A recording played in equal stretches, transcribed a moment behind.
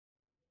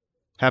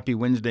Happy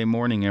Wednesday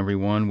morning,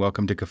 everyone.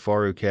 Welcome to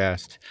Kafaru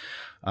Cast.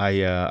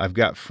 I've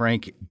got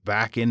Frank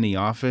back in the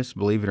office,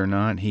 believe it or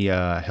not. He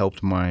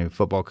helped my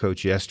football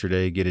coach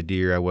yesterday get a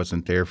deer. I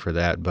wasn't there for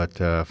that, but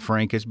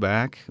Frank is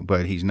back,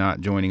 but he's not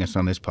joining us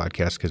on this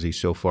podcast because he's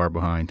so far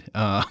behind.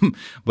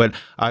 But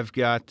I've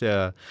got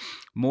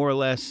more or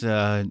less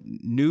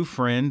new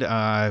friend.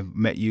 I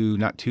met you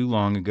not too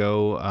long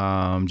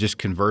ago, just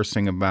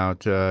conversing about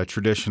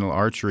traditional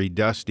archery.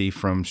 Dusty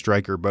from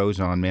Striker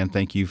Boson, man,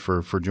 thank you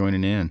for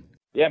joining in.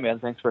 Yeah, man.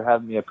 Thanks for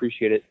having me. I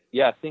appreciate it.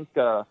 Yeah, I think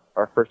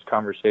our first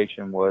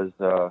conversation was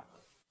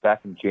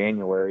back in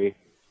January.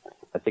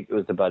 I think it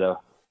was about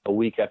a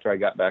week after I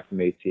got back from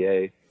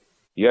ATA.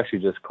 You actually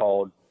just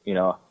called,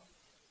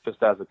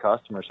 just as a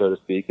customer, so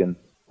to speak, and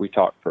we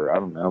talked for, I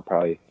don't know,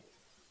 probably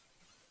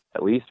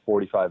at least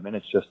 45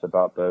 minutes just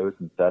about bows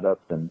and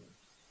setups. And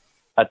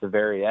at the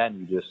very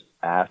end, you just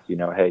asked,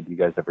 hey, do you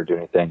guys ever do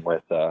anything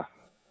with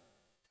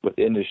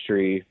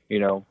industry,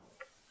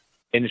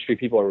 industry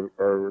people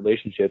or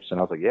relationships? And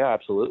I was like, yeah,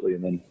 absolutely.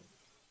 And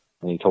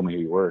he told me who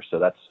you were. So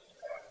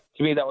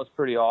to me, that was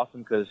pretty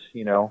awesome because,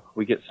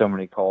 we get so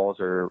many calls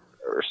or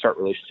start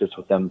relationships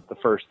with them. The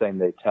first thing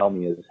they tell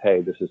me is,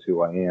 hey, this is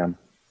who I am.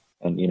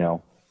 And,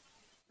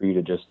 for you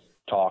to just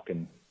talk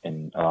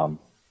and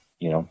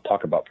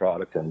talk about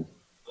product and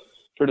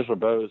traditional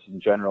bows in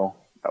general,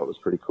 that was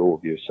pretty cool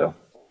of you. So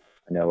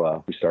I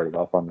know we started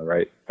off on the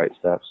right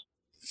steps.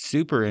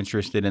 Super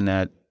interested in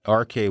that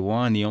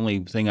RK1. The only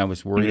thing I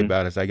was worried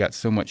about is I got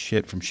so much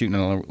shit from shooting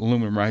an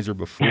aluminum riser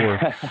before.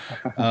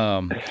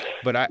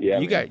 But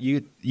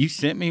you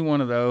sent me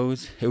one of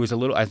those. It was a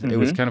little, it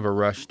was kind of a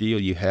rush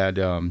deal. You had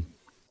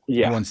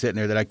one sitting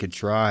there that I could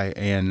try,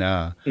 and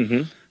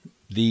and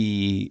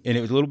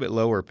it was a little bit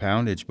lower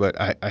poundage. But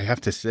I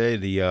have to say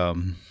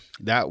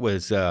that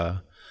was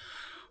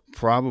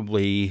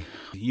probably,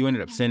 you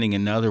ended up sending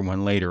another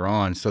one later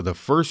on. So the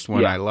first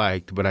one I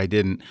liked, but I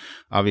didn't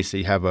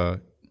obviously have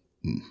a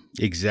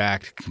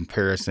exact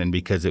comparison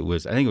because I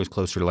think it was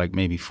closer to like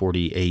maybe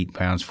 48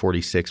 pounds,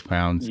 46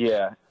 pounds.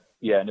 Yeah,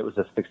 and it was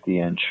a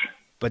 60-inch.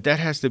 But that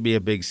has to be a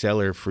big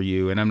seller for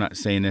you, and I'm not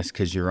saying this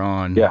because you're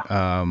on. Yeah.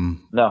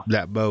 No.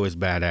 That bow is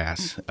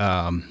badass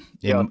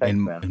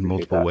in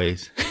multiple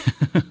ways.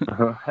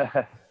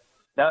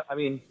 No, I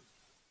mean,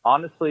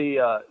 honestly,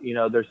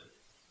 there's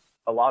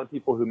a lot of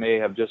people who may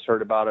have just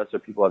heard about us or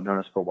people have known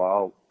us for a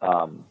while.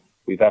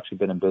 We've actually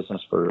been in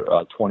business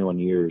for 21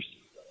 years.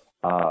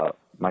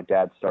 My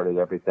dad started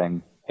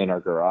everything in our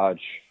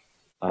garage.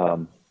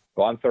 Well,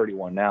 I'm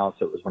 31 now,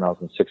 so it was when I was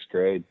in sixth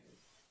grade.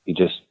 He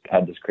just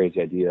had this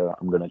crazy idea.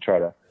 I'm going to try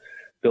to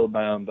build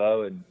my own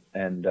bow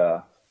and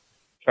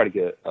try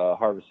to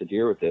harvest a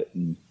deer with it.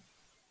 And,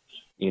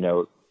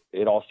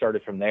 it all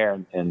started from there.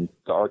 And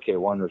the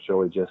RK1 was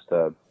really just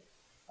a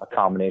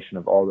combination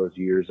of all those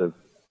years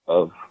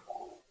of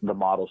the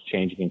models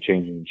changing.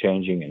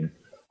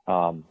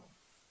 And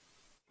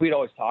we'd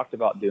always talked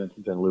about doing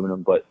something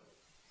aluminum, but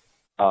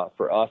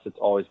for us, it's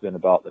always been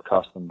about the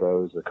custom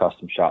bows, the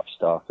custom shop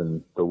stuff,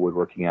 and the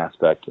woodworking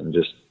aspect, and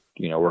just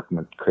working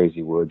with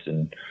crazy woods.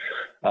 And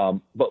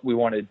but we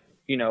wanted,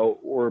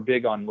 we're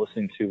big on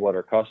listening to what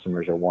our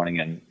customers are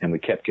wanting, and we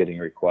kept getting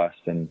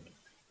requests and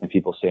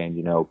people saying,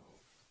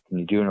 can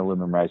you do an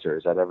aluminum riser?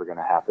 Is that ever going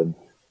to happen?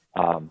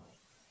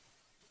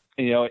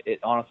 It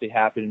honestly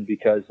happened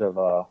because of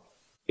ATA.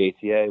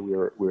 We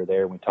were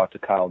there and we talked to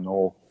Kyle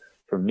Knoll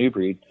from New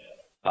Breed,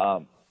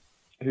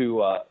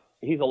 who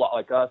he's a lot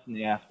like us in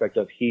the aspect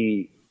of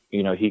he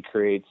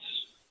creates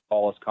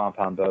all his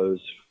compound bows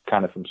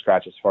kind of from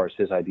scratch as far as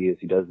his ideas.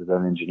 He does his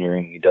own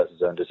engineering. He does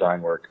his own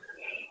design work.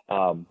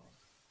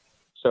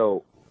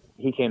 So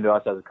he came to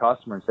us as a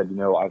customer and said,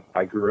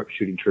 I grew up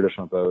shooting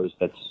traditional bows.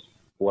 That's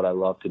what I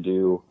love to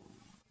do.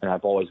 And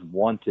I've always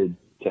wanted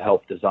to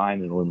help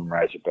design an aluminum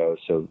riser bow.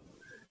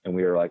 And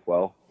we were like,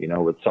 well,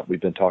 it's something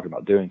we've been talking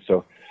about doing.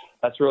 So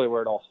that's really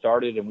where it all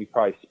started. And we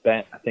probably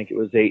spent, I think it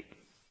was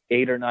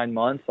eight or 9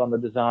 months on the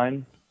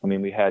design. I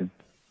mean, we had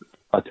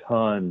a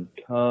ton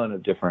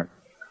of different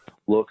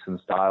looks and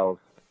styles.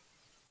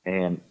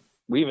 And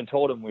we even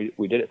told him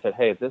we did it, said,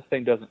 hey, if this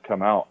thing doesn't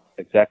come out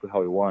exactly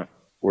how we want,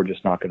 we're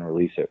just not going to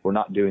release it. We're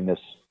not doing this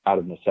out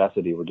of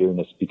necessity. We're doing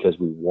this because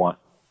we want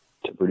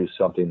to produce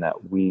something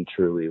that we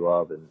truly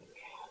love. And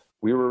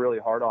we were really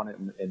hard on it.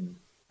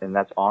 And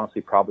that's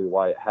honestly probably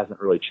why it hasn't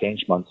really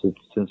changed much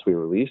since we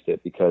released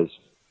it, because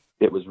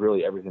it was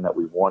really everything that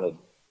we wanted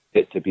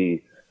it to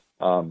be.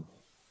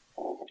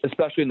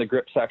 Especially in the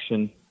grip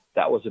section,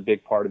 that was a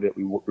big part of it.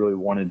 We really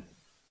wanted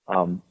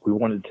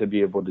to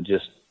be able to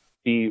just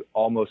be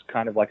almost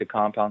kind of like a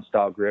compound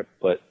style grip,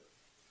 but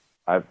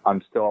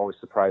I'm still always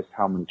surprised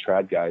how many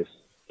trad guys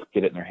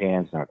get it in their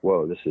hands and like,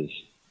 whoa, this is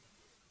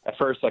at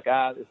first like,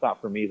 it's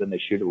not for me. Then they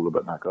shoot it a little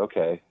bit and like,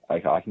 okay,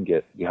 I can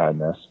get behind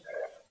this.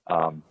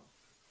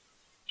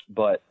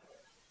 But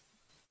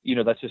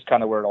that's just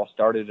kind of where it all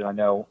started. And I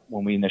know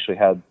when we initially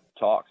had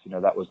talks,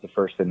 that was the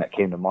first thing that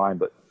came to mind,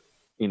 but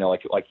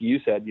like you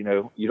said, you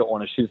don't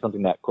want to shoot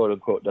something that quote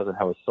unquote doesn't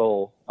have a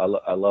soul.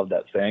 I love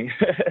that thing.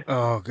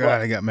 Oh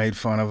God, I got made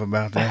fun of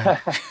about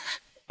that.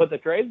 But the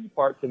crazy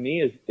part to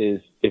me is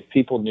if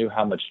people knew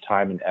how much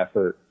time and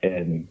effort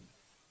and,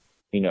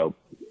 time,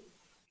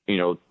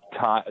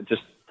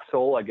 just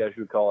soul, I guess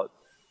you would call it,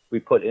 we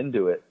put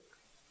into it,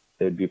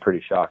 they'd be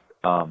pretty shocked.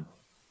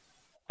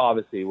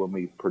 Obviously, when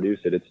we produce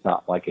it, it's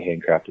not like a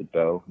handcrafted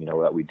bow,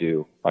 that we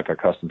do, like our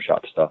custom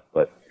shop stuff.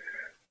 But,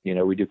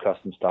 we do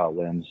custom style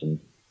limbs and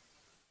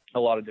a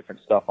lot of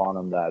different stuff on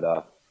them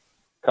that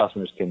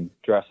customers can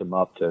dress them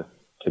up to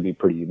be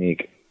pretty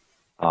unique.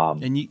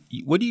 And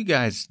what do you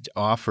guys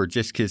offer?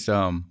 Just because,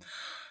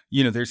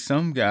 there's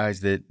some guys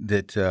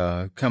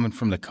that coming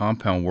from the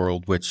compound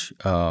world, which,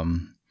 I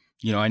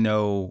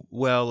know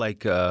well,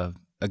 like a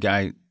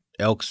guy,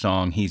 Elk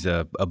Song, he's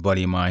a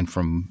buddy of mine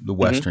from the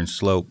Western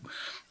Slope.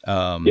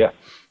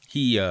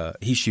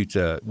 He shoots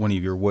one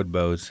of your wood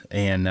bows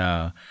and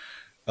a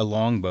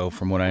longbow,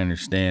 from what I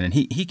understand, and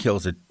he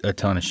kills a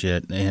ton of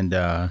shit and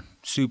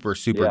super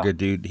good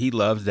dude. He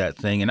loves that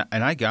thing, and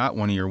I got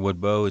one of your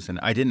wood bows, and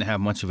I didn't have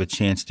much of a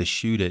chance to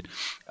shoot it.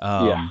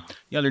 Other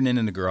than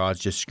in the garage,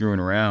 just screwing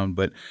around,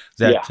 but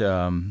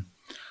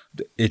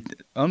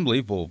it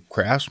unbelievable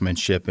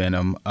craftsmanship in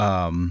them.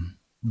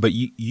 But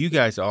you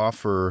guys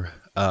offer,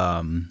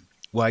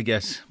 well, I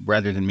guess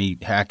rather than me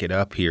hack it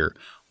up here,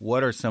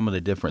 what are some of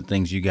the different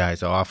things you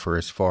guys offer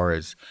as far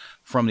as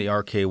from the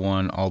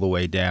RK1 all the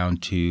way down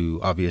to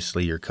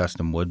obviously your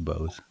custom wood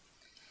bows?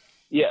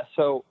 Yeah.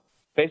 So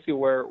basically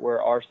where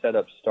our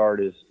setup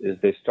start is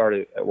they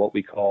started at what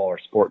we call our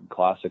sport and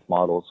classic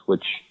models,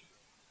 which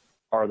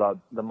are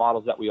the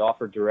models that we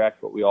offer direct,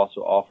 but we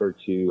also offer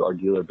to our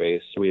dealer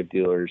base. So we have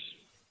dealers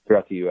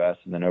throughout the U.S.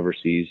 and then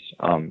overseas.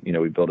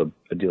 We built a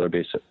dealer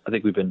base. I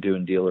think we've been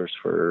doing dealers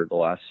for the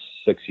last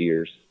 6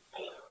 years.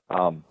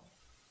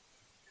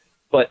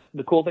 But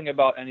the cool thing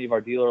about any of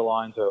our dealer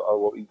lines are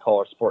what we call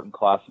our sport and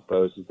classic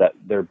bows is that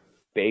they're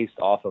based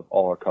off of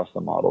all our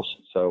custom models.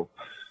 So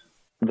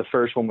the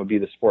first one would be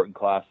the sport and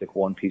classic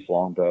one-piece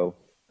longbow.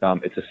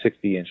 It's a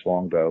 60-inch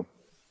longbow.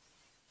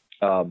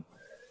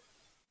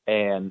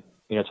 And,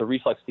 it's a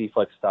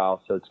reflex-deflex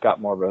style, so it's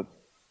got more of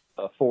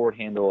a forward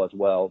handle as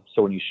well.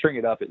 So when you string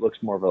it up, it looks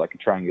more of like a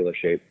triangular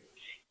shape.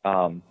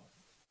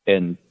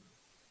 And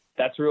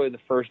that's really the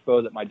first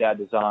bow that my dad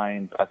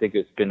designed. I think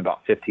it's been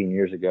about 15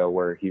 years ago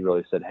where he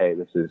really said, hey,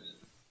 this is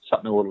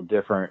something a little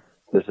different.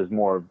 This is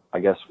more, I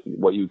guess,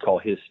 what you would call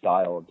his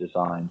style of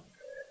design.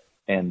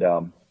 And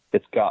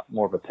it's got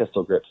more of a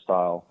pistol grip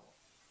style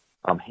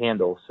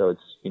handle. So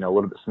it's, a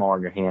little bit smaller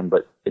in your hand,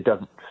 but it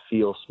doesn't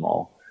feel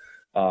small.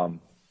 Those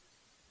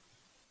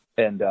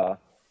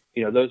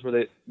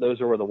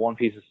are where the one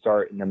pieces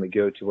start. And then we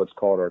go to what's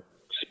called our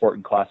sport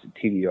and classic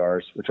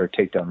TDRs, which are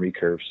takedown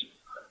recurves.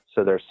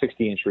 So they're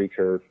 60-inch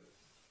recurve.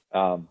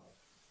 And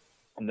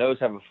those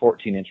have a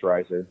 14-inch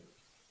riser.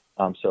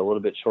 So a little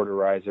bit shorter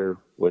riser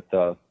with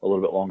a little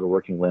bit longer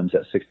working limbs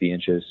at 60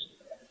 inches.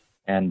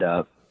 And,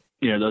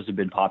 those have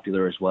been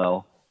popular as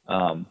well.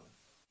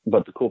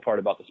 But the cool part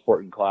about the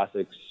sport and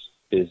classics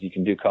is you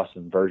can do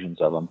custom versions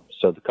of them.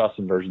 So the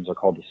custom versions are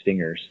called the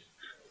Stingers.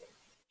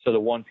 So the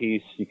one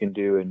piece you can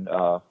do in,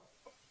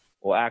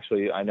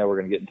 actually, I know we're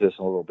going to get into this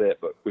in a little bit,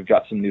 but we've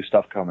got some new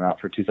stuff coming out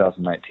for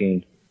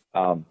 2019.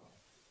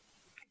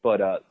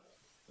 But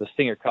the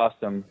Stinger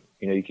Custom,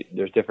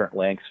 there's different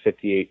lengths,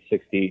 58,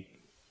 60.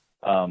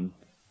 And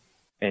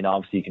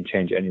obviously you can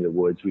change any of the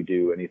woods. We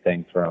do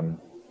anything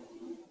from,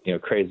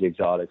 crazy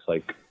exotics.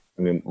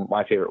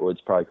 My favorite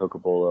wood's probably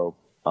Cocobolo.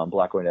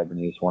 Black White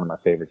Ebony is one of my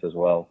favorites as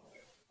well.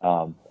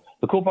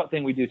 The cool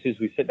thing we do too is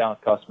we sit down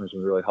with customers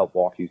and we really help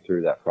walk you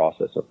through that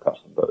process of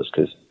custom bows.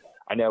 Because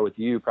I know with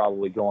you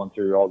probably going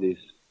through all these,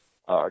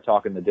 or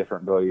talking to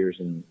different bowyers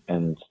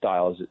and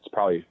styles, it's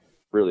probably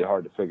really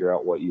hard to figure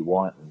out what you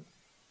want and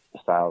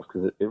styles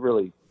because it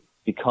really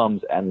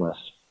becomes endless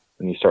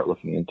when you start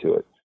looking into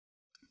it.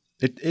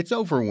 It's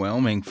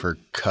overwhelming for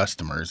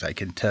customers, I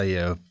can tell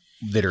you,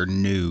 that are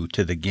new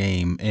to the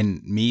game.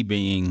 And me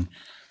being,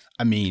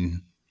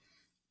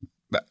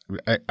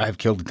 I've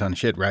killed a ton of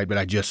shit, right? But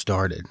I just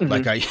started. Mm-hmm.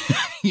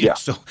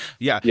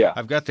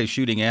 I've got the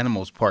shooting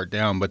animals part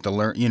down, but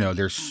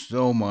there's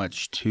so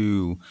much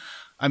to,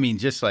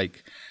 just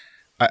like,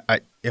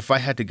 if I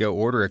had to go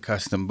order a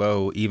custom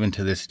bow, even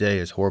to this day,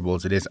 as horrible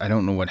as it is, I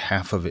don't know what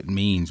half of it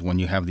means when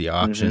you have the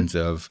options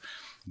of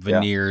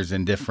veneers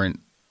and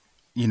different,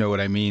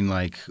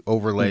 like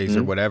overlays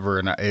or whatever.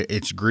 And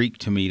it's Greek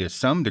to me to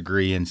some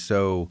degree. And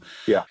so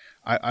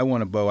I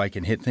want a bow I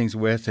can hit things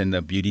with and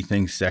the beauty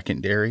thing's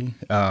secondary.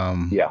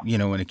 And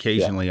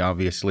occasionally,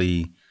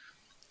 obviously,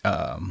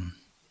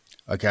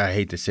 like I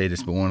hate to say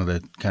this, but one of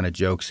the kind of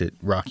jokes at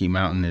Rocky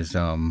Mountain is,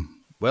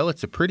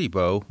 it's a pretty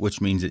bow, which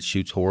means it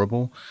shoots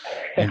horrible.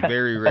 And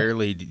very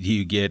rarely do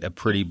you get a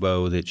pretty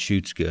bow that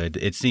shoots good.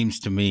 It seems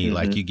to me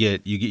like you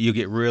get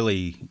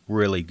really,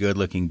 really good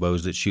looking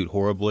bows that shoot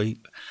horribly,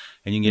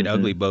 and you can get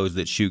ugly bows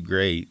that shoot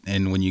great.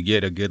 And when you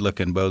get a good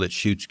looking bow that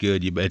shoots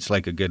good, it's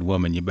like a good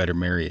woman. You better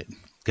marry it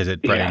because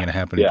it probably ain't going to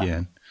happen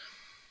again.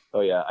 Oh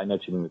yeah. I know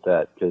what you mean with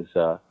that. Cause,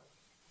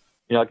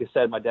 like I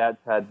said, my dad's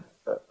had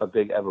a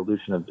big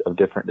evolution of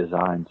different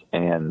designs,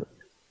 and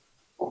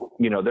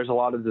there's a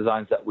lot of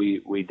designs that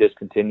we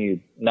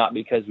discontinued, not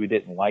because we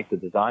didn't like the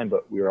design,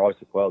 but we were always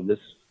like, well, this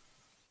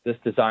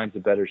design's a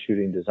better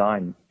shooting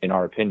design in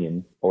our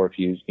opinion, or if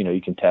you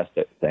can test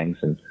it things.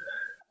 And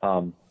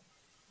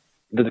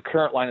the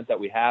current lineup that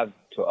we have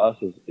to us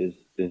is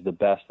the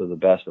best of the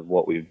best of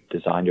what we've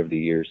designed over the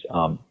years.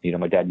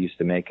 My dad used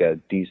to make a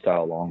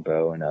D-style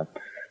longbow and a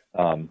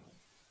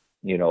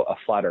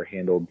flatter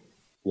handled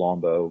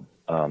longbow,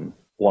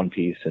 one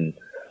piece. And,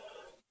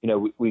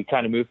 we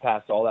kind of moved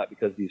past all that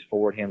because these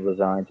forward handle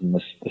designs and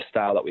the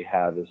style that we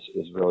have is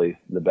really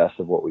the best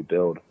of what we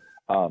build.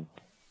 But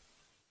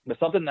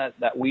something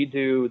that we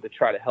do to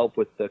try to help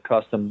with the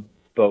custom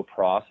bow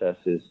process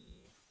is,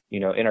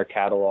 in our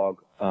catalog,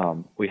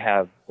 we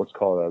have what's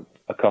called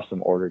a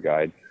custom order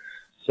guide.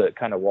 So it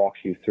kind of walks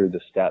you through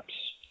the steps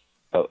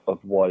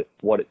of what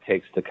it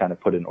takes to kind of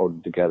put an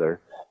order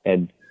together.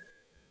 And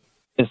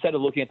instead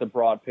of looking at the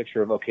broad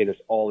picture of, okay,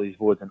 there's all these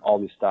woods and all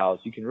these styles,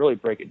 you can really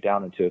break it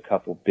down into a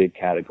couple big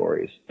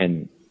categories.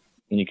 And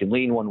you can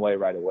lean one way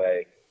right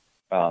away.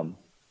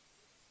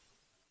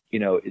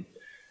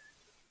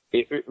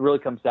 It really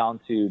comes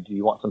down to, do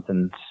you want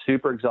something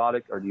super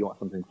exotic or do you want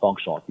something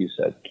functional, like you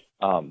said?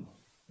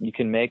 You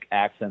can make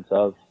accents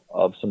of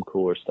some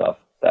cooler stuff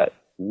that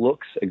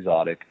looks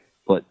exotic,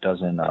 but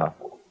doesn't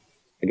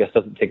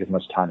take as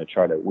much time to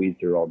try to weed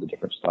through all the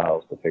different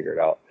styles to figure it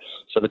out.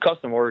 So the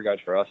custom order guide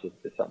for us is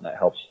something that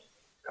helps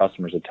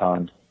customers a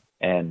ton.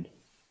 And,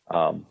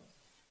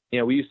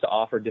 we used to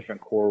offer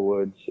different core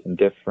woods and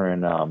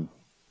different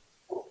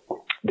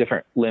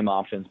limb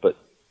options, but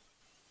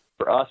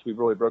for us, we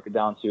really broke it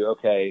down to,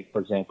 okay,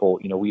 for example,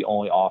 we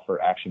only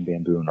offer action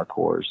bamboo in our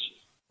cores,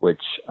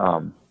 which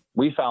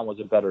we found was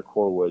a better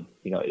core wood.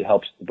 It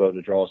helps the bow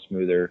to draw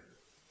smoother,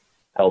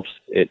 helps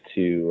it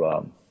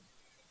to,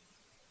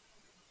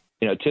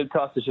 tip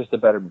tusk is just a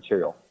better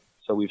material.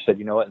 So we've said,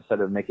 instead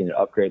of making an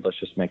upgrade, let's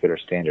just make it our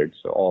standard.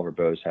 So all of our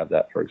bows have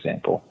that, for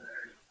example.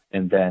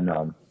 And then,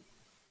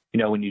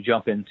 when you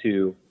jump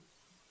into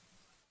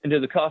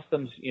the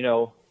customs,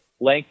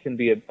 length can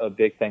be a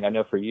big thing. I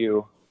know for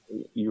you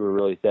were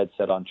really dead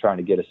set on trying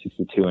to get a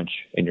 62-inch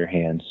in your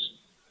hands.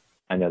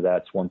 I know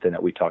that's one thing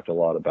that we talked a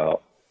lot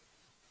about.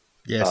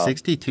 Yeah,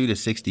 62 to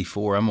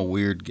 64. I'm a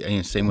weird,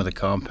 same with a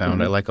compound.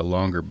 Mm-hmm. I like a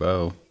longer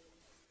bow.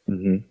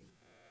 Mm-hmm.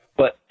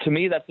 But to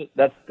me, that's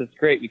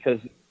great, because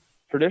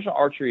traditional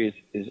archery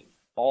is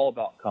all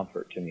about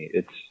comfort to me.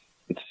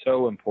 It's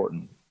so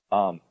important.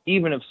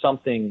 Even if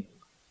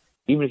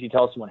you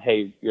tell someone,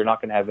 hey, you're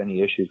not going to have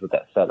any issues with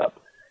that setup,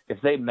 if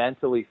they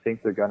mentally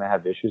think they're going to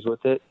have issues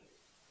with it,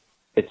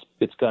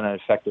 it's going to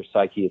affect their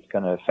psyche. It's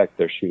going to affect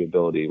their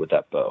shootability with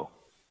that bow.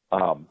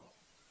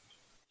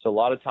 So a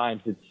lot of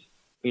times it's,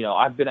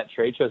 I've been at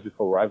trade shows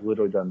before where I've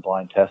literally done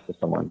blind tests to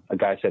someone. A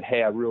guy said,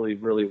 hey, I really,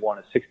 really want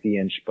a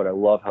 60-inch, but I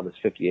love how this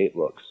 58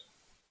 looks,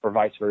 or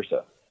vice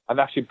versa. I've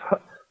actually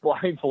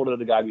blindfolded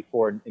the guy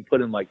before and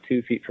put him like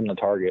 2 feet from the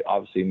target,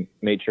 obviously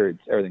made sure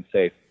everything's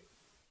safe,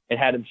 and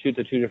had him shoot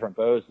the two different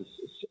bows.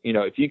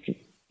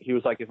 He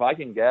was like, if I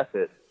can guess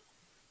it,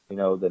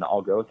 then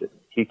I'll go with it.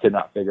 He could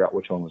not figure out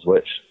which one was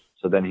which.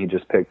 So then he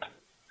just picked,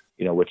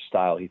 which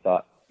style he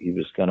thought he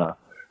was going to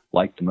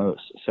like the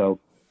most. So,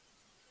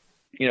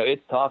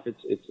 it's tough.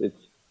 It's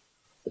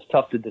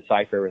tough to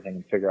decipher everything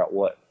and figure out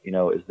what,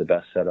 is the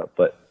best setup.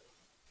 But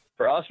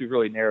for us, we've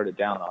really narrowed it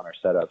down on our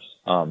setups.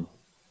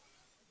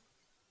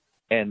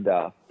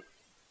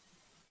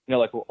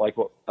 Like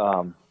what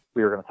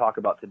we were going to talk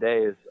about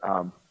today is,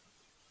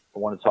 I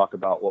want to talk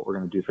about what we're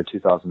going to do for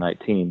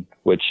 2019,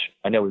 which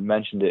I know we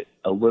mentioned it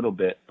a little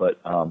bit, but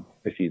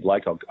if you'd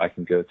like, I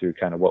can go through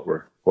kind of what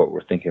we're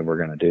thinking we're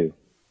going to do.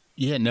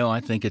 Yeah, no,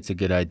 I think it's a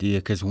good idea,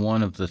 because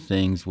one of the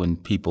things when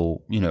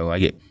people, I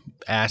get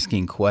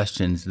asking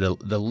questions,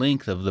 the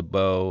length of the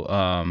bow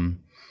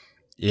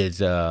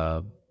is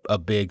a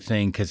big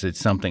thing, because it's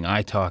something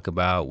I talk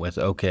about with,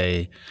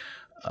 okay,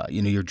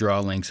 your draw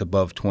length's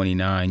above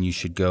 29, you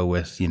should go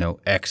with,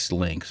 X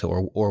length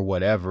or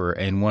whatever.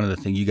 And one of the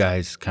things, you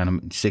guys kind of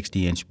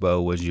 60-inch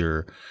bow was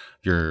your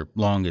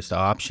longest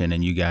option,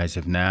 and you guys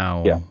have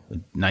now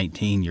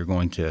 19, you're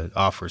going to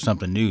offer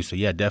something new. So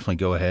yeah, definitely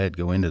go ahead,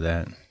 go into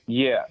that.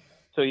 Yeah.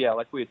 So yeah,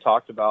 like we had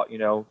talked about,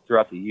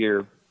 throughout the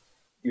year,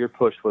 your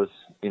push was,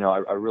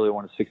 I really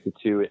want a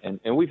 62, and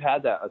we've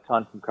had that a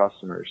ton from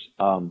customers.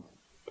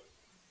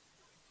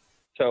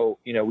 So,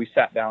 we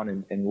sat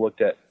down and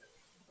looked at,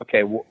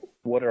 okay,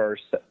 what are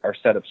our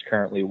setups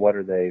currently? What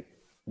are they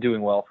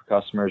doing well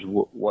for customers?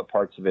 What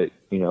parts of it,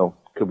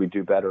 could we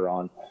do better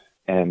on?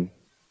 And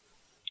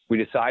we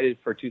decided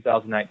for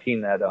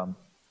 2019 that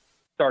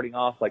starting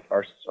off, like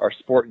our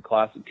sport and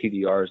classic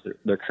TDRs,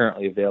 they're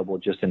currently available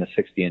just in a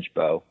 60-inch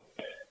bow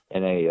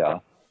and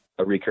a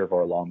recurve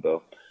or a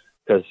longbow,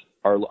 because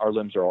our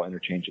limbs are all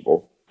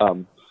interchangeable.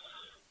 But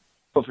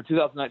for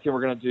 2019,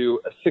 we're going to do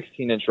a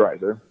 16-inch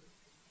riser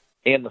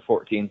and the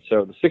 14.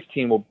 So the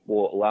 16 will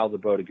allow the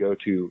bow to go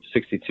to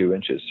 62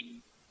 inches.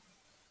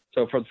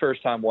 So for the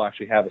first time, we'll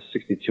actually have a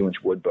 62-inch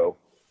wood bow,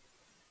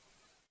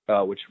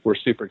 which we're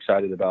super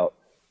excited about.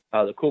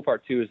 The cool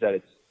part too is that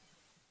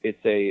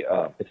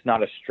it's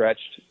not a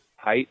stretched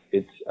height.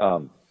 It's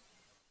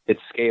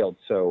scaled,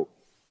 so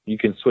you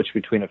can switch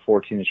between a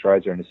 14-inch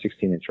riser and a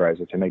 16-inch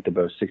riser to make the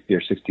bow 60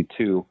 or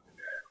 62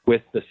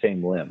 with the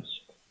same limbs.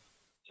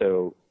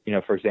 So,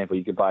 for example,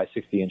 you could buy a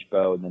 60-inch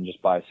bow and then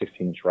just buy a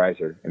 16-inch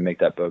riser and make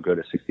that bow go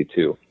to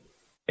 62.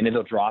 And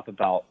it'll drop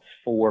about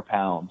 4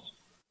 pounds,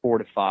 4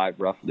 to 5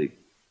 roughly.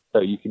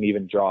 So you can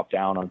even drop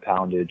down on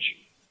poundage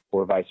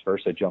or vice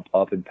versa, jump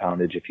up in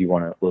poundage if you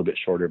want a little bit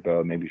shorter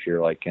bow. Maybe if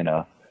you're like in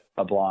a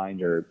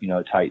blind or,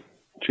 a tight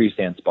tree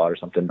stand spot or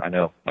something. I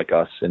know like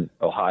us in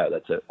Ohio,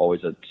 that's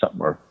always something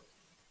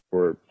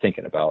we're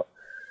thinking about.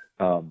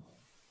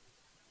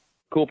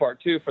 Cool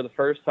part too, for the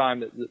first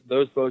time,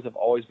 those bows have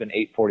always been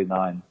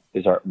 $849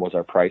 was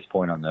our price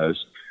point on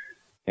those,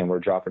 and we're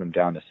dropping them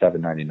down to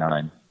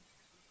 $799.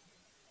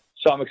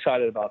 So I'm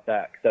excited about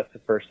that because that's the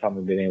first time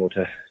we've been able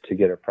to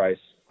get our price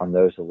on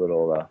those a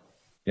little,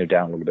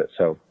 down a little bit.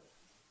 So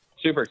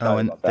super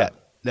excited about that.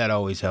 That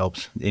always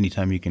helps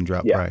anytime you can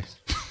drop Yeah. price.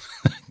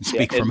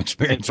 Speak from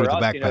experience with the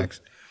backpacks.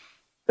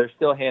 They're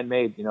still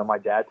handmade. My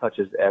dad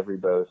touches every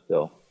bow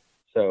still.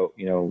 So,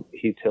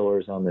 he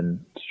tillers them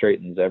and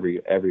straightens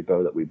every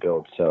bow that we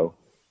build. So,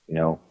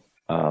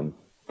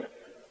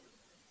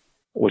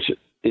 which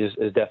is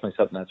definitely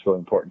something that's really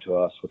important to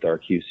us with our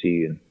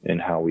QC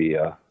and how we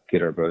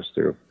get our bows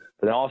through.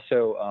 But then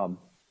also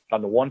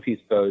on the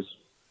one-piece bows,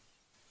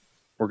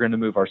 we're going to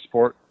move our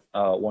sport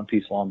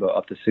one-piece longbow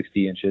up to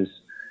 60 inches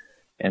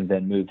and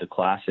then move the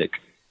classic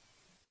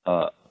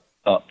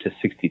up to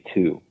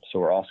 62. So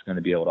we're also going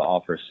to be able to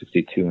offer a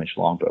 62-inch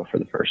longbow for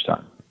the first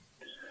time.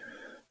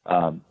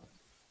 So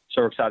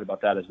we're excited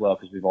about that as well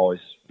because we've always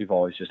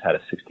just had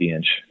a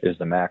 60-inch is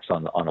the max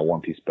on a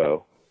one-piece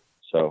bow.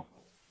 So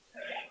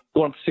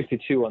going up to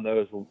 62 on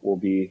those will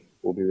be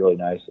really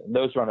nice. And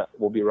those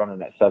we'll be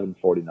running at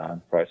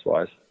 $749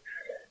 price-wise,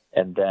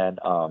 and then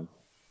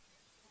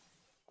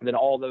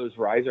all those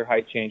riser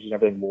height changes and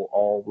everything will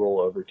all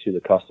roll over to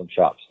the custom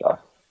shop stuff.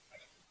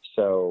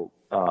 So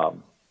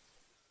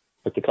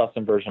with the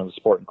custom version of the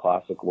Sport and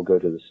Classic, we'll go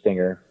to the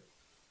Stinger.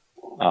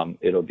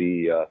 It'll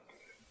be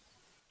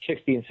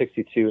 60 and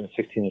 62 and a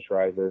 16-inch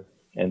riser,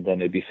 and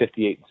then it'd be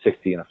 58 and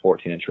 60 and a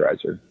 14-inch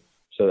riser.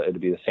 So it'd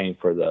be the same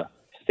for the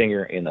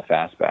Stinger and the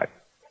Fastback.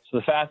 So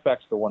the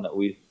Fastback's the one that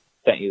we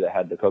sent you that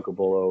had the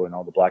Cocobolo and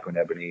all the Blackwood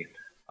Ebony.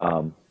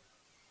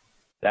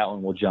 That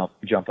one will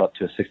jump up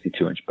to a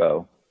 62-inch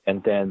bow.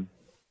 And then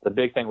the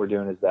big thing we're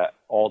doing is that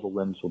all the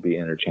limbs will be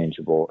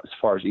interchangeable as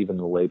far as even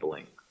the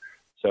labeling.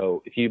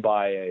 So if you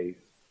buy a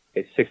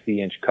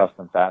 60-inch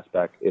custom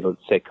Fastback, it'll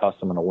say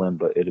custom on the limb,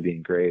 but it'll be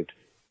engraved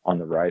on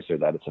the riser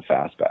that it's a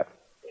Fastback.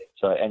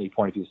 So at any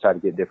point, if you decide to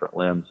get different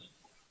limbs,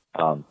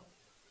 it'll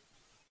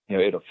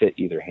fit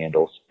either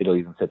handles. It'll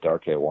even fit the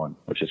RK1,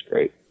 which is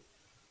great.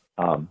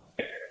 In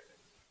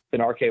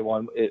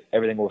RK1,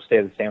 everything will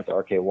stay the same with the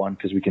RK1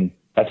 because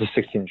that's a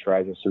 16-inch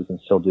riser, so we can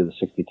still do the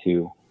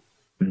 62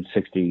 and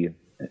 60.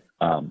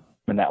 And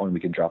that one we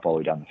can drop all the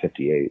way down to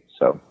 58.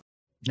 So,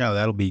 no,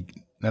 that'll be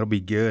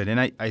good. And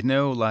I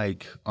know,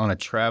 like on a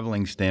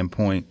traveling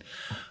standpoint,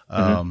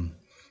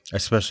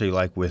 especially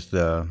like with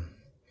the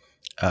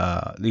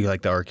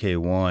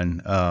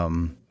RK1,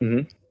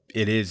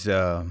 it is.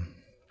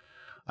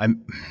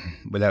 I'm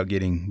without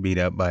getting beat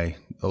up by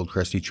old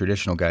crusty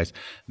traditional guys.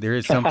 There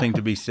is something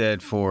to be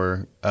said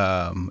for,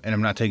 and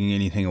I'm not taking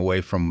anything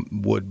away from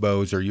wood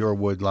bows or your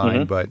wood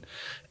line, but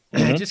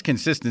just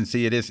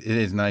consistency. It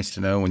is nice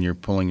to know when you're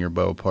pulling your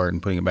bow apart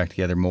and putting it back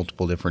together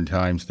multiple different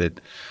times that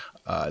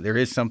there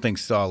is something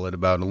solid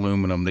about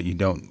aluminum that you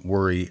don't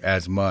worry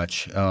as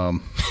much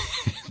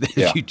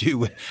as you do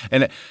with,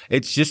 and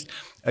it's just.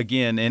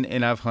 Again,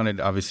 and I've hunted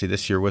obviously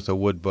this year with a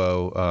wood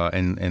bow,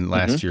 and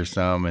last year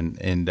some,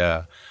 and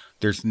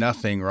there's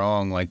nothing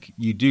wrong. Like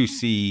you do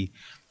see,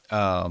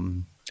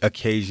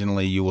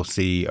 occasionally you will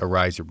see a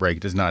riser break.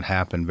 It does not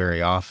happen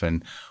very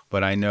often,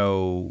 but I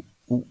know,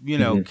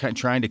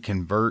 trying to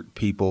convert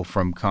people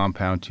from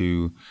compound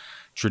to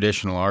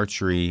traditional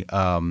archery,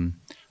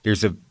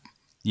 there's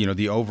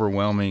the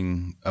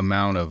overwhelming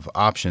amount of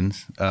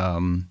options.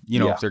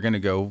 If they're going to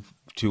go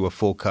to a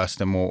full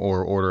custom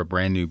or order a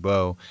brand new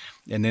bow.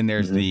 And then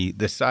there's the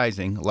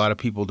sizing. A lot of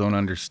people don't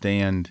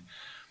understand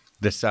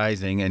the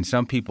sizing, and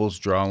some people's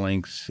draw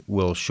lengths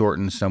will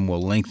shorten, some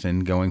will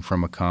lengthen going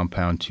from a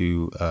compound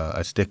to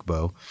a stick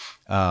bow.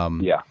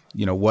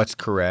 What's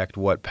correct,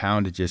 what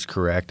poundage is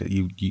correct.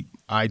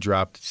 I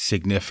dropped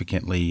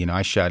significantly.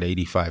 I shot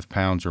 85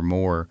 pounds or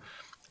more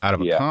out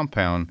of a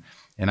compound,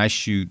 and I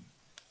shoot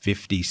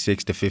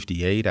 56 to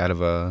 58 out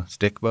of a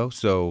stick bow.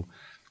 So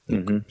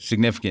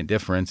significant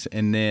difference.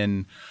 And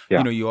then,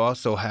 you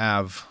also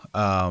have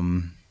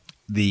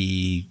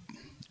obviously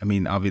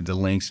the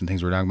lengths and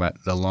things we're talking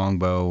about, the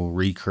longbow,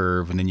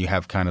 recurve, and then you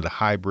have kind of the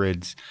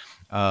hybrids.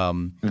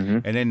 And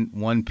then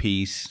one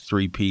piece,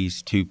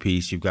 3-piece,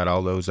 2-piece, you've got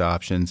all those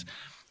options.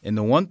 And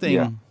the one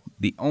thing,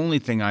 the only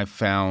thing I've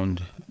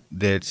found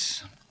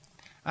that's,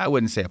 I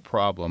wouldn't say a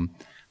problem,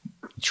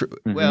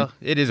 well,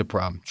 it is a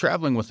problem.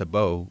 Traveling with a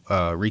bow,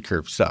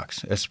 recurve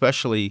sucks,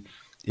 especially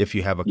if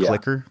you have a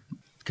clicker.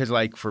 because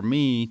like for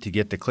me to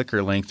get the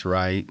clicker length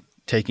right,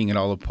 taking it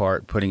all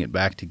apart, putting it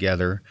back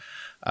together,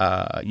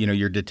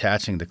 you're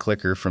detaching the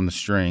clicker from the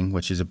string,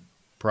 which is a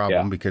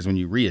problem because when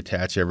you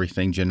reattach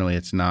everything, generally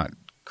it's not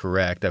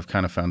correct. I've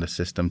kind of found a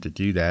system to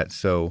do that.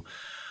 So,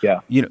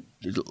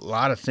 there's a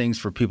lot of things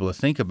for people to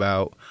think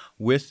about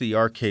with the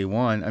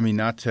RK1. I mean,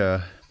 not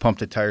to pump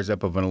the tires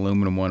up of an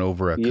aluminum one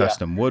over a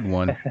custom wood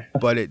one,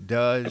 but it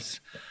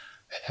does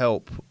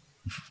help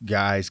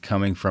guys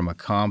coming from a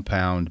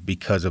compound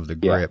because of the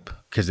grip,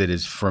 because it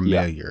is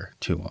familiar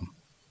to them.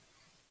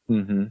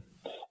 Mm-hmm.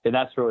 And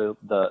that's really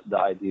the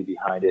idea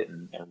behind it,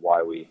 and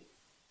why we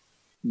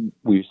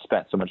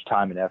spent so much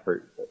time and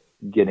effort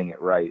getting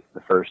it right the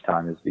first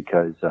time, is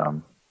because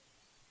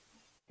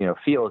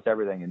feel is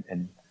everything,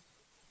 and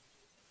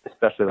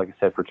especially like I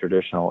said for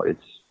traditional, if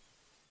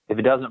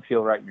it doesn't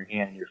feel right in your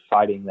hand and you're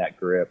fighting that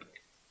grip,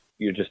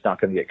 you're just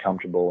not going to get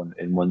comfortable.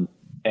 And when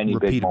any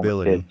big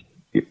moment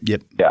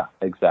hits, yeah,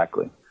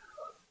 exactly.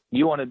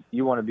 You want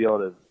to be able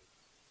to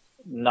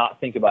not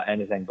think about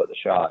anything but the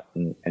shot,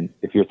 and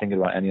if you're thinking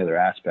about any other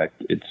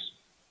aspect,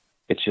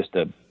 it's just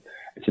a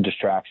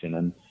distraction,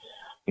 and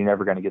you're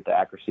never going to get the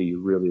accuracy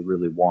you really,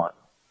 really want.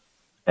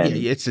 And,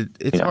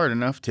 it's hard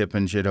enough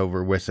tipping shit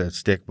over with a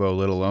stick bow,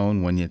 let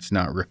alone when it's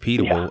not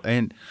repeatable.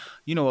 And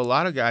a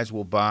lot of guys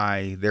will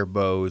buy their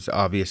bows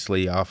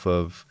obviously off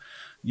of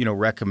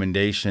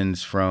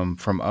recommendations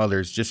from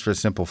others, just for the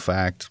simple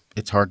fact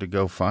it's hard to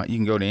go find. You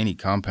can go to any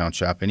compound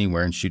shop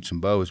anywhere and shoot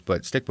some bows,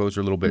 but stick bows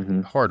are a little bit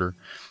harder.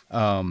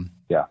 And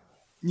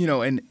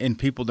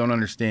people don't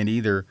understand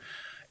either.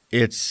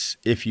 It's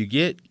if you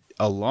get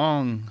a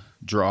long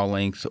draw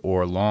length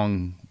or a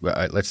long,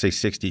 let's say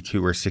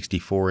 62 or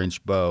 64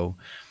 inch bow,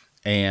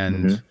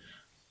 and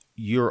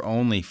you're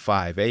only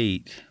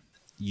 5'8",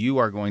 you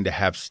are going to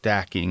have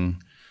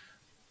stacking,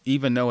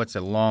 even though it's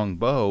a long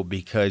bow,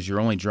 because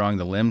you're only drawing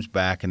the limbs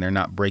back and they're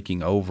not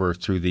breaking over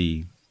through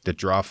the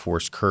draw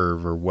force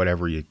curve or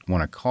whatever you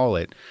want to call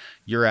it.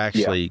 You're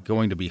actually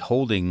going to be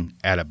holding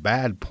at a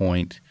bad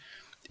point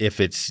if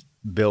it's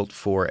built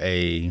for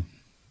a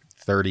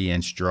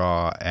 30-inch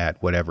draw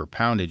at whatever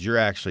poundage. You're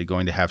actually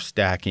going to have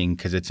stacking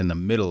because it's in the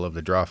middle of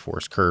the draw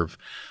force curve,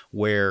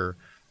 where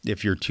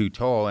if you're too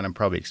tall, and I'm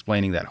probably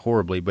explaining that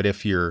horribly, but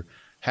if you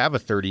have a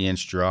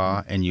 30-inch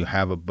draw and you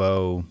have a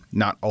bow,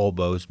 not all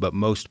bows, but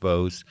most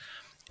bows,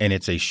 and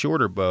it's a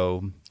shorter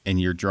bow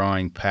and you're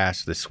drawing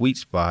past the sweet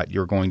spot,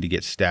 you're going to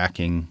get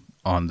stacking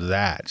on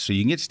that. So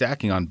you can get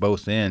stacking on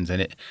both ends,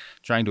 and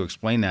trying to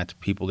explain that to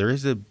people, there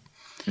is a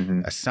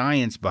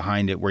science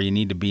behind it where you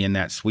need to be in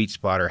that sweet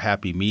spot or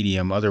happy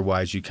medium.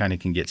 Otherwise, you kind of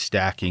can get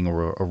stacking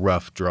or a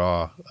rough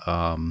draw,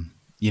 on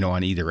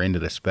either end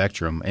of the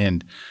spectrum.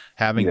 And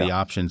having the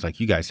options like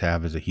you guys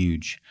have is a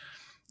huge,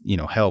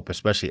 help,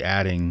 especially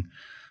adding,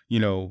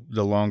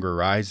 the longer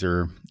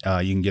riser.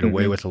 You can get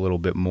away with a little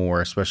bit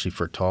more, especially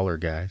for taller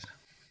guys.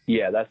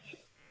 Yeah,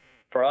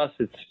 for us.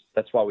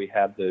 That's why we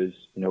have those.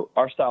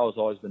 Our style has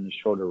always been the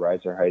shorter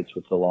riser heights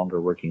with the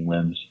longer working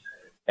limbs,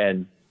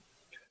 and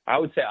I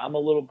would say I'm a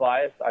little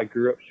biased. I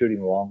grew up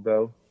shooting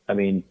longbow. I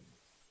mean,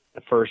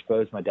 the first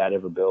bows my dad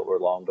ever built were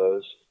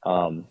longbows.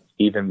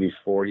 Even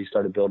before he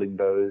started building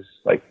bows,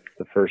 like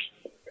the first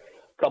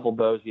couple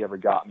bows he ever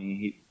got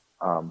me,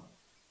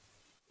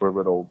 were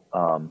little,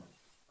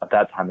 at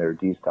that time they were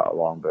D-style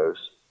longbows.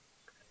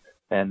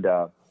 And,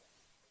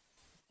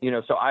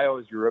 so I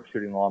always grew up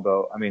shooting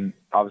longbow. I mean,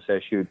 obviously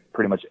I shoot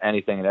pretty much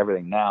anything and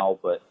everything now,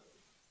 but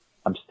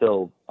I'm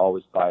still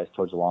always biased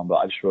towards the longbow.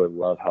 I just really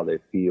love how they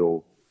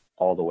feel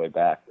all the way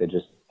back. They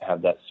just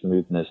have that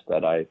smoothness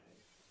that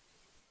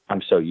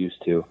I'm so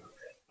used to.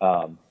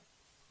 So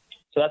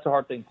that's a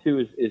hard thing too,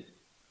 is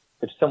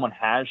if someone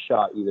has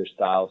shot either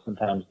style,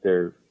 sometimes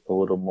they're a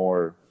little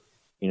more,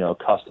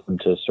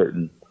 accustomed to a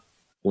certain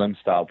limb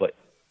style. But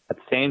at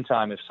the same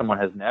time, if someone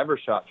has never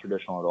shot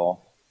traditional at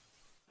all,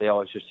 they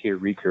always just hear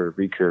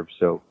recurve.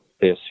 So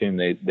they assume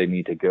they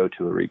need to go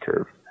to a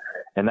recurve.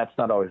 And that's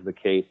not always the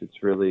case.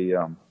 It's really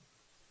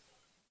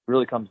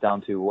comes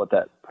down to what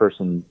that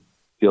person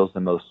feels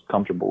the most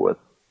comfortable with.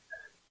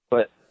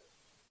 But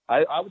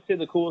I would say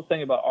the coolest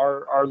thing about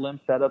our limb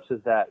setups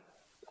is that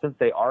since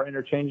they are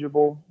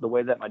interchangeable, the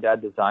way that my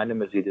dad designed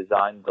them is he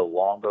designed the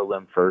longbow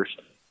limb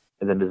first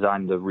and then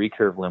designed the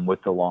recurve limb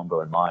with the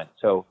longbow in mind.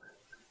 So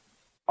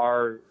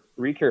our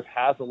recurve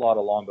has a lot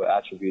of longbow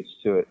attributes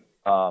to it,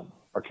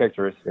 or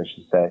characteristics, I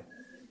should say.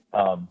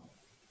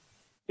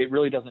 It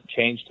really doesn't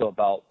change till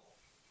about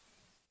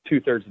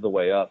 2/3 of the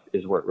way up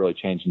is where it really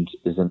changes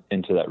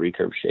into that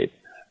recurve shape.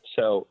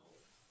 So,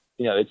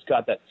 it's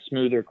got that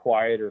smoother,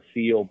 quieter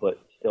feel, but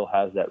still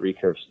has that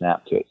recurve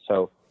snap to it.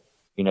 So,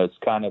 it's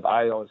kind of,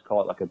 I always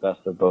call it like a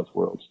best of both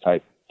worlds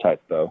type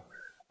bow.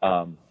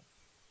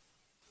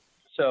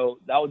 So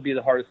that would be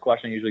the hardest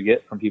question I usually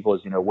get from people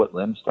is, what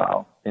limb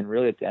style? And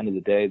really at the end of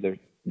the day,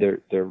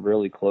 they're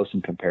really close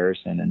in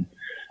comparison.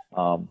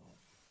 And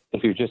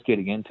if you're just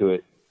getting into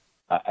it,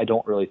 I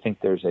don't really think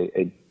there's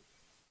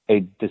a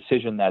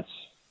decision that's,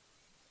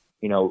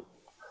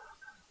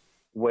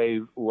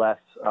 way less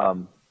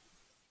of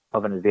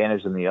an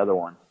advantage than the other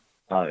one.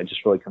 It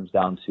just really comes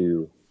down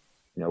to,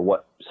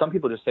 what some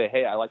people just say,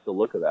 hey, I like the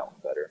look of that one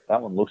better.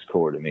 That one looks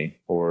cooler to me.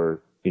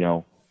 Or,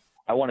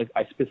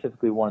 I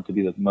specifically want it to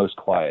be the most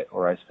quiet,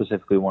 or I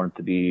specifically want it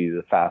to be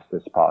the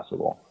fastest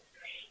possible,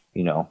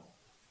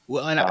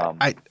 Well, and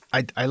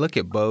I look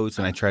at bows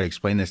and I try to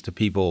explain this to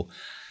people.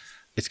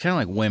 It's kind of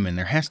like women.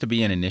 There has to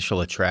be an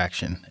initial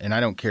attraction. And I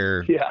don't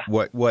care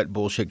what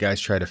bullshit guys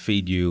try to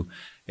feed you.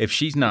 If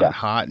she's not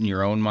hot in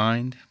your own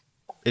mind,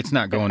 it's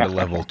not going to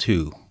level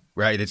 2.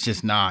 Right? It's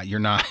just not.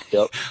 You're not.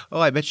 Yep. Oh,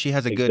 I bet she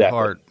has a good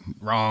heart.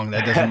 Wrong.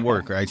 That doesn't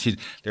work, right?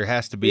 There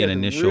has to be an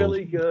initial.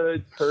 Really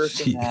good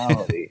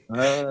personality.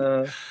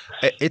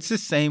 It's the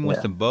same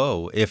with the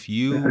bow. If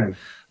you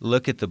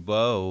look at the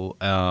bow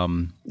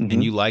and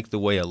you like the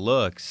way it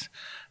looks,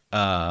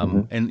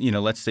 and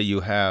let's say you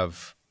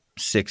have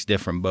 6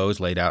 different bows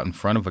laid out in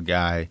front of a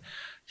guy.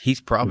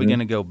 He's probably going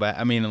to go back.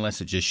 I mean, unless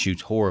it just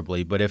shoots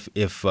horribly. But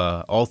if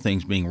all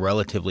things being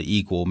relatively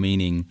equal,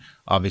 meaning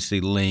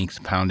obviously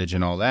length, poundage,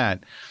 and all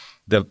that,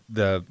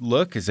 the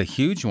look is a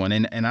huge one,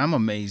 and I'm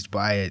amazed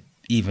by it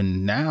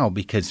even now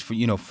because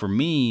for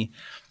me,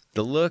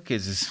 the look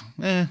is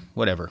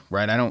whatever,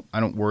 right? I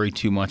don't worry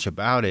too much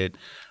about it.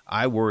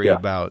 I worry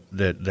about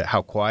the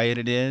how quiet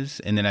it is,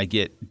 and then I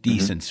get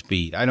decent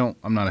speed. I'm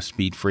not a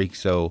speed freak,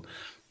 so.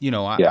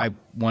 I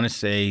want to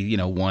say,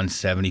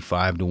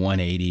 175 to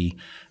 180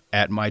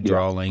 at my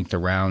draw length,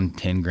 around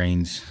 10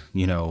 grains,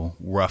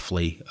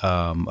 roughly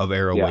of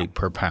arrow weight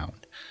per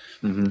pound.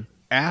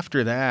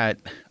 After that,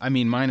 I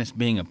mean, minus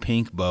being a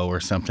pink bow or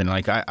something,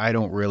 like I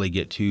don't really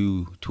get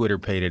too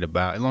Twitter-pated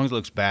about. As long as it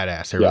looks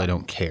badass, I really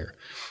don't care.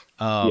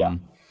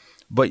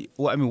 But,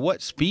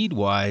 what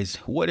speed-wise,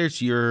 what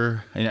is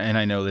your – and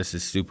I know this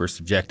is super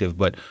subjective,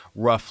 but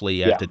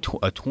roughly at a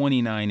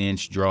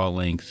 29-inch draw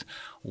length,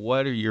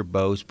 what are your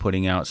bows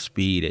putting out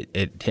speed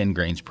at 10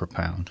 grains per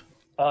pound?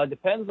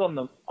 Depends on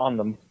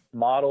the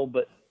model,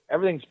 but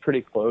everything's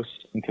pretty close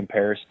in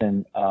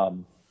comparison. I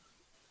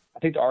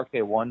think the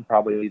RK1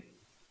 probably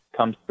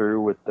comes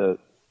through with the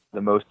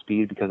most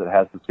speed because it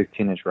has the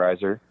 16-inch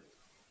riser.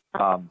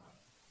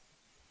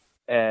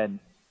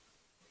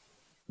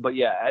 But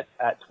yeah,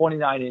 at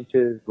 29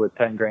 inches with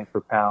 10 grains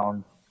per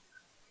pound,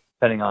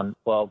 depending on,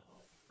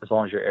 as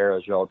long as your arrow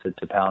is relative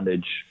to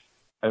poundage,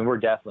 we're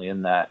definitely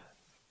in that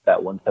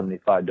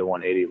 175 to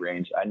 180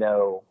 range. I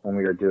know when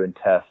we were doing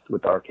tests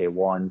with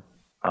RK1,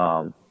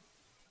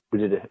 we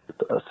did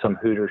some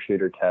Hooter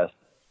shooter tests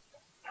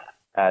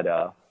at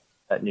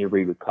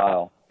Newbury with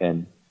Kyle,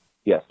 and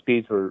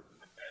speeds were,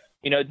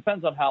 it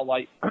depends on how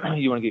light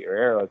you want to get your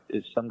arrow.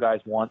 If some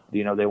guys want,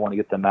 they want to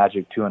get the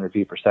magic 200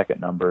 feet per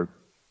second number,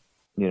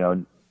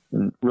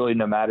 really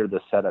no matter the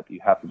setup, you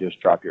have to just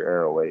drop your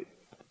arrow weight.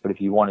 But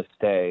if you want to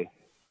stay,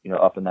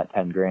 up in that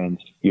 10 grains,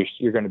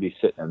 you're going to be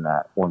sitting in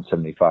that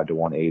 175 to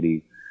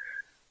 180.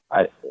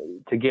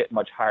 To get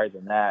much higher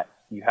than that,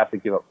 you have to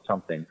give up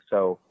something.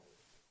 So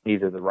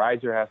either the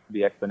riser has to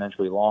be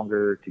exponentially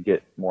longer to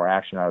get more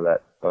action out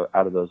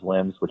of those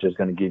limbs, which is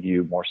going to give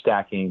you more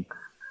stacking.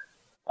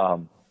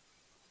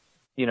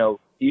 You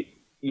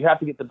have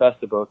to get the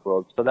best of both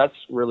worlds. So that's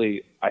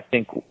really, I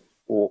think,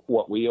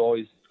 what we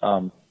always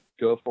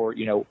go for.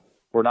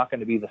 We're not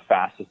going to be the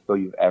fastest bow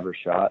you've ever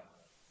shot,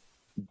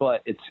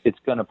 but it's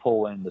going to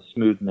pull in the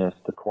smoothness,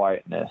 the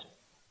quietness,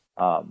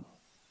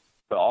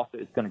 but also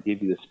it's going to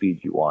give you the speed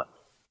you want.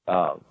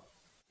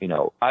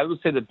 I would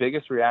say the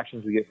biggest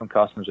reactions we get from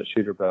customers at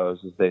shooter bows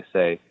is they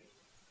say,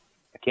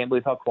 I can't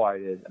believe how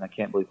quiet it is, and I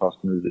can't believe how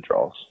smooth it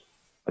draws.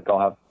 Like I'll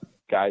have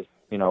guys,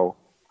 we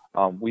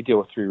deal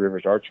with Three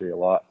Rivers Archery a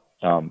lot.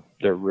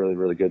 They're really,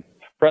 really good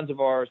friends of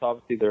ours.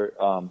 Obviously, they're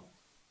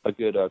a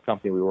good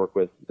company we work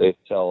with. They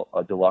sell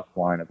a deluxe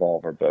line of all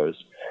of our bows.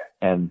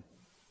 And,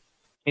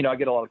 I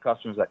get a lot of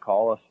customers that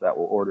call us that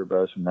will order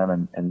bows from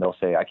them, and they'll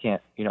say, I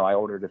can't, I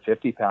ordered a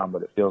 50 pound,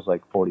 but it feels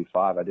like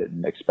 45. I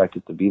didn't expect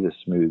it to be this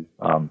smooth.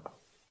 Can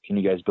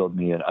you guys build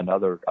me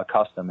a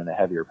custom and a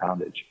heavier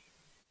poundage?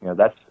 We have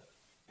that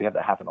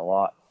happen a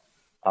lot.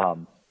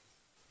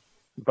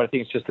 But I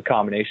think it's just a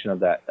combination of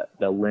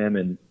the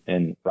limb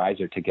and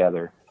riser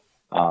together.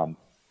 And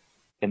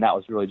that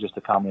was really just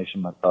a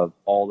combination of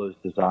all those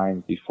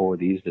designs before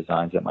these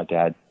designs that my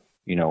dad,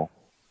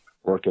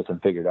 worked with and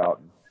figured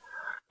out.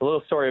 A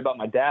little story about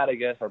my dad, I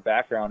guess, our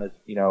background is,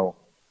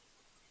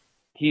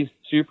 he's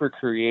super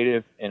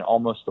creative in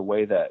almost the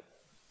way that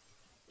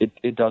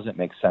it doesn't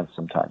make sense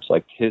sometimes.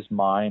 Like his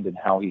mind and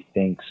how he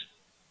thinks,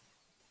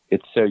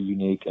 it's so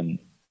unique. And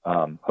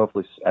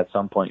hopefully at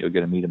some point you'll get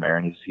to meet him,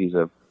 Aaron. He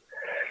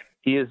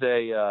is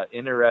a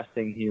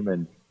interesting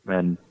human,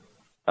 and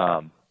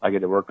I get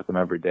to work with him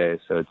every day,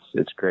 so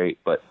it's great.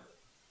 But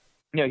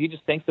he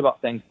just thinks about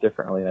things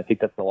differently, and I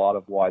think that's a lot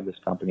of why this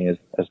company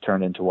has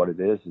turned into what it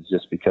is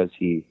just because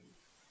he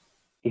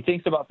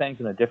thinks about things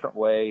in a different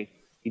way.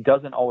 He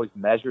doesn't always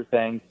measure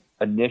things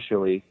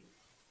initially,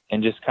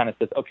 and just kind of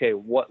says, okay,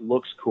 what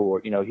looks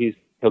cool?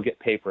 He'll get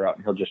paper out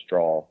and he'll just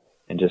draw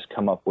and just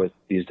come up with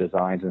these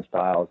designs and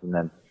styles, and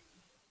then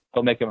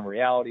he'll make them a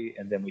reality,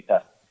 and then we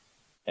test,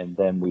 and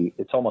then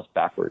it's almost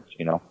backwards,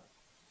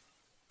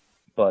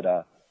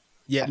 But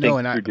Yeah, I think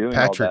and through doing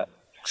all Patrick that.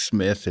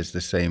 Smith is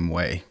the same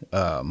way. He's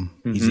a Hmm.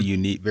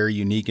 very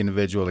unique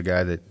individual, the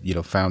guy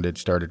that,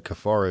 started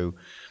Kafaru.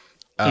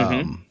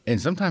 Hmm.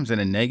 And sometimes in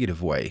a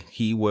negative way,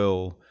 he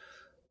will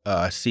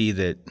see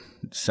that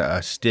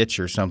a stitch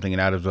or something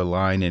and out of the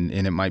line, and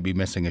it might be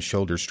missing a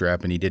shoulder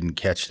strap, and he didn't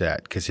catch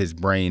that because his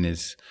brain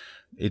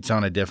it's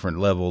on a different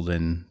level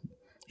than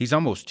he's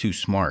almost too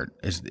smart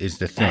is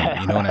the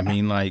thing. You know what I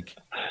mean? Like,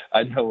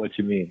 I know what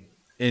you mean.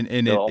 and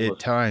They'll at almost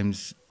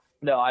times,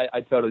 no,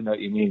 I totally know what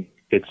you mean.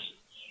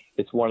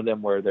 It's one of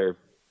them where they're,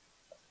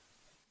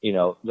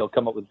 they'll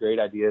come up with great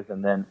ideas,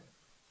 and then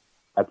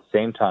at the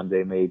same time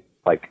they may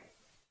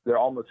they're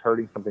almost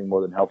hurting something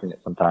more than helping it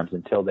sometimes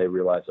until they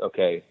realize,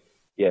 okay,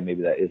 yeah,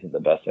 maybe that isn't the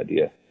best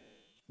idea.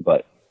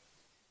 But,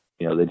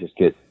 they just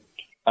get,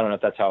 I don't know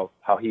if that's how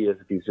he is,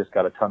 if he's just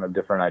got a ton of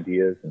different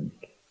ideas and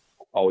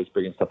always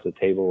bringing stuff to the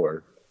table,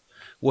 or.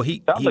 well,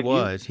 he Like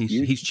was.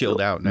 He's chilled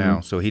out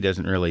now, so he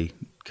doesn't really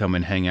come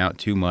and hang out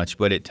too much.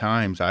 But at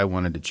times I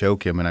wanted to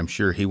choke him, and I'm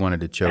sure he wanted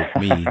to choke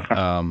me.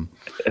 I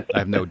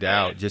have no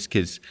doubt, just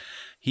because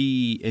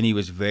he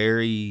was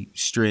very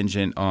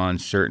stringent on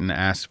certain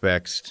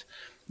aspects,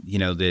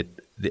 that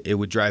it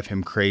would drive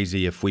him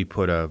crazy if we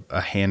put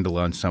a handle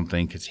on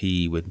something, because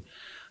he would,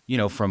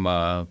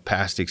 from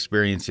past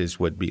experiences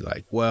would be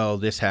like, well,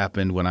 this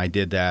happened when I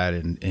did that,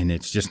 and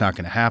it's just not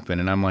going to happen.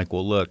 And I'm like,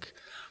 well, look,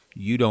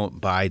 you don't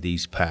buy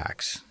these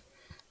packs.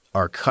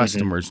 Our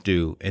customers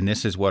do, and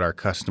this is what our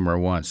customer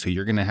wants. So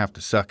you're going to have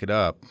to suck it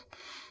up,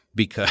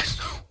 because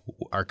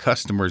our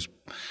customers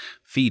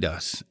feed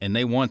us, and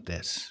they want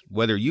this.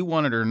 Whether you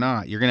want it or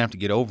not, you're going to have to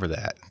get over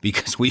that,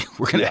 because we're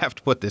going to have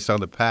to put this on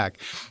the pack.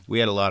 We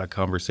had a lot of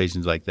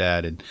conversations like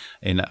that, and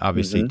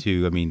obviously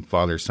too, I mean,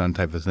 father-son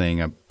type of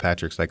thing.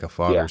 Patrick's like a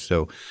father,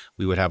 so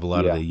we would have a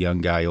lot of the young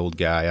guy, old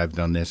guy. I've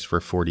done this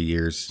for 40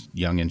 years,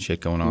 young and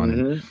shit going on,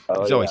 and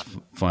it's always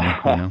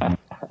funny,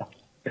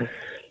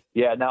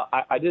 Yeah. Now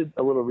I did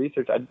a little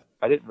research.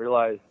 I didn't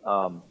realize.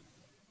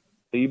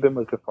 So you've been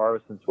with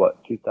Kafaru since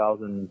what?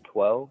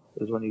 2012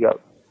 is when you got.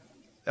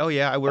 Oh,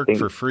 yeah. I worked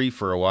for free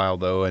for a while,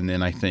 though, and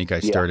then I think I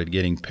started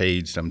getting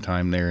paid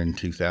sometime there in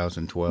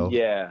 2012.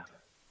 Yeah.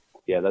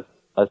 Yeah,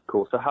 that's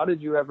cool. So how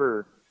did you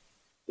ever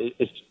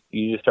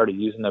you just started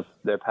using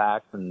their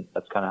packs, and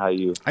that's kind of how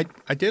you... I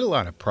did a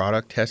lot of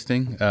product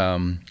testing,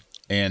 and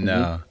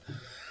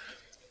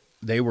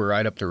they were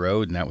right up the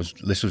road, and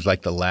this was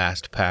like the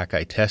last pack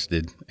I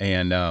tested,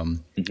 and,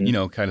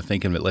 kind of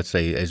thinking of it, let's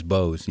say, as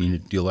bows. You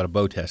do a lot of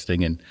bow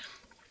testing, and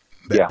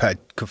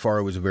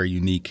Kafaru was a very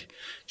unique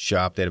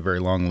shop. They had a very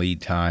long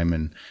lead time,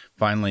 and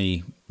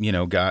finally,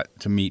 got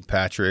to meet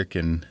Patrick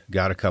and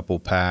got a couple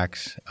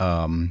packs.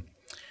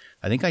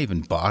 I think I even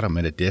bought them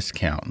at a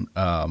discount.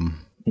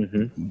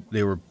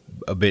 They were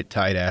a bit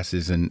tight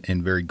asses and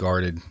very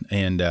guarded,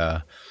 and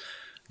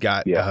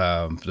got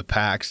the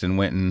packs and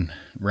went and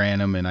ran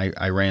them. And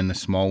I ran the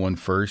small one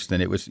first,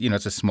 and it was,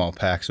 it's a small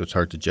pack, so it's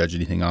hard to judge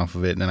anything off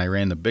of it. And then I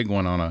ran the big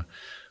one on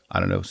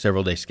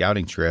several day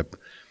scouting trip.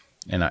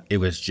 And it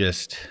was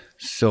just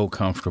so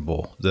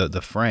comfortable,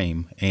 the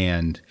frame,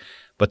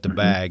 but the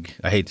bag,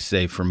 I hate to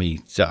say, for me,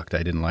 sucked.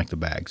 I didn't like the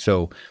bag.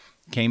 So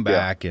came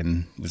back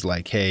and was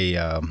like, hey,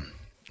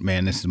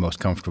 man, this is the most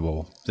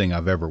comfortable thing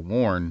I've ever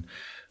worn,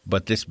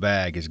 but this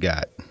bag has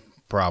got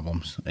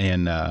problems.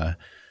 And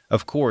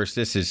of course,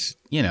 this is,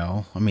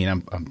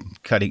 I'm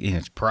cutting in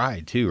its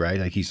pride too, right?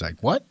 Like, he's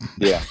like, what?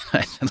 Yeah.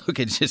 I said, look,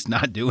 it's just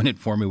not doing it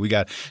for me.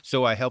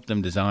 So I helped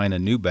him design a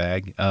new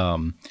bag,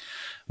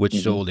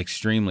 which sold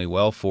extremely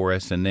well for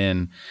us. And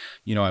then,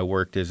 I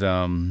worked as,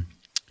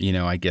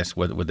 I guess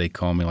what would they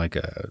call me?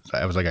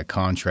 I was like a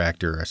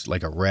contractor,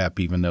 like a rep,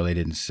 even though they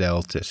didn't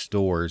sell to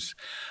stores.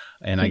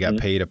 And I got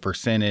paid a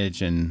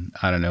percentage, and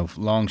I don't know,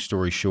 long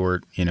story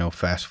short,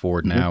 fast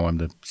forward now, I'm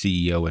the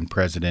CEO and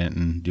president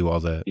and do all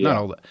the, not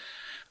all the,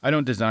 I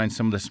don't design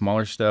some of the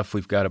smaller stuff.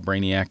 We've got a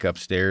Brainiac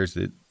upstairs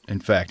that, in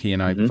fact, he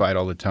and I fight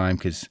all the time,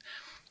 because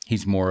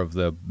he's more of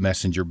the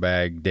messenger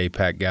bag day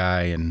pack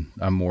guy, and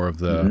I'm more of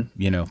the,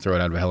 throw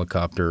it out of a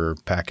helicopter or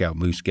pack out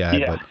moose guy.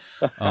 Yeah.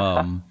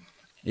 But,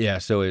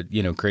 so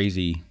it,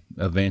 crazy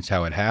events,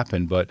 how it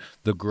happened. But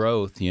the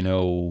growth,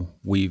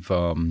 we've,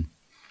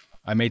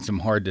 I made some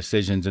hard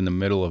decisions in the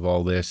middle of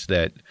all this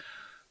that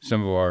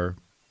some of our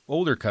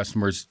older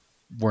customers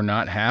were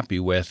not happy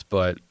with,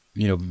 but,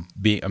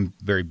 I'm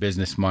very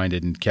business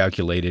minded and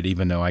calculated,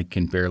 even though I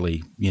can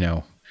barely,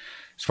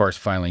 as far as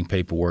filing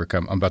paperwork,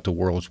 I'm about the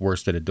world's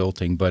worst at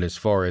adulting. But as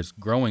far as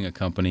growing a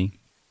company,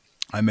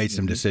 I made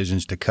some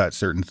decisions to cut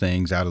certain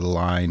things out of the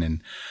line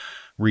and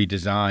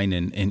redesign,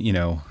 and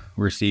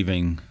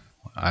receiving,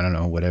 I don't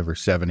know, whatever,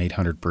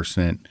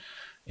 700-800%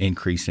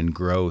 increase in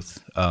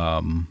growth,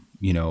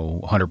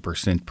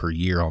 100% per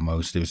year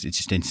almost. It's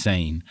just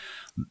insane.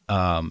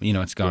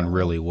 It's gone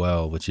really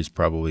well, which is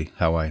probably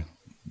how I,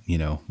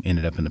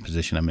 ended up in the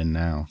position I'm in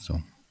now. So.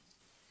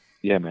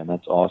 Yeah, man,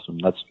 that's awesome.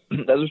 That's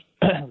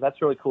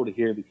really cool to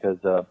hear, because,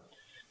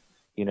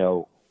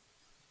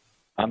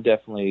 I'm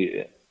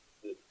definitely,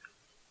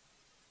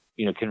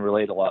 can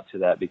relate a lot to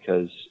that,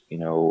 because,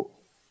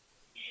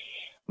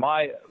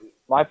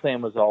 my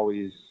plan was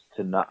always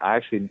to not. I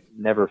actually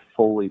never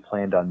fully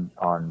planned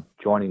on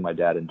joining my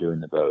dad and doing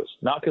the bows.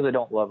 Not because I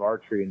don't love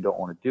archery and don't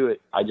want to do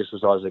it. I just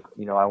was always like,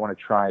 I want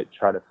to try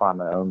to find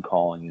my own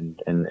calling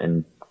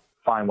and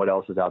find what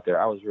else is out there.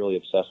 I was really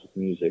obsessed with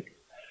music.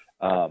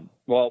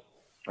 Well,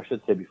 I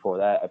should say before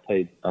that, I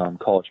played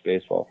college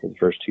baseball for the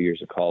first 2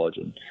 years of college,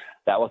 and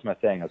that was my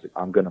thing. I was like,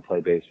 I'm going to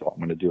play baseball. I'm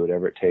going to do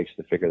whatever it takes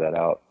to figure that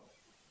out.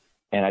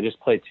 And I just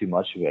played too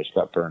much of it. I just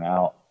got burnt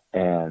out.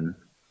 And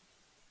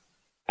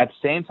at the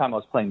same time, I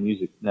was playing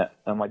music.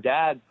 And my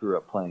dad grew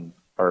up playing,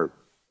 or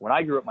when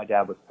I grew up, my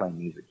dad was playing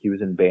music. He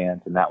was in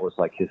bands, and that was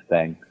like his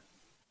thing.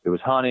 It was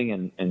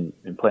hunting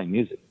and playing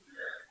music.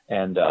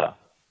 And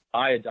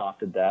I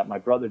adopted that. My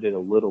brother did a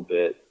little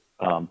bit,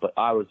 but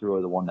I was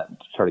really the one that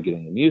started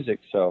getting into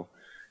music. So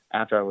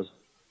after I was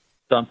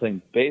done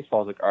playing baseball,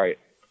 I was like, all right,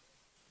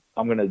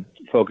 I'm going to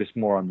focus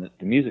more on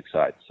the music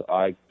side. So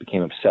I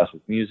became obsessed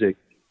with music.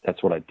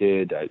 That's what I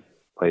did. I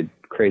played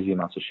crazy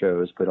amounts of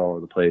shows, played all over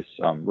the place,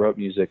 wrote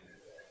music.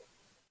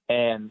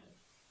 And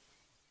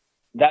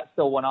that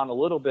still went on a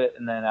little bit.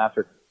 And then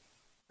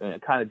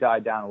it kind of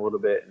died down a little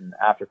bit. And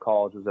after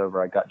college was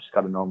over, I just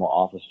got a normal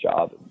office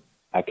job. And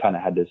I kind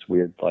of had this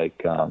weird, it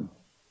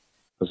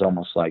was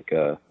almost like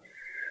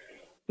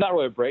not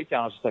really a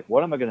breakdown. I was just like,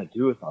 what am I going to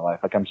do with my life?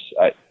 Like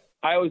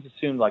I always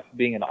assumed like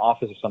being in an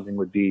office or something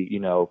would be,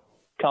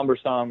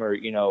 cumbersome or,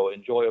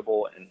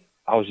 enjoyable. And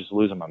I was just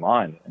losing my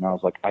mind. And I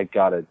was like, I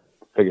got to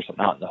figure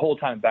something out. And the whole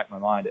time back in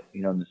my mind,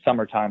 in the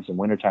summer times and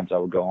winter times, I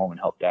would go home and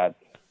help Dad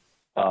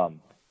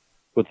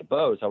with the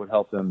bows. I would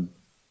help him,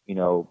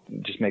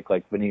 just make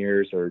like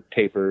veneers or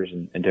tapers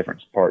and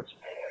different parts.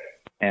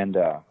 And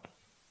I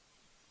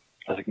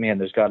was like, man,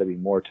 there's got to be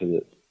more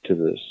to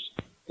this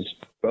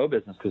bow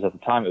business, because at the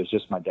time it was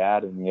just my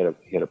dad, and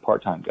he had a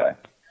part-time guy.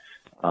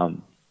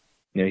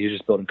 He was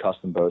just building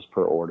custom bows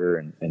per order,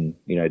 and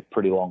had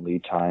pretty long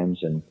lead times,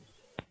 and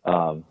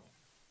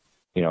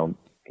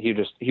he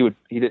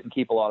didn't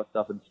keep a lot of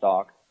stuff in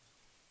stock.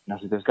 And I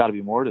was like, there's got to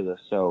be more to this.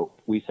 So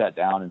we sat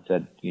down and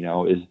said,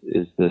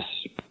 is this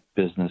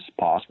business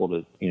possible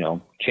to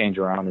change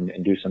around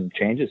and do some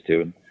changes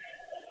to? And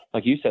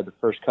like you said, the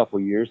first couple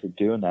of years of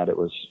doing that, it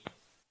was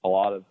a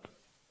lot of,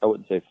 I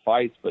wouldn't say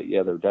fights, but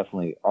yeah, there were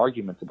definitely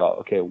arguments about,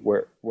 okay,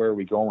 where are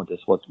we going with this?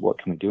 What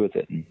can we do with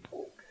it? And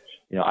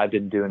I've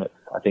been doing it,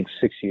 I think,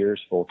 6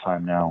 years full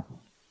time now,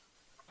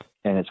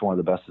 and it's one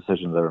of the best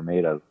decisions I've ever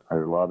made. I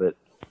love it.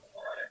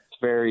 It's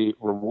very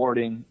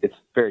rewarding. It's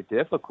very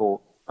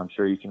difficult. I'm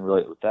sure you can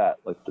relate with that,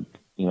 like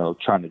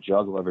trying to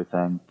juggle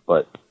everything.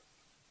 But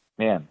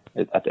man,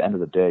 at the end of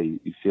the day,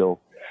 you feel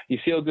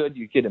good.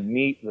 You get to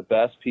meet the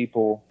best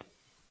people.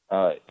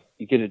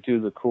 You get to do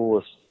the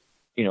coolest,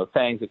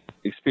 things,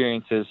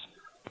 experiences.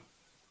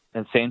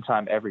 At the same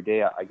time, every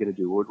day I get to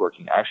do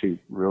woodworking. I actually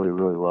really,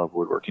 really love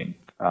woodworking.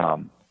 I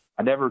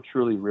never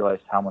truly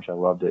realized how much I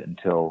loved it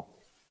until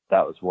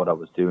that was what I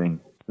was doing.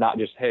 Not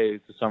just, hey,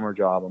 it's a summer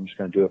job, I'm just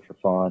going to do it for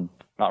fun.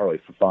 Not really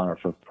for fun or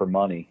for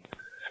money.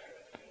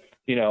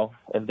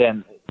 And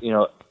then,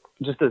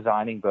 just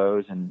designing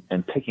bows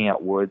and picking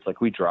out woods.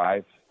 Like we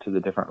drive to the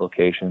different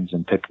locations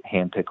and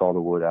hand pick all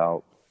the wood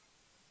out.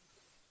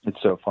 It's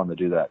so fun to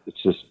do that.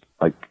 It's just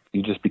like,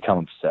 you just become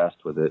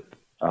obsessed with it.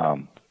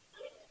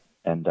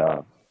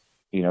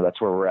 That's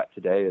where we're at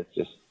today. It's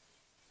just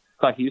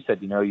like you said,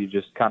 you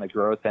just kind of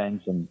grow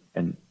things, and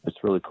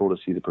it's really cool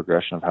to see the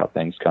progression of how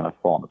things kind of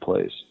fall into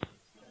place.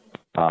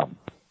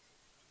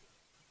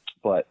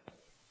 But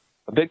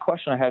a big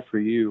question I had for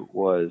you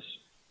was,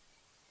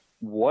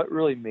 what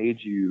really made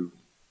you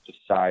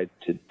decide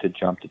to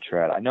jump to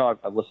trad? I know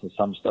I've listened to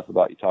some stuff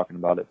about you talking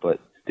about it, but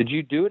did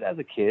you do it as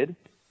a kid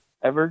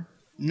ever?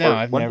 No,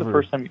 I've never. The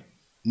first time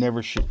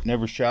never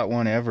shot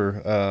one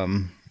ever.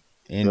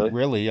 And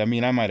really, I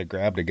mean, I might have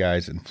grabbed a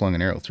guy's and flung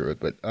an arrow through it,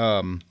 but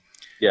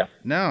yeah,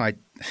 no,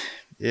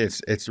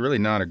 it's really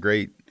not a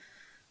great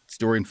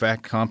story. In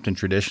fact, Compton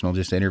Traditional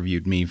just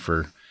interviewed me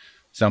for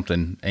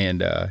something,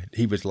 and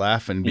he was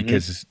laughing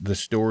because the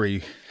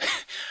story.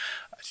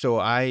 So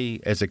I,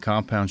 as a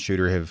compound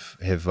shooter,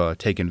 have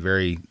taken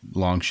very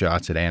long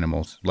shots at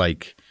animals,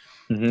 like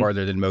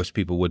farther than most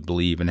people would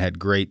believe, and had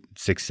great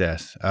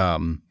success.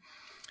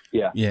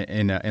 Yeah,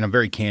 and I'm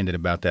very candid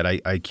about that.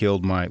 I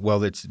killed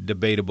it's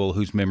debatable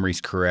whose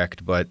memory's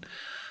correct, but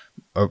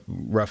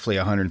roughly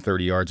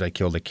 130 yards, I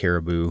killed a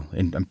caribou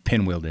and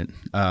pinwheeled it.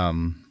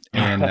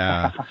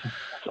 That's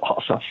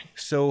awesome.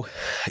 So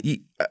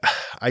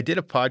I did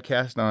a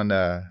podcast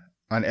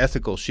on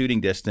ethical shooting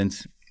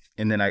distance,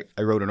 and then I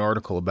wrote an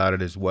article about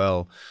it as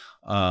well.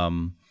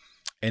 And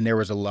there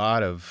was a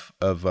lot of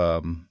I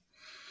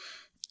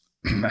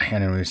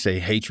don't want to say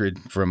hatred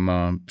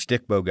from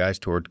stick bow guys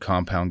toward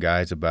compound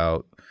guys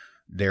about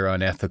they're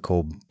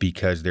unethical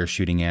because they're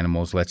shooting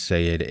animals, let's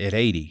say at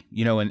 80,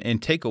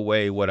 and take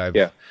away what I've,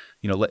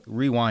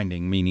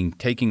 rewinding, meaning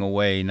taking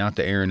away not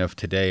the Aaron of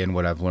today and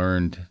what I've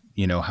learned,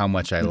 how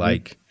much I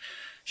like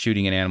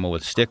shooting an animal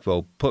with a stick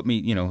bow. Put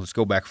me, let's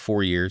go back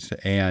 4 years,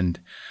 and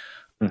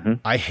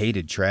I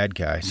hated trad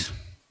guys.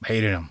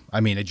 Hated them.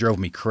 I mean, it drove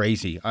me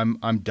crazy.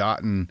 I'm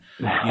dotting,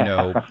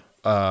 at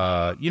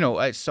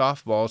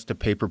softballs to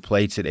paper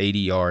plates at 80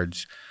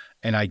 yards,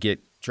 and I get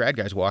trad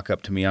guys walk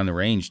up to me on the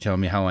range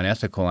telling me how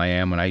unethical I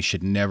am and I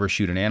should never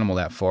shoot an animal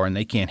that far, and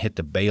they can't hit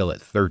the bale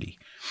at 30.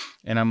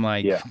 And I'm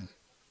like, yeah.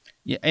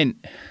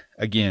 And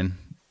again,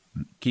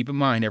 keep in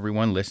mind,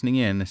 everyone listening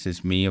in, this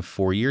is me of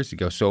 4 years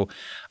ago. So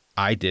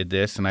I did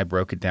this and I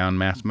broke it down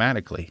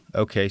mathematically.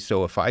 Okay,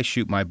 so if I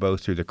shoot my bow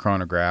through the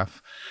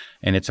chronograph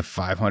and it's a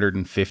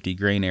 550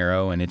 grain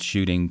arrow and it's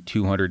shooting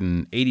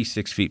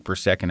 286 feet per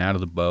second out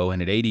of the bow,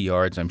 and at 80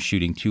 yards I'm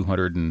shooting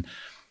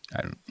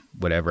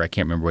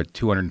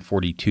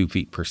 242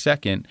 feet per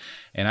second,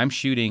 and I'm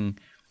shooting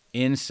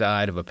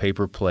inside of a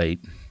paper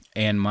plate,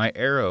 and my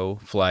arrow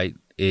flight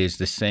is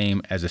the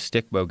same as a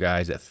stick bow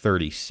guy's at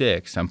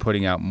 36. I'm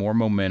putting out more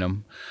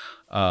momentum.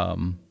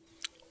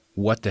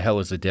 What the hell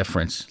is the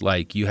difference?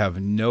 Like, you have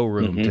no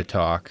room to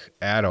talk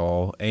at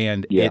all.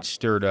 And it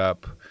stirred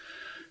up.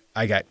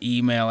 I got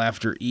email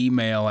after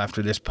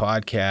this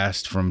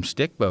podcast from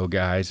stick bow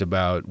guys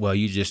about, well,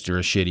 you just are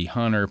a shitty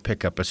hunter.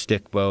 Pick up a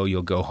stick bow.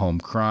 You'll go home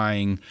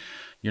crying.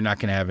 You're not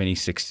going to have any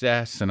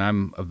success. And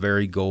I'm a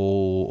very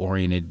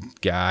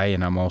goal-oriented guy,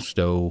 and I'm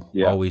also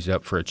always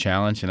up for a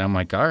challenge. And I'm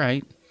like, all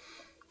right,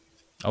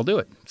 I'll do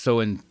it.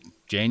 So in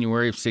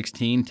January of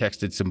 16,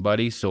 texted some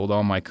buddies, sold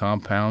all my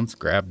compounds,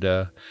 grabbed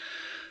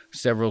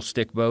several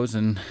stick bows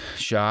and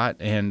shot,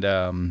 and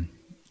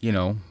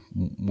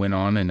went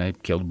on and I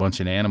killed a bunch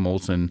of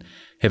animals and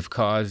have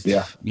caused,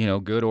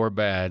 good or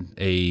bad,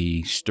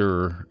 a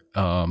stir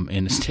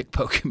in the stick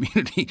bow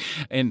community.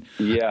 And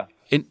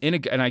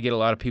and I get a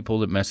lot of people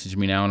that message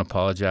me now and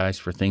apologize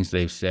for things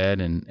they've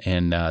said,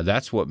 and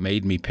that's what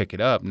made me pick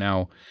it up.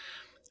 Now,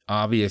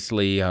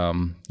 obviously,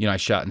 I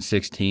shot in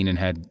 16 and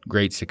had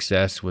great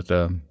success with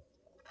a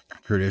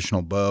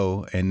traditional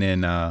bow, and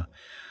then I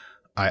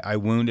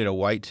wounded a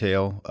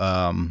whitetail,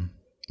 and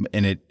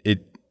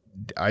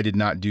I did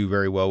not do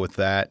very well with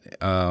that.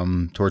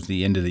 Towards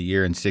the end of the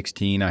year in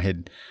 16, I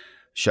had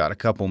shot a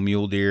couple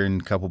mule deer and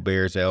a couple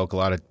bears, elk, a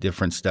lot of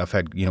different stuff.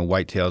 Had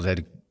whitetails.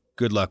 Had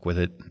good luck with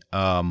it,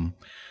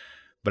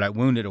 but I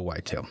wounded a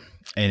whitetail,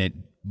 and it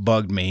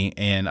bugged me,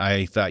 and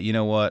I thought, you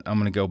know what, I'm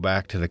going to go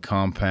back to the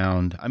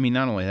compound. I mean,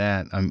 not only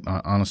that,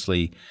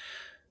 honestly,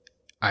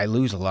 I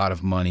lose a lot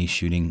of money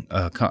shooting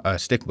a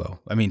stick bow.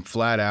 I mean,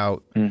 flat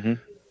out,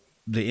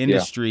 the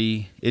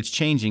industry, it's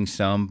changing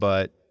some,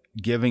 but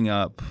giving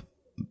up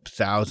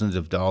thousands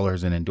of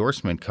dollars in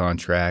endorsement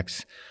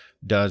contracts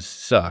does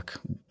suck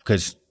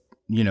because,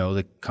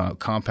 the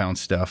compound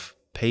stuff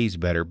pays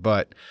better.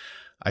 But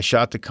I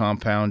shot the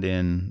compound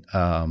in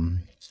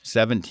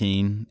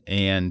 17,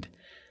 and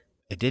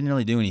it didn't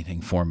really do anything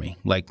for me.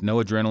 Like, no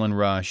adrenaline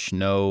rush,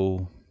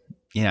 no,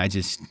 I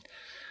just,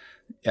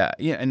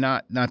 and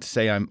not to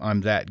say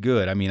I'm that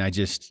good. I mean, I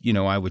just,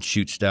 I would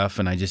shoot stuff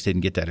and I just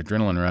didn't get that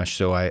adrenaline rush.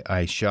 So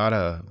I shot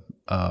a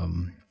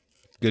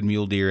good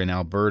mule deer in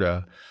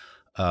Alberta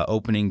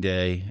opening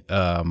day.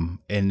 And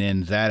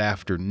then that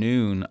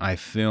afternoon I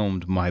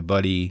filmed my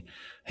buddy,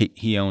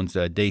 he owns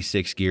Day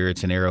 6 Gear.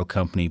 It's an arrow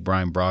company,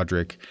 Brian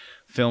Broderick.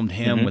 Filmed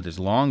him with his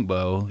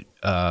longbow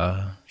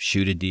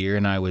shoot a deer,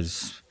 and I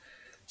was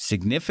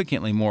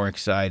significantly more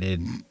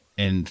excited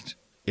and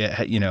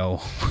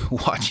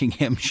watching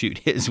him shoot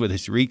his with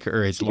his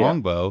his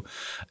longbow,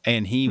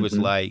 and he was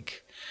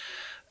like,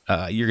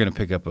 you're going to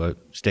pick up a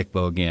stick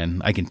bow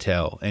again, I can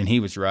tell. And he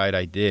was right,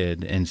 I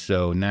did. And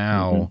so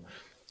now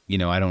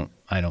I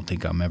don't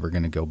think I'm ever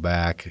going to go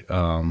back,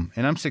 and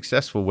I'm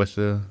successful with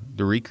the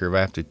recurve.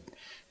 I have to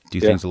do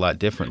things a lot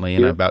differently,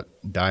 and I about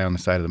die on the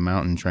side of the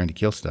mountain trying to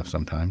kill stuff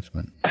sometimes.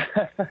 But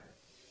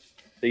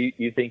so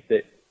you think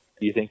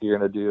you're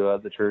going to do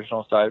the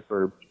traditional side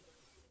for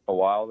a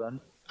while then?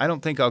 I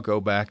don't think I'll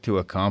go back to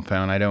a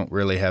compound. I don't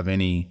really have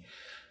any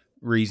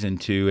reason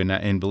to,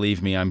 and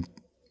believe me, I'm,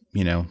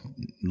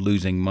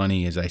 losing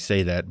money as I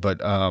say that,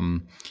 but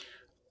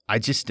I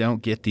just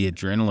don't get the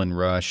adrenaline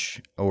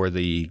rush or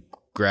the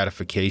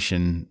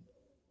gratification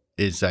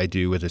as I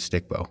do with a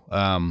stick bow.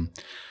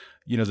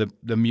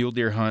 The mule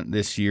deer hunt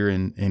this year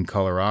in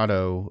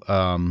Colorado,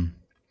 and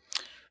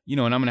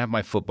I'm going to have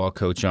my football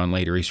coach on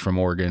later. He's from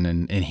Oregon,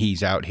 and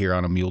he's out here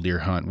on a mule deer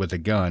hunt with a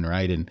gun,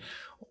 right? And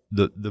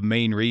the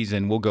main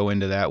reason, we'll go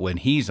into that when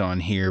he's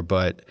on here,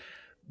 but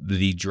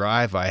the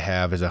drive I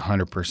have is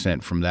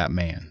 100% from that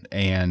man.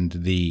 And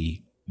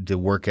the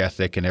work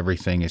ethic and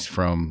everything is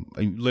from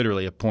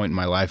literally a point in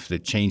my life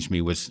that changed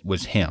me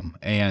was him.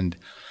 And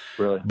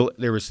really,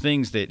 there was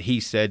things that he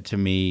said to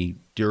me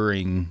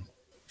during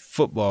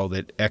football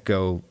that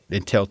echo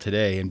until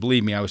today. And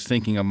believe me, I was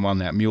thinking of him on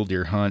that mule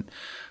deer hunt.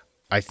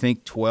 I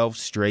think 12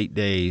 straight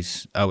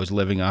days I was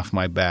living off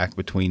my back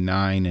between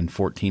 9 and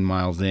 14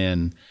 miles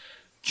in,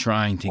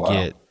 trying to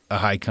get a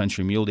high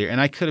country mule deer.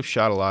 And I could have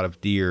shot a lot of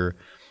deer,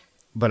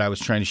 but I was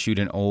trying to shoot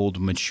an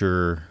old,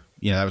 mature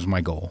that was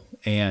my goal.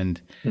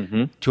 And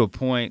Mm-hmm. to a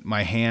point,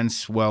 my hands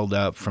swelled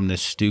up from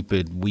this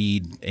stupid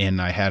weed,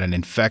 and I had an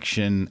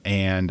infection,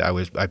 and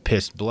I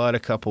pissed blood a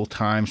couple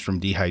times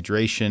from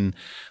dehydration.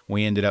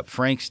 We ended up,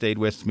 Frank stayed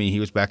with me. He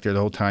was back there the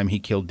whole time. He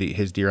killed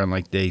his deer on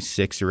like day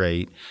 6 or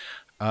 8.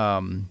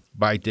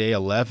 By day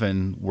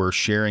 11, we're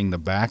sharing the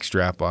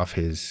backstrap off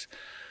his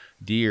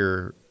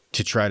deer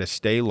to try to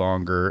stay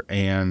longer,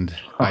 and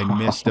I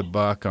missed a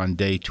buck on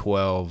day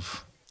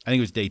 12. I think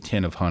it was day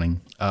 10 of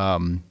hunting.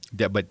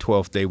 But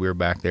 12th day we were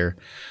back there.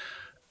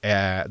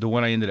 The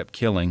one I ended up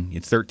killing,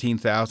 it's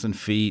 13,000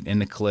 feet in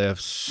the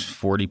cliffs,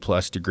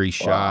 40-plus degree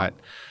shot,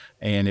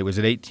 and it was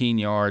at 18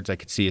 yards. I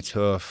could see its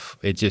hoof.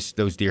 It just,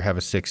 those deer have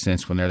a sixth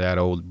sense when they're that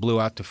old.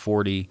 Blew out to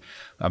 40.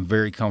 I'm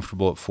very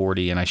comfortable at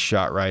 40, and I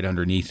shot right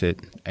underneath it.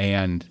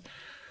 And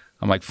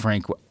I'm like,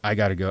 Frank, I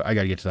got to go. I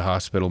got to get to the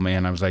hospital,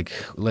 man. I was like,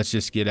 let's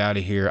just get out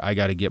of here. I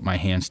got to get my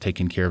hands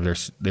taken care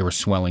of. They were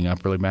swelling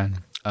up really bad.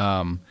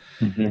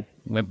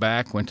 Went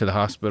back, went to the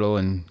hospital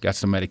and got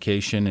some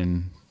medication,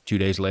 and 2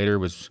 days later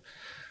was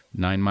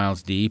 9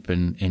 miles deep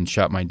and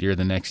shot my deer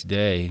the next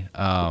day.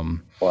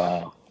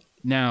 Wow.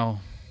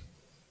 Now,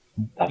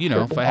 That's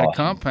if I had awesome. a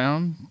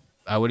compound,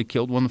 I would have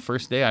killed one the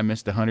first day. I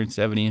missed a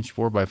 170-inch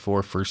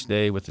 4x4 first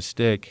day with a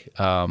stick.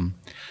 And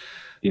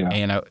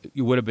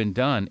it would have been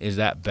done. Is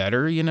that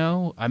better,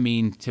 I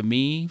mean, to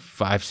me,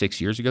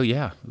 5-6 years ago,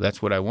 yeah,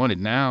 that's what I wanted.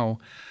 Now,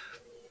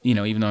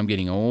 even though I'm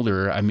getting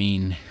older, I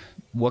mean,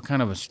 what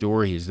kind of a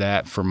story is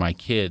that for my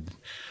kid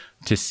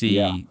to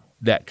see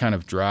that kind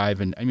of drive?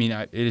 And I mean,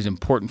 it is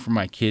important for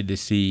my kid to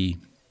see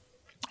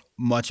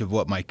much of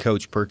what my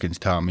coach Perkins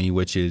taught me,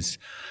 which is,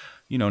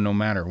 no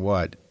matter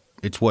what,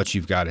 it's what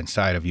you've got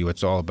inside of you.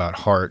 It's all about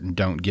heart and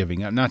don't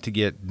giving up. Not to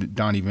get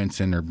Donnie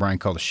Vincent or Brian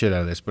call the shit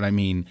out of this, but I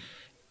mean,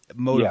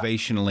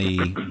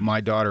 motivationally,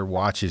 my daughter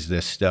watches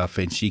this stuff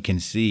and she can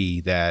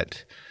see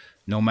that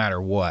no matter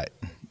what,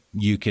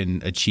 you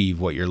can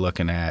achieve what you're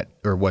looking at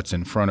or what's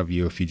in front of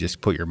you if you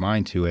just put your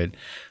mind to it. I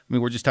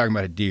mean, we're just talking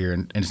about a deer,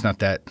 and it's not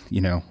that,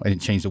 I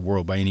didn't change the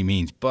world by any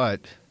means,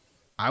 but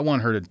I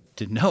want her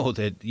to know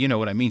that,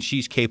 what I mean,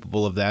 she's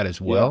capable of that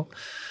as well. Yeah.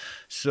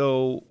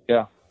 So,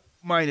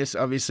 minus,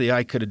 obviously,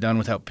 I could have done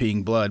without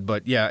peeing blood,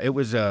 but yeah, it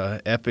was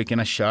epic,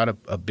 and I shot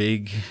a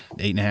big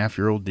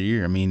 8.5-year-old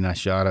deer. I mean, I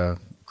shot a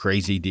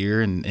crazy deer,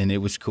 and it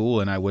was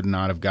cool, and I would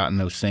not have gotten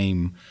the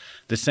same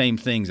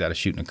things out of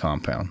shooting a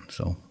compound,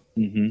 so.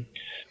 Mm-hmm.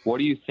 What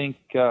do you think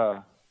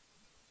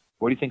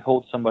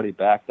holds somebody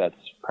back that's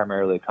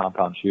primarily a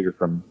compound shooter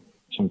from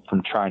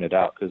trying it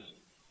out? Because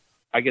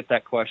I get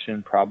that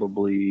question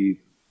probably,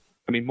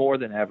 I mean, more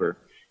than ever,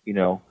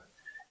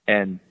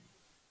 and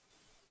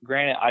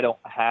granted, I don't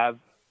have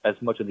as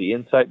much of the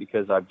insight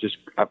because I've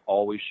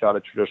always shot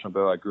a traditional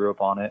bow. I grew up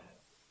on it,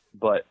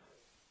 but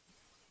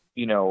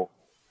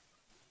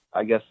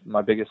I guess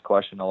my biggest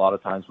question a lot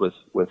of times with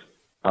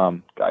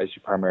guys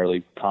who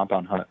primarily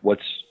compound hunt,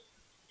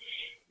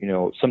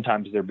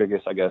 sometimes their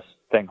biggest, I guess,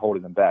 thing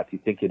holding them back. Do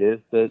you think it is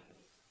the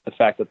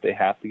fact that they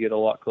have to get a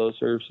lot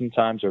closer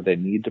sometimes, or they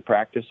need to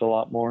practice a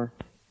lot more?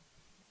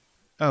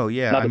 Oh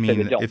yeah, not to say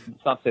they don't. It's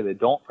not to say they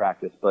don't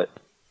practice, but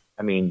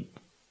I mean,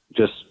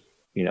 just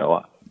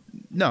no.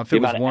 If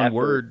it was one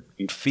word,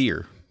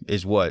 fear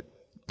is what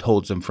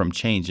holds them from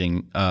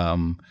changing.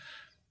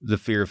 The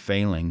fear of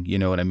failing, you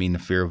know what I mean? The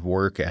fear of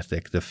work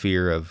ethic, the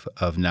fear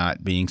of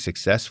not being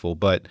successful.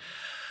 But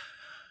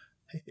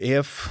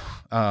if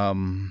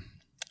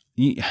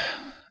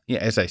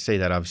as I say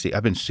that, obviously,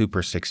 I've been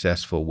super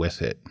successful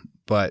with it,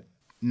 but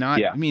not.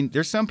 Yeah. I mean,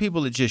 there's some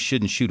people that just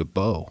shouldn't shoot a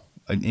bow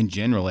in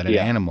general at an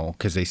animal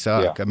because they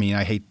suck. Yeah. I mean,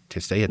 I hate to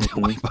say it that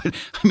way, but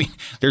I mean,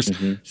 there's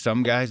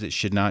some guys that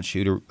should not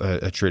shoot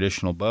a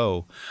traditional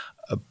bow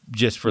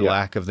just for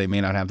lack of, they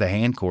may not have the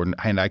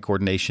hand-eye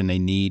coordination. They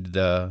need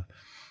the,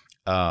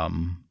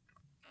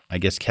 I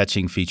guess,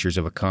 catching features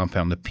of a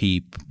compound, the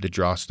peep, the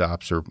draw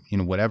stops, or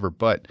whatever,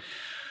 but.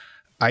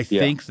 I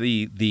think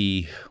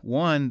the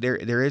one there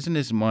isn't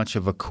as much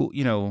of a cool,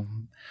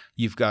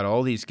 you've got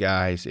all these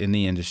guys in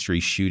the industry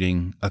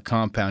shooting a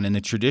compound, and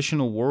the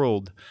traditional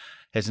world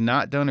has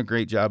not done a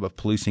great job of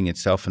policing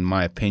itself, in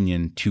my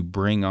opinion, to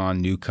bring on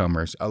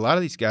newcomers. A lot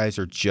of these guys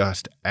are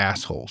just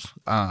assholes.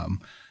 And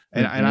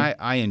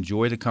I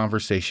enjoy the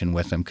conversation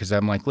with them because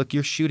I'm like, look,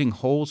 you're shooting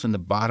holes in the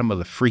bottom of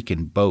the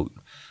freaking boat.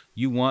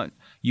 You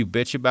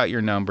bitch about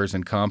your numbers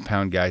and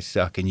compound guys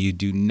suck, and you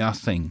do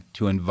nothing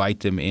to invite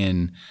them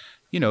in,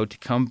 to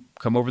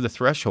come over the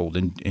threshold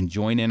and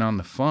join in on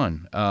the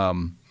fun.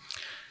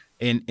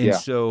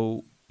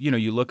 So,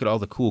 you look at all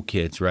the cool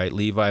kids, right?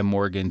 Levi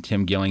Morgan,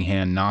 Tim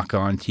Gillingham, Knock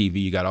on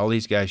TV. You got all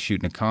these guys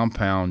shooting a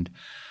compound,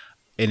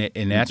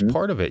 and that's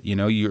part of it.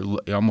 You're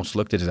almost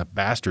looked at as a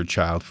bastard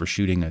child for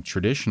shooting a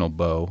traditional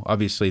bow.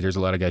 Obviously, there's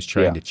a lot of guys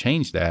trying to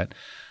change that.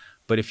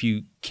 But if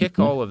you kick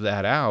all of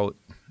that out,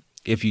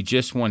 if you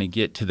just want to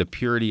get to the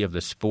purity of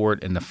the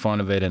sport and the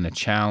fun of it and the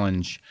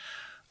challenge,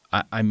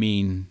 I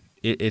mean,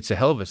 it's a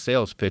hell of a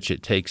sales pitch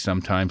it takes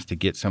sometimes to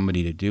get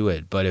somebody to do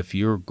it. But if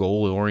you're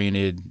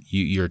goal-oriented,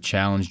 you're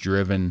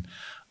challenge-driven,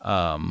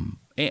 I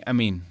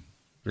mean,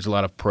 There's a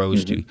lot of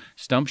pros to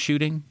stump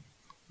shooting.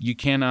 You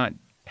cannot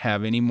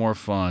have any more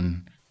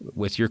fun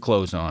with your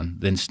clothes on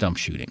than stump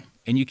shooting.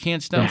 And you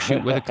can't stump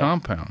shoot with a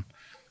compound.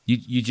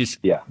 You just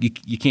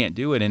you can't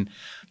do it. And,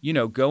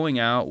 going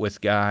out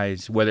with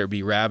guys, whether it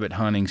be rabbit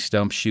hunting,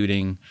 stump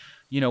shooting,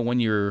 when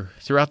you're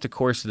throughout the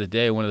course of the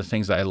day, one of the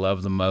things I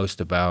love the most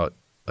about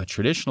a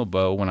traditional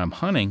bow when I'm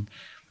hunting,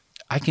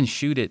 I can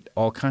shoot at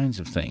all kinds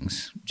of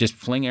things. Just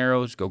fling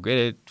arrows, go get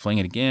it, fling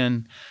it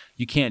again.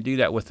 You can't do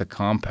that with a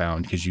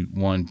compound because you,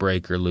 one,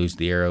 break or lose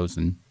the arrows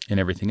and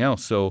everything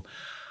else. So,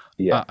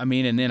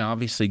 and then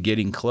obviously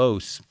getting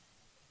close,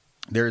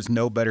 there's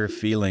no better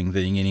feeling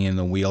than getting in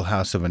the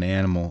wheelhouse of an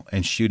animal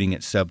and shooting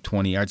at sub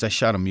 20 yards. I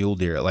shot a mule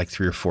deer at like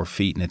 3 or 4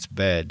 feet in its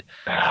bed.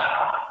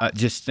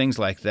 Just things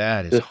like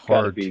that is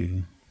hard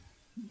to.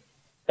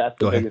 That's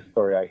the biggest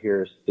story I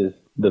hear is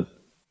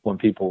when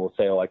people will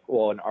say, like,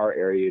 well, in our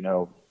area,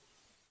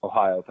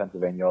 Ohio,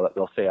 Pennsylvania,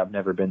 they'll say, I've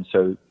never been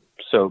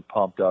so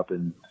pumped up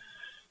and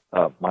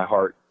my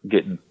heart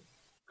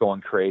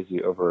going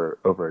crazy over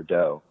a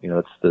doe.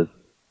 It's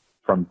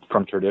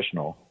from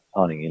traditional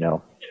hunting,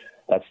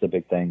 that's the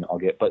big thing I'll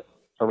get. But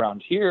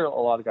around here,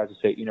 a lot of guys will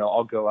say,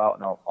 I'll go out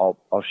and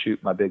I'll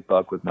shoot my big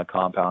buck with my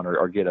compound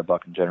or get a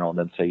buck in general, and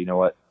then say, you know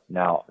what,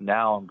 now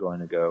I'm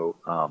going to go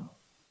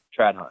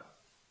trad hunt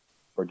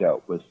for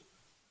doe with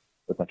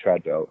my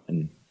trad bow.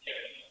 And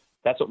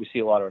that's what we see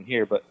a lot around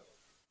here. But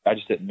I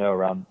just didn't know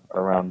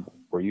around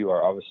where you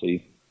are,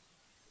 obviously,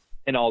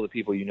 and all the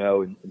people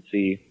and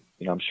see.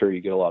 I'm sure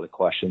you get a lot of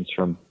questions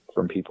from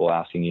people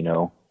asking,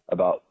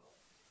 about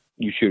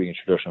you shooting a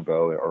traditional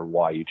bow or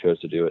why you chose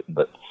to do it.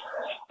 But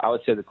I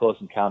would say the close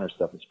encounter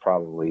stuff is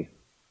probably,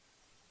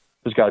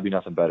 there's got to be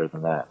nothing better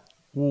than that.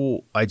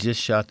 Well, I just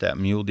shot that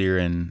mule deer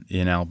in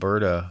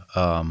Alberta.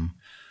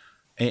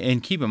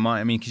 And keep in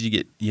mind, because you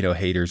get,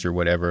 haters or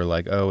whatever,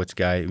 like, oh, it's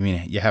guy.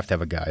 You have to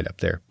have a guide up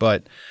there.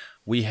 But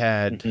we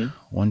had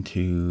 1,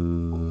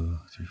 2,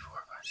 3, 4,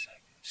 5,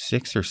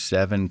 6 or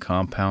 7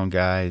 compound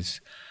guys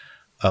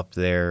up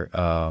there.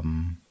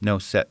 No,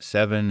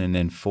 7 and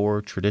then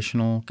 4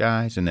 traditional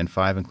guys and then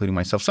 5, including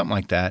myself, something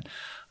like that.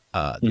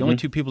 The only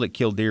 2 people that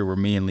killed deer were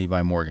me and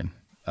Levi Morgan.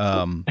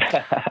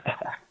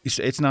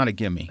 It's not a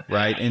gimme,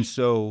 right? And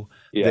so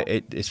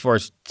as far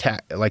as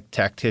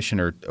tactician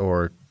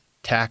or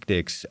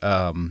tactics,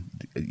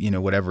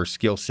 whatever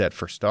skill set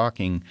for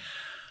stalking,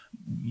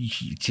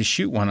 to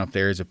shoot one up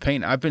there is a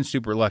pain. I've been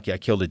super lucky. I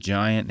killed a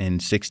giant in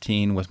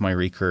 16 with my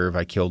recurve.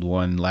 I killed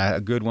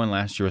a good one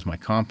last year with my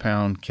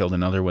compound, killed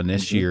another one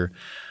this year.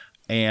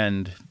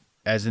 And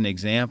as an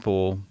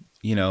example,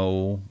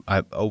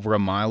 over a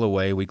mile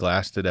away, we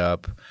glassed it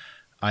up.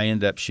 I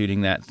ended up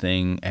shooting that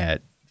thing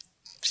at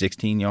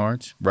 16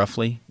 yards,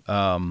 roughly,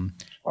 in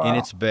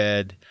its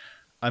bed.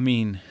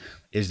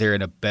 Is there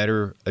a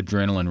better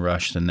adrenaline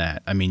rush than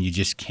that? You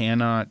just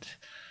cannot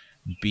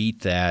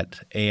beat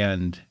that.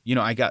 And,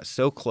 I got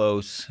so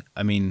close.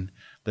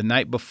 The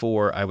night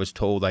before, I was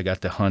told I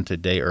got to hunt a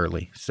day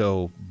early.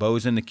 So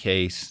bow's in the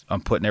case.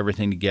 I'm putting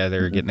everything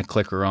together, getting the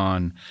clicker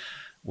on.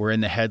 We're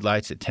in the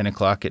headlights at 10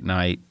 o'clock at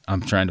night.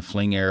 I'm trying to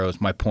fling arrows.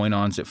 My point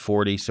on's at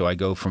 40, so I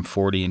go from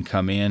 40 and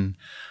come in.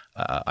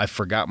 I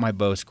forgot my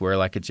bow square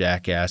like a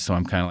jackass, so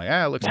I'm kind of like,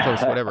 it looks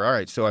close, whatever. All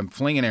right, so I'm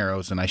flinging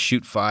arrows, and I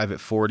shoot 5 at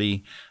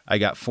 40. I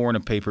got 4 in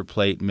a paper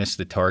plate, missed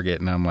the target,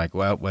 and I'm like,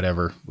 well,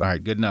 whatever. All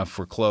right, good enough.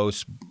 We're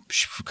close.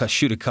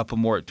 Shoot a couple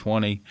more at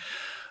 20.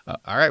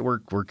 All right, we're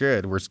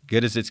good. We're as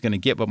good as it's going to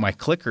get. But my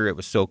clicker, it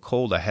was so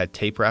cold, I had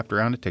tape wrapped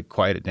around it to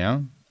quiet it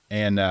down.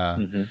 And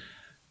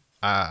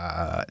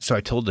so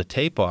I told the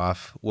tape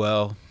off.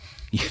 Well,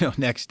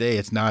 next day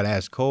it's not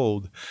as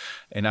cold,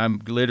 and I'm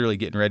literally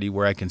getting ready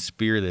where I can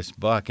spear this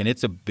buck, and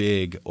it's a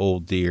big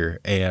old deer.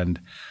 And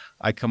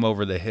I come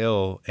over the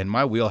hill, and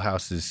my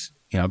wheelhouse is,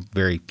 I'm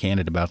very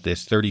candid about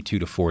this, 32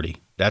 to 40.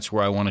 That's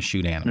where I want to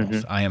shoot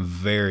animals. I am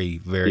very,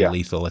 very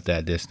lethal at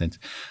that distance.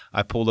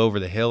 I pulled over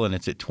the hill, and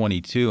it's at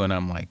 22, and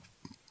I'm like,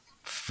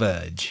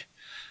 fudge.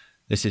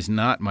 This is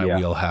not my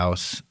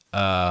wheelhouse.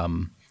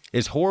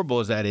 As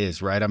horrible as that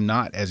is, right? I'm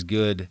not as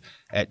good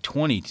at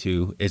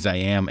 22 as I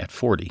am at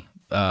 40.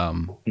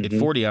 At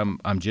 40,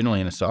 I'm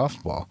generally in a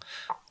softball.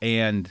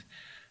 And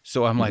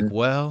so I'm like,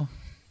 well,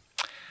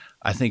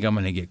 I think I'm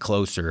going to get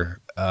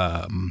closer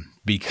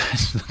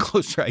because the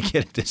closer I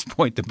get at this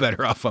point, the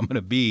better off I'm going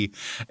to be.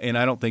 And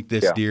I don't think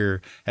this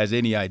deer has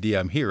any idea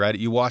I'm here, right?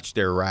 You watch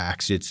their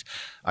racks.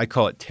 I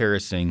call it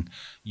terracing.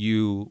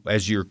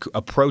 As you're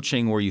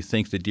approaching where you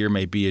think the deer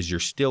may be, as you're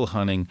still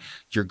hunting,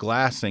 you're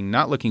glassing,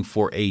 not looking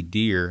for a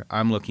deer.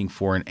 I'm looking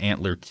for an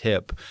antler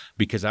tip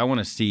because I want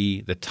to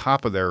see the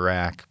top of their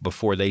rack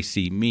before they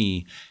see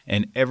me.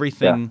 And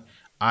everything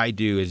I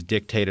do is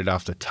dictated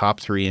off the top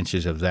 3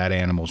 inches of that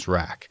animal's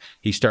rack.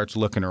 He starts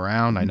looking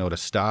around. I know to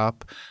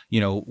stop,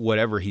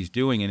 whatever he's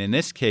doing. And in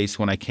this case,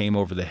 when I came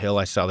over the hill,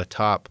 I saw the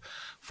top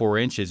 4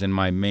 inches, and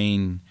my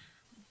main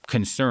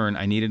concern,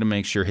 I needed to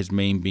make sure his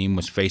main beam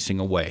was facing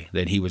away,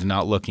 that he was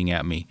not looking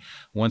at me.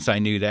 Once I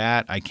knew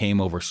that, I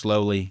came over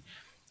slowly,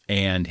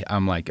 and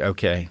I'm like,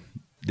 okay,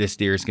 this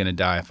deer is going to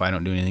die if I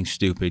don't do anything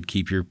stupid.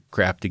 Keep your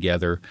crap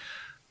together.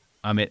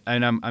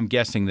 I'm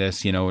guessing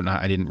this, and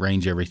I didn't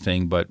range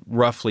everything, but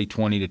roughly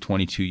 20 to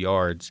 22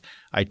 yards.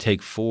 I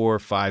take 4,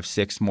 5,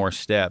 6 more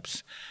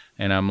steps,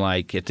 and I'm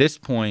like, at this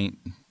point,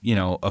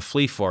 a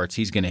flea farts,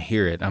 he's going to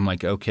hear it. I'm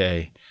like,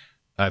 okay,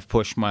 I've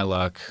pushed my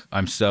luck.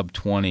 I'm sub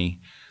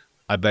 20.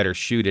 I better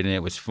shoot it. And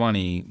it was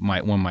funny.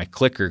 When my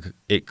clicker,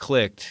 it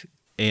clicked,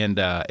 and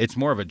it's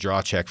more of a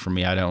draw check for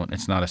me.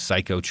 It's not a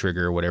psycho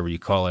trigger or whatever you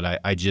call it.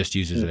 I just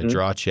use it as a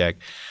draw check.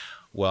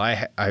 Well,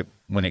 I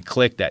when it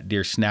clicked, that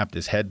deer snapped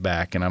his head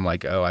back, and I'm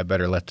like, oh, I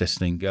better let this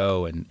thing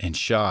go, and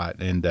shot.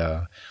 And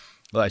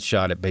I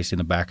shot it basically in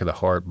the back of the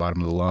heart,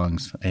 bottom of the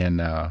lungs.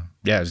 And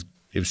it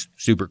was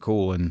super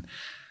cool. And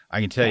I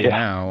can tell you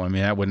now,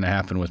 that wouldn't have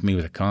happened with me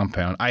with a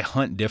compound. I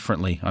hunt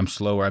differently. I'm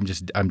slower.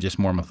 I'm just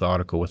more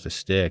methodical with the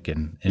stick,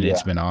 and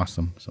it's been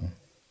awesome. So,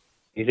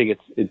 you think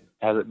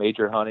has it made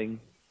your hunting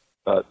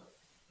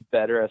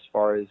better as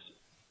far as?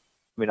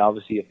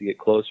 Obviously you have to get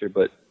closer,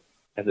 but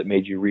has it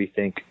made you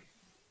rethink,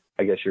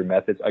 I guess, your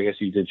methods? I guess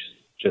you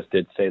just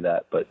did say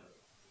that, but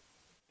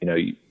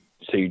you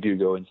do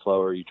go in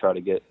slower. You try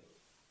to get.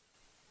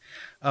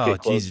 Oh,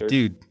 geez,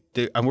 dude,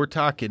 and we're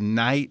talking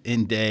night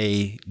and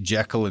day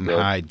Jekyll and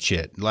Hyde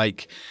shit.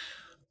 Like,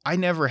 I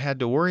never had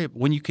to worry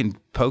when you can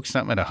poke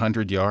something at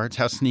 100 yards.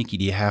 How sneaky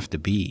do you have to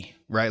be,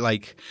 right?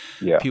 Like,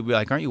 people be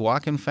like, "Aren't you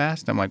walking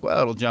fast?" I'm like,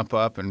 "Well, it'll jump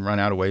up and run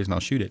out of ways, and I'll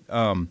shoot it."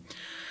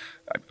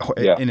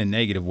 In a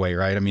negative way,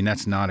 right?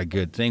 That's not a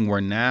good thing. Where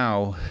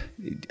now,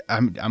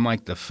 I'm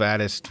like the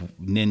fattest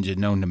ninja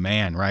known to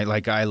man, right?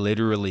 Like, I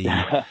literally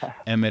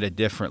am at a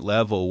different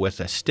level with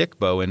a stick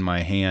bow in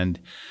my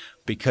hand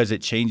because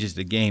it changes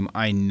the game.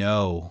 I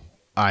know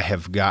I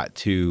have got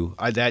to.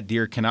 That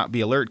deer cannot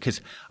be alert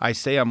because I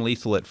say I'm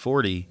lethal at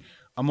 40.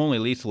 I'm only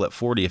lethal at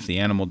 40 if the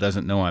animal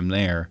doesn't know I'm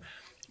there,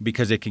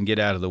 because it can get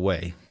out of the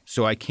way.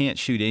 So I can't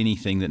shoot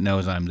anything that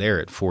knows I'm there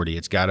at 40.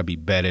 It's got to be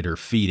bedded or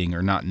feeding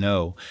or not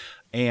know.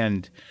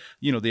 And,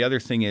 the other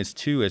thing is,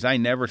 too, is I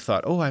never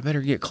thought, oh, I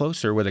better get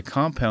closer with a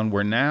compound,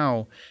 where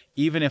now,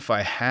 even if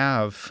I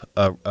have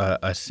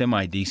a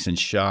semi-decent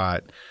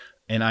shot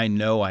and I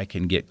know I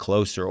can get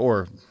closer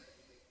or,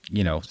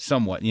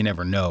 somewhat, you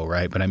never know,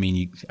 right? But,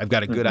 I've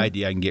got a good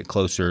idea I can get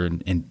closer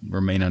and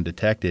remain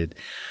undetected.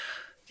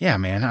 Yeah,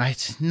 man,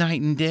 it's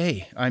night and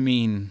day.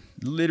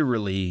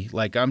 Literally,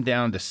 like, I'm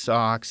down to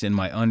socks in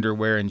my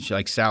underwear and,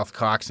 like, South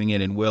Coxing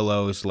it in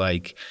Willows,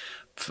 like –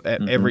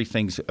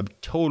 everything's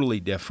totally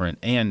different.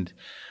 And,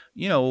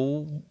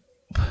 and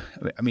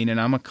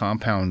I'm a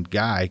compound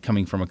guy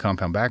coming from a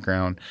compound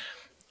background.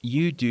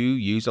 You do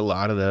use a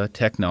lot of the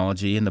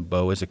technology and the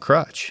bow as a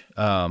crutch.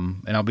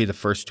 And I'll be the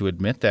first to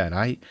admit that.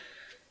 I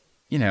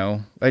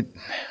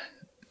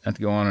not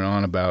to go on and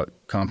on about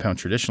compound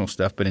traditional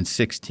stuff, but in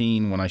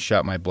 2016, when I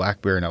shot my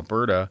black bear in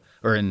Alberta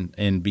or in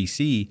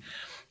BC,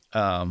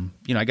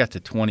 I got to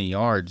 20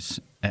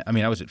 yards.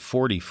 I was at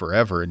 40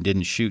 forever and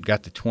didn't shoot,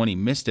 got to 20,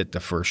 missed it the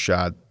first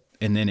shot,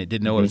 and then it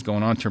didn't know what was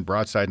going on, turned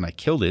broadside, and I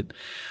killed it.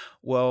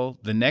 Well,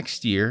 the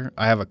next year,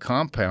 I have a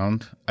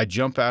compound. I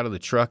jump out of the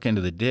truck into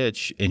the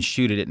ditch and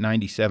shoot it at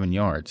 97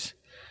 yards.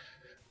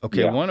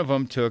 Okay, one of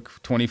them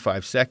took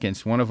 25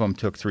 seconds. One of them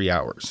took 3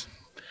 hours.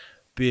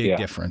 Big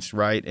difference,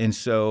 right? And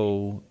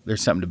so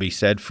there's something to be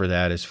said for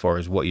that as far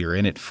as what you're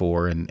in it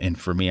for. And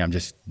for me, I'm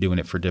just doing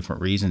it for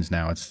different reasons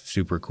now. It's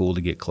super cool to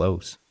get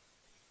close.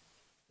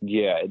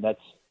 Yeah, and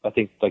that's, I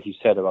think, like you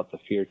said about the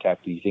fear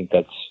tactic, you think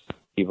that's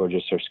people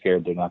are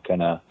scared they're not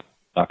gonna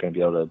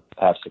be able to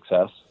have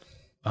success?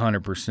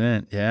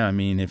 100%. Yeah,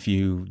 if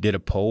you did a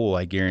poll,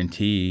 I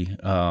guarantee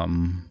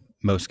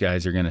most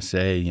guys are going to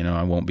say,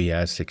 I won't be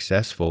as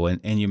successful,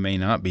 and you may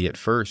not be at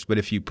first, but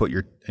if you put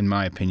in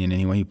my opinion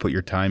anyway, you put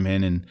your time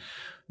in and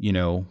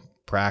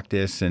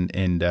practice and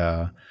kind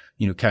of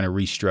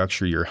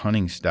restructure your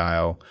hunting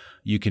style,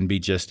 you can be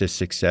just as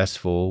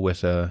successvel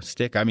with a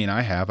stick.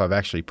 I've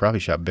actually probably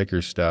shot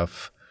bigger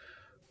stuff.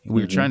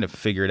 We were trying to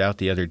figure it out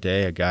the other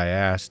day. A guy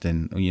asked,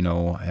 and,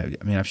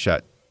 I've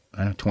shot,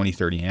 20,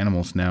 30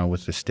 animals now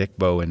with the stick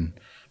bow, and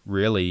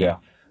really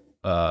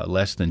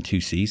less than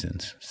 2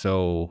 seasons.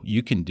 So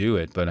you can do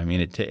it, but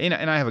and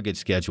I have a good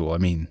schedule.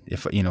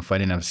 If I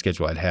didn't have a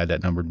schedule I'd had,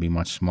 that number would be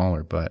much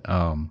smaller, but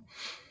you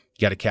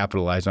got to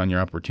capitalize on your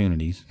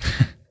opportunities.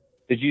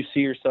 Did you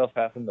see yourself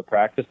having to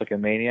practice like a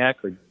maniac,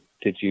 or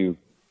did you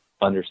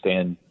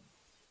understand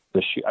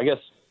the shoot? I guess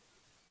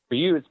for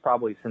you, it's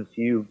probably, since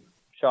you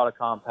shot a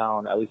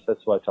compound, at least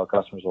that's what I tell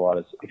customers a lot,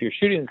 is if you're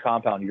shooting a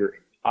compound,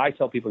 I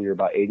tell people you're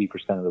about 80%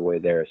 of the way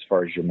there as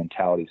far as your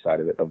mentality side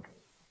of it.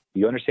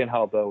 You understand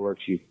how a bow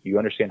works. You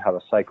understand how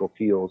the cycle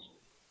feels.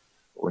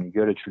 When you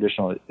go to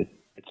traditional,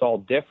 it's all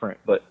different.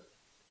 But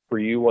for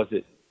you, was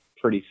it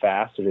pretty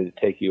fast, or did it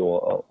take you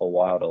a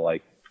while to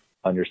like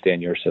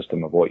understand your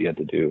system of what you had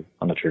to do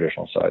on the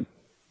traditional side?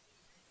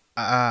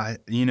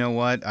 You know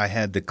what? I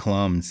had the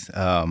Clums.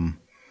 And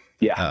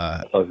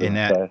that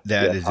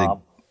is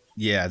Tom.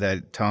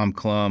 That Tom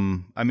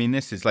Clum.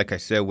 This is, like I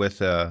said, with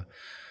that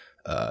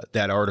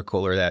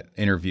article or that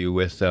interview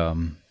with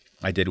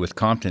I did with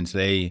Compton's.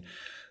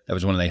 That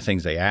was one of the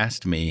things they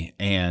asked me,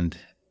 and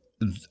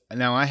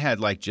Now I had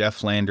like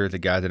Jeff Lander, the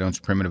guy that owns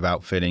Primitive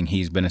Outfitting.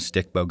 He's been a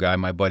stick bow guy.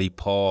 My buddy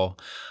Paul,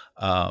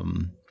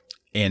 and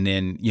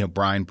then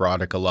Brian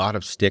Broderick. A lot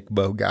of stick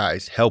bow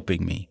guys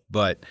helping me,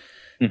 but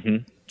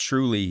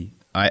truly,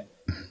 I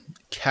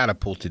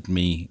catapulted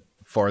me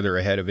farther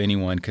ahead of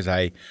anyone because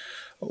I,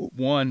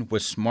 one,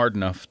 was smart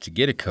enough to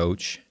get a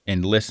coach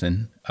and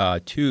listen.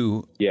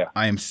 Two,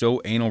 I am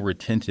so anal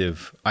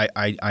retentive.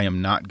 I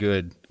am not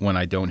good when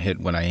I don't hit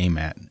what I aim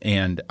at.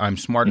 And I'm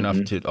smart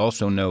enough to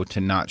also know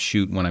to not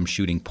shoot when I'm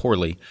shooting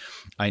poorly.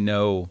 I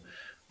know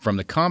from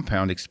the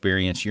compound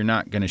experience, you're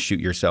not going to shoot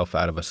yourself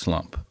out of a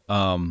slump.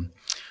 I'm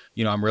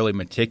really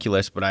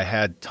meticulous, but I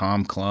had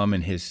Tom Klum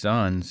and his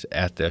sons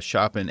at the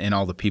shop and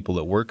all the people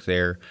that work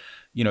there,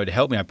 to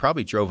help me. I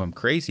probably drove them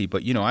crazy,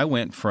 but, I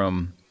went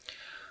from,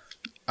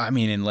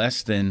 in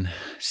less than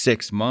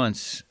 6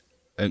 months,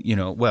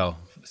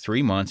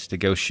 3 months to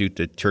go shoot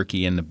the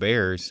turkey and the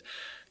bears,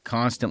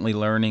 constantly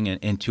learning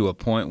and to a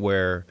point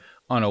where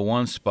on a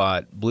one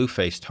spot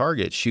blueface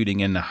target, shooting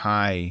in the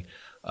high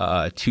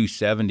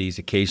 270s,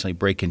 occasionally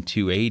breaking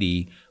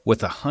 280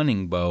 with a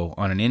hunting bow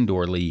on an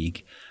indoor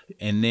league,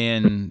 and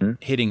then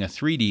hitting a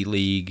 3D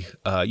league,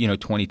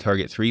 20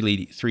 target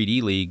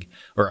 3D league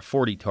or a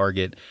 40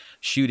 target,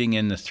 shooting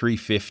in the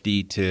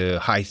 350 to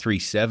high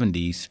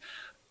 370s.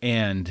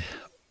 And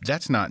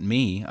that's not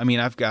me.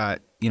 I've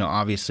got,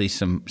 obviously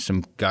some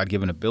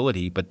God-given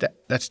ability, but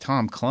that's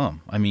Tom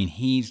Klum.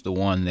 He's the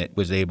one that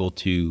was able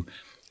to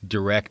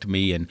direct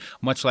me. And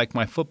much like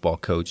my football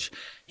coach,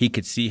 he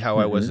could see how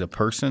I was a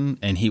person,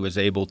 and he was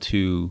able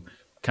to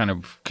kind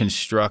of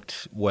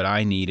construct what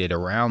I needed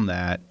around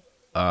that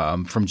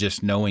from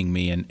just knowing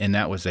me. And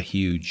that was a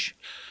huge,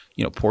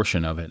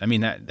 portion of it.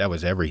 That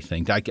was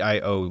everything. I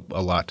owe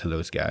a lot to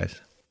those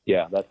guys.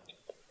 Yeah,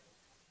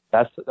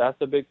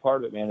 that's a big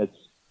part of it, man.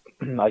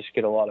 I just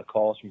get a lot of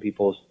calls from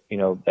people,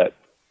 that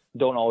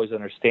don't always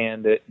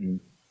understand it. And,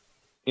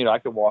 I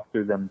could walk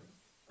through them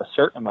a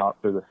certain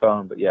amount through the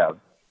phone, but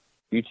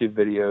YouTube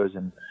videos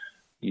and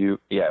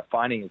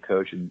finding a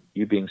coach and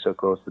you being so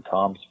close to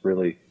Tom's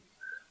really,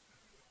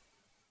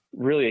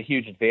 really a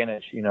huge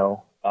advantage,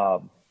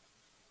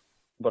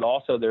 but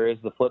also there is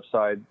the flip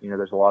side.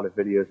 There's a lot of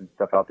videos and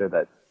stuff out there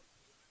that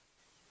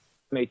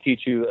may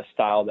teach you a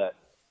style that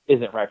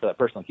isn't right for that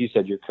person. Like you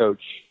said, your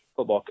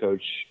football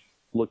coach,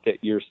 looked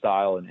at your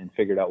style and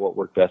figured out what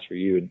worked best for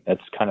you. And that's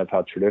kind of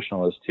how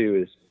traditional is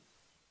too, is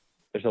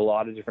there's a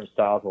lot of different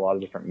styles, a lot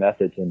of different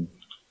methods. And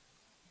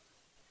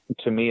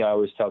to me, I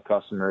always tell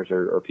customers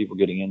or people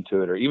getting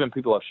into it, or even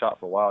people who have shot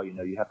for a while,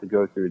 you have to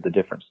go through the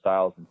different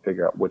styles and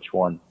figure out which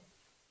one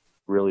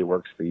really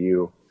works for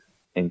you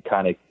and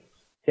kind of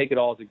take it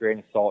all as a grain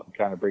of salt and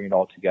kind of bring it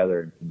all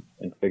together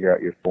and figure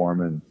out your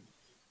form. And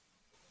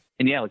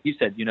like you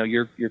said,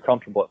 you're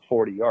comfortable at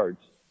 40 yards.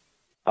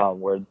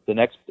 Where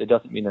it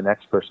doesn't mean the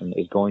next person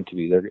is going to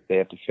be. They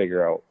have to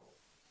figure out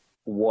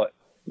what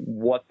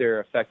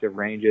their effective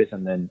range is,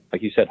 and then,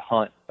 like you said,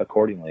 hunt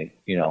accordingly.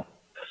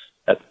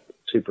 That's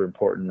super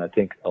important. I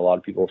think a lot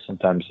of people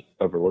sometimes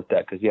overlook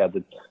that because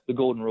the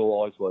golden rule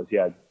always was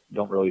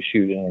don't really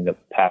shoot anything that's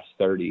past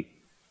 30.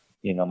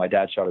 My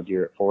dad shot a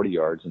deer at 40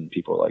 yards, and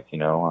people are like, I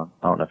don't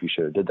know if you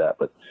should have did that,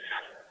 but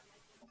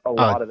a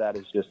lot of that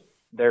is just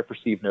their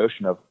perceived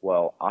notion of,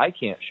 well, I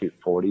can't shoot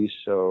 40,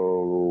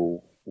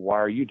 so why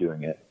are you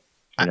doing it?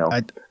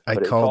 I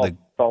it's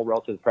all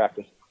relative to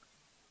practice.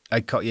 I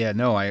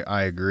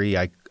agree.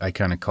 I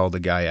kind of called the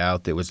guy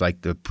out that was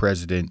like the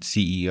president,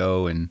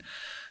 CEO, and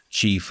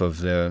chief of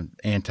the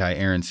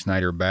anti-Aaron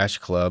Snyder Bash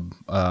Club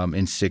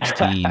in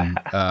 16.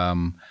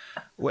 And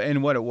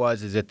what it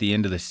was is at the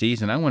end of the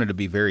season, I wanted to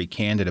be very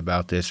candid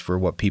about this for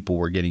what people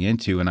were getting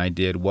into, and I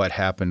did what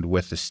happened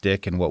with the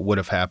stick and what would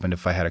have happened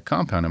if I had a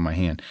compound in my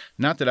hand.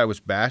 Not that I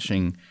was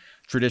bashing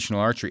traditional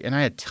archery, and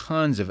I had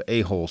tons of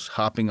a-holes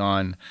hopping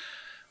on,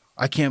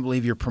 I can't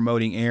believe you're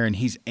promoting Aaron.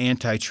 He's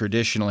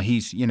anti-traditional.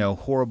 He's,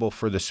 horrible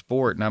for the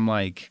sport. And I'm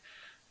like,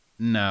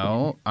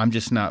 no, I'm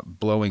just not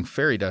blowing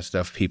fairy dust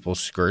off people's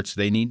skirts.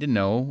 They need to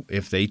know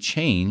if they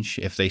change,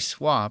 if they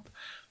swap,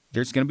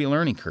 there's going to be a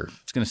learning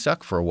curve. It's going to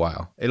suck for a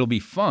while. It'll be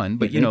fun,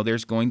 but,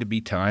 there's going to be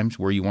times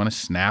where you want to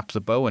snap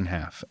the bow in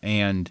half.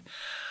 And,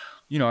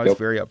 I was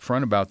very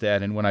upfront about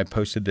that. And when I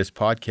posted this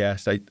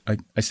podcast,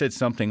 I said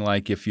something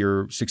like, if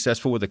you're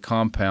successful with a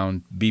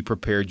compound, be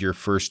prepared your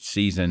first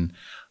season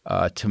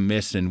to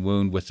miss and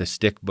wound with a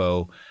stick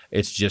bow.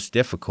 It's just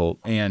difficult.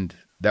 And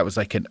that was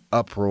like an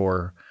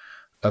uproar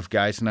of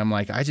guys. And I'm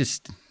like, I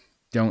just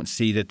don't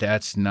see that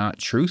that's not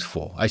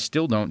truthful. I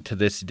still don't to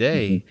this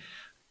day.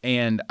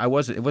 And it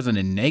wasn't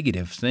a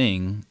negative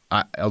thing,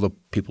 although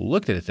people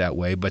looked at it that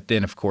way. But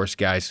then, of course,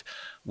 guys,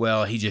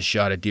 well, he just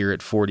shot a deer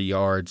at 40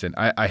 yards, and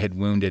I had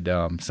wounded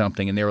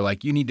something. And they were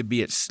like, you need to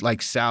be at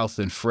like South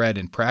and Fred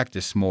and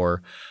practice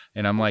more.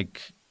 And I'm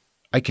like,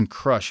 I can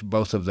crush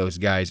both of those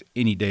guys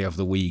any day of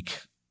the week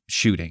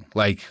shooting.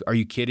 Like, are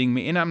you kidding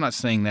me? And I'm not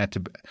saying that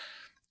to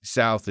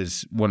South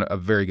is a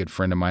very good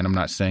friend of mine. I'm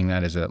not saying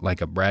that as a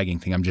bragging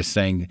thing. I'm just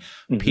saying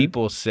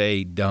people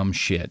say dumb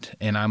shit.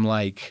 And I'm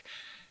like,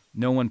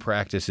 no one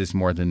practices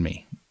more than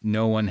me.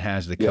 No one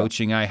has the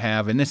coaching I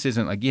have. And this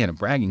isn't, again, a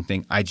bragging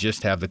thing. I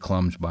just have the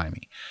clubs by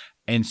me.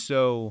 And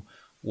so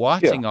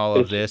watching all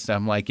of this,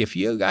 I'm like, if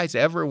you guys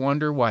ever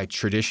wonder why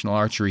traditional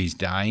archery is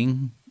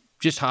dying,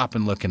 just hop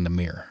and look in the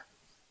mirror.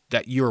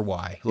 That you're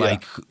why.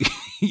 Like,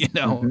 you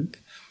know. Mm-hmm.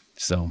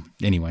 So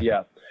anyway.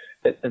 Yeah.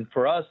 And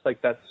for us,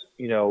 like that's,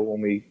 you know,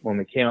 when we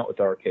came out with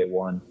the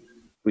RK1,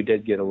 we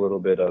did get a little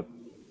bit of,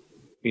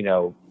 you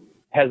know,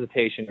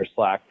 hesitation or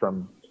slack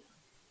from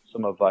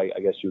some of, like, I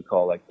guess you would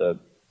call like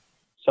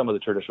some of the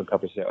traditional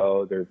companies say,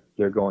 oh,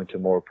 they're going to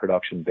more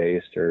production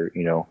based, or,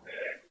 you know,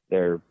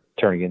 they're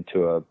turning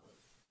into a,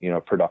 you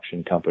know,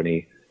 production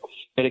company.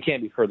 And it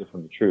can't be further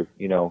from the truth.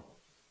 You know,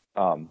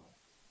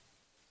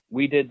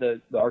 we did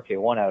the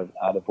RK1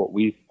 out of what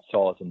we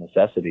saw as a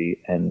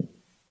necessity. And,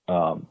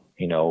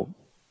 you know,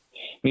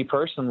 me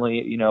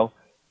personally, you know,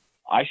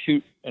 I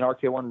shoot an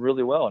RK1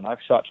 really well, and I've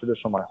shot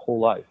traditional my whole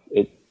life.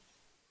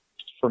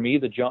 For me,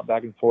 the jump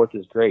back and forth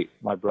is great.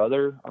 My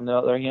brother, on the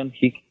other hand,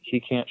 he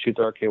can't shoot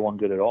the RK1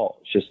 good at all.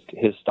 It's just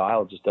his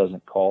style just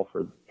doesn't call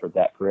for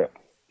that grip.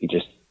 He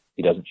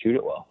doesn't shoot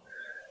it well.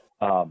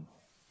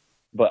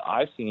 But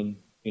I've seen,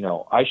 you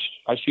know, I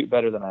shoot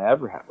better than I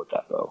ever have with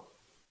that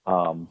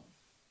bow.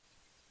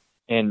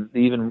 And the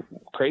even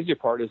crazier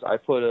part is I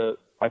put a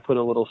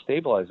little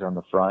stabilizer on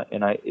the front,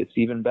 and it's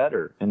even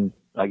better. And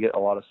I get a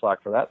lot of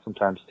slack for that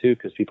sometimes too,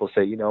 because people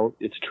say, you know,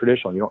 it's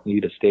traditional, you don't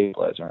need a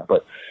stabilizer on it.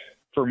 But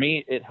for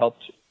me, it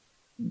helped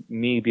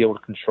me be able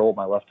to control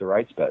my left to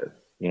rights better.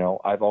 You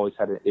know, I've always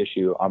had an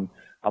issue. I'm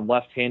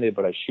left-handed,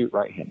 but I shoot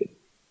right-handed.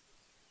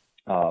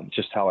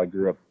 Just how I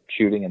grew up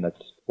shooting, and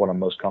that's what I'm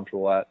most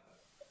comfortable at.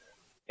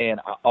 And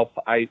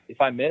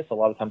if I miss, a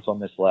lot of times I'll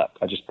miss left.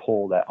 I just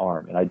pull that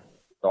arm, and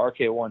the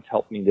RK1's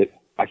helped me that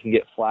I can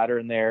get flatter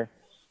in there.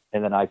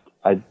 And then I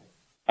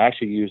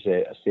actually use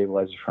a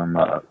stabilizer from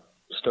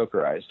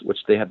Stokerized, which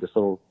they have this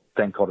little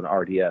thing called an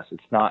RDS.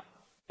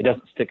 It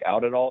doesn't stick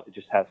out at all. It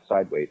just has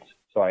side weights.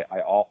 So I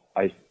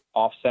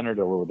off-centered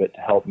a little bit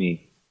to help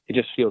me. It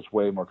just feels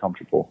way more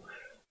comfortable.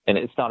 And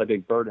it's not a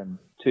big burden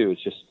too.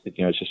 It's just,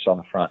 you know, it's just on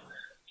the front,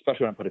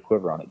 especially when I put a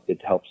quiver on it.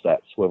 It helps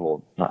that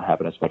swivel not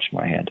happen as much in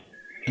my hand.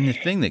 And the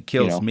thing that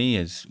kills me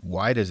is,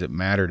 why does it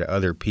matter to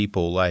other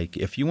people? Like,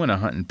 if you want to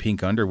hunt in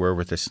pink underwear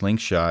with a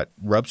slingshot,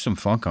 rub some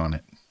funk on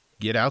it.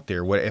 Get out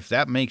there. What if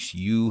that makes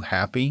you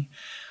happy?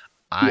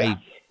 I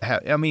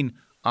mean,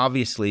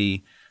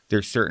 obviously,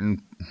 there's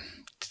certain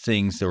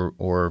things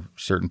or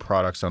certain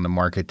products on the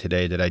market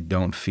today that I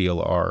don't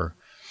feel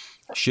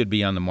should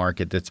be on the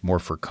market. That's more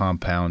for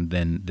compound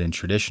than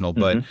traditional.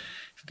 But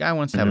if a guy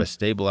wants to have a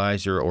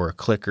stabilizer or a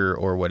clicker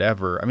or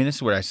whatever, I mean, this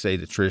is what I say: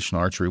 the traditional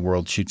archery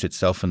world shoots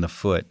itself in the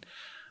foot.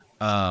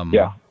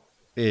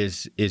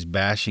 Is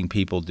bashing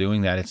people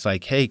doing that. It's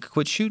like, hey,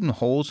 quit shooting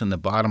holes in the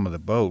bottom of the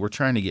bow. We're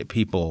trying to get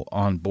people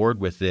on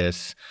board with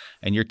this,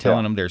 and you're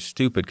telling them they're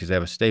stupid because they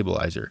have a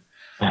stabilizer.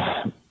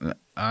 All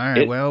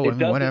right,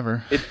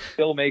 whatever. It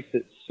still makes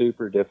it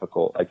super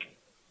difficult. Like,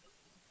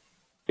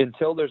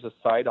 until there's a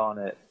sight on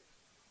it,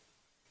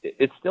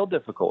 it's still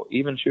difficult.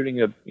 Even shooting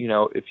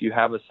if you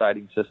have a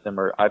sighting system,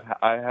 or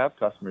I have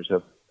customers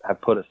who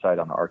have put a sight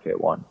on the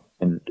RK1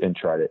 and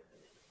tried it.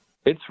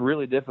 It's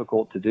really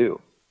difficult to do.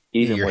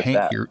 Even your with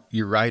that,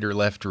 your right or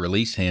left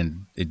release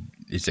hand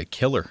is a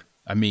killer.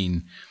 I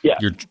mean,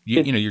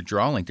 your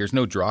draw length. There's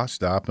no draw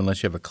stop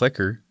unless you have a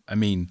clicker. I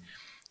mean,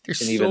 there's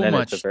so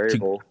much. It's a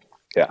variable.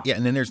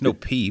 And then there's no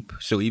peep.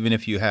 So even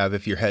if your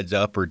head's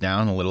up or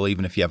down a little,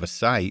 even if you have a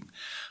sight,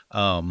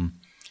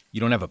 you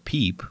don't have a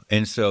peep,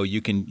 and so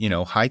you can,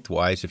 height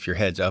wise, if your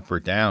head's up or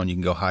down, you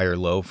can go high or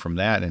low from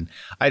that. And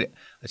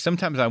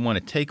sometimes I want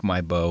to take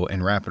my bow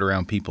and wrap it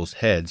around people's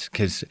heads,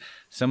 because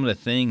some of the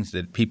things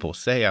that people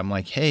say, I'm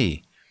like,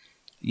 hey,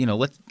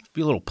 let's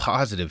be a little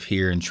positive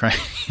here and try,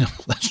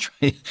 let's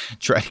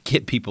try to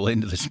get people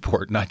into the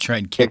sport, not try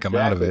and kick them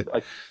out of it.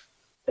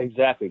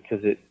 Exactly,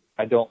 because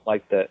I don't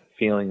like that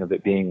feeling of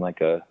it being like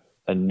a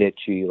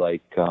niche-y,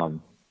 like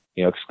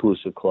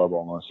exclusive club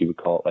almost, you would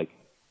call it. Like,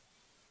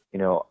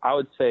 I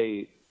would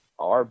say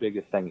our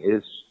biggest thing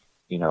is,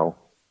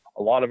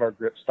 a lot of our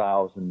grip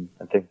styles, and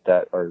I think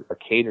that are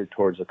catered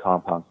towards a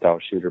compound style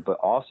shooter, but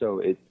also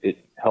it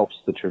helps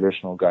the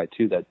traditional guy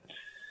too.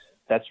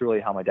 That's really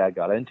how my dad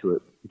got into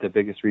it. The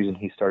biggest reason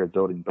he started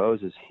building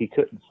bows is he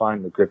couldn't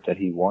find the grip that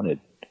he wanted.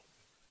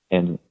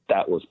 And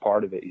that was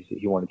part of it.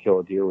 He wanted to kill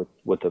a deer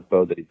with the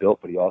bow that he built,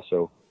 but he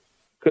also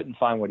couldn't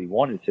find what he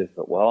wanted to.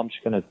 But, well, I'm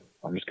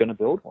just gonna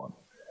build one.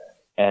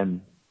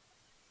 And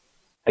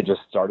I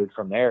just started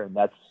from there, and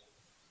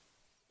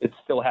it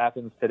still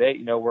happens today.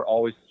 We're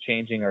always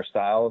changing our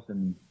styles,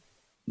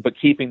 but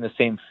keeping the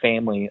same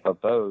family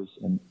of bows.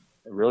 And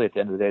really, at the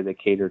end of the day, they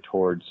cater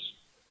towards,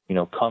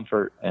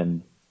 comfort,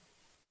 and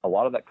a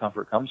lot of that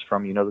comfort comes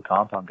from, the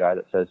compound guy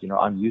that says,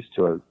 I'm used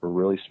to a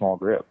really small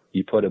grip.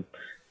 You put a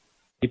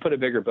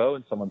bigger bow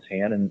in someone's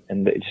hand,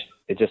 and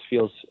it just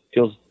feels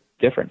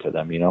different to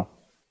them,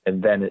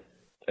 And then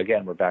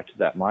again, we're back to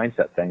that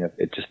mindset thing.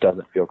 It just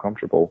doesn't feel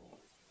comfortable.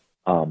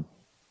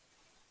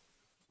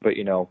 But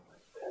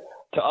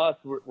to us,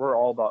 we're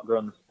all about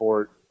growing the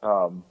sport.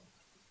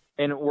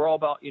 and we're all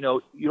about, you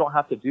don't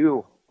have to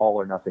do all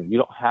or nothing. You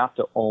don't have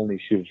to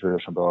only shoot a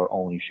traditional bow or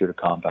only shoot a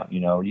compound.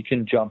 You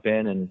can jump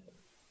in and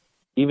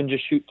even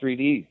just shoot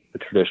 3D, the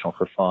traditional,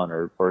 for fun,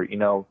 or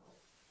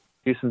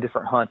do some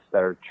different hunts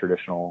that are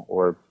traditional,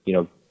 or,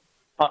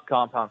 hunt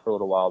compound for a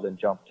little while, then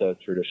jump to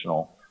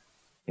traditional.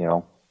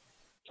 To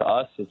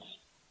us,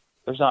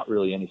 there's not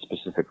really any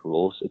specific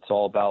rules. It's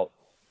all about,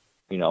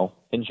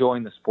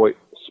 enjoying the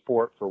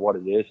sport for what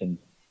it is and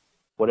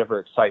whatever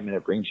excitement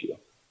it brings you.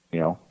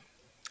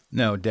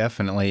 No,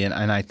 definitely.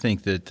 And I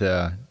think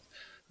that,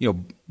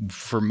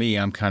 for me,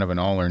 I'm kind of an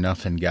all or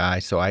nothing guy.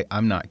 So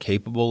I'm not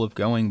capable of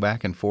going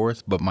back and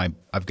forth, but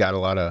I've got a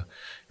lot of,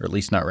 or at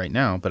least not right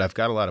now, but I've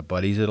got a lot of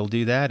buddies that'll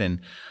do that. And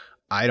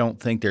I don't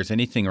think there's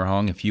anything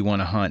wrong if you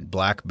want to hunt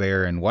black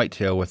bear and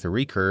whitetail with a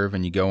recurve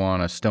and you go on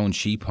a stone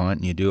sheep hunt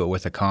and you do it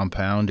with a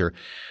compound, or,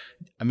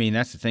 I mean,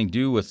 that's the thing,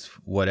 do with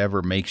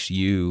whatever makes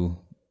you,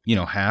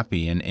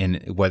 happy,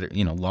 and whether,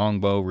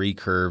 longbow,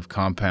 recurve,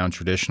 compound,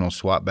 traditional,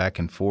 swap back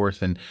and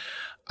forth. And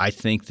I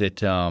think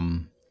that,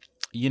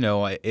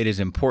 it is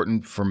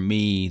important for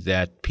me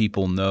that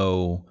people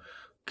know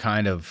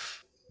kind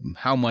of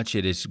how much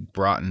it has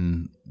brought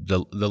in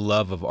the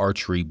love of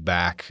archery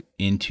back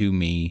into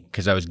me,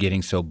 because I was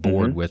getting so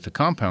bored with the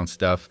compound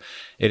stuff.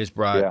 It has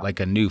brought like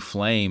a new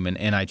flame,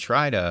 and I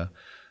try to,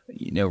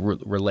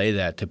 relay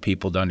that to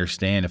people to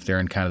understand if they're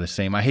in kind of the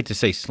same, I hate to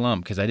say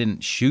slump, because I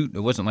didn't shoot.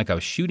 It wasn't like I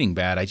was shooting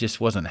bad. I just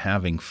wasn't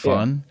having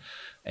fun.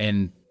 Yeah.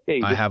 And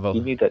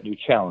you need that new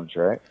challenge,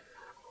 right?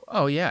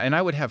 Oh, yeah. And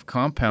I would have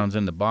compounds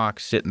in the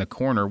box sit in the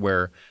corner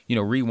where,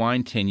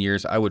 rewind 10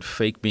 years, I would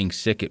fake being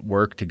sick at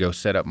work to go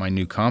set up my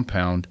new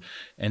compound.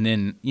 And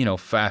then,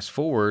 fast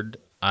forward,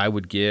 I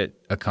would get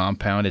a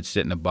compound, it'd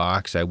sit in a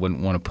box. I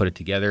wouldn't want to put it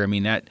together. I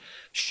mean, that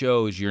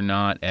shows you're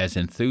not as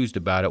enthused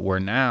about it, where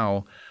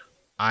now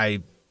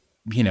I'm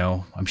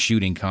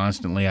shooting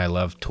constantly. I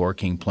love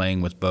torquing,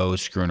 playing with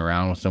bows, screwing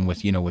around with them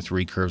with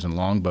recurves and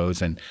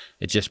longbows. And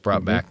it just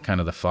brought back kind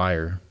of the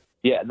fire.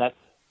 Yeah. And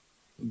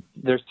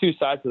there's two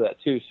sides of that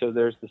too. So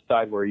there's the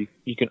side where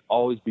you can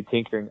always be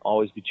tinkering,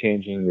 always be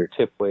changing your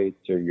tip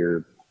weights or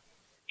your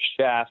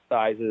shaft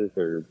sizes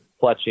or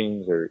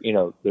fletchings, or,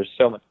 there's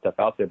so much stuff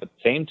out there. But at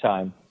the same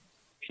time,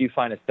 if you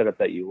find a setup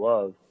that you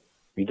love,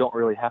 you don't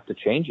really have to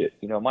change it.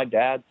 My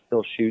dad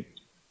still shoots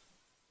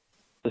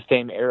the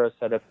same arrow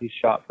setup he's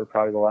shot for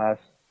probably the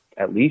last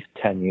at least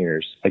 10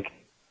 years.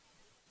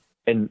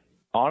 And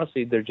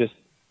honestly,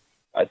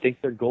 I think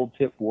they're gold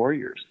tip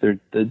warriors. They're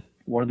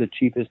one of the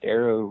cheapest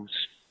arrows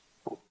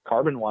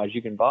carbon wise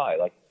you can buy.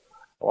 Like,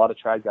 a lot of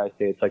trad guys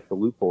say it's like the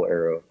loophole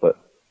arrow, but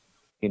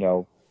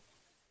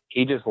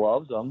he just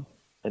loves them,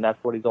 and that's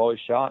what he's always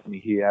shot. I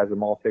mean, he has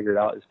them all figured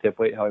out, his tip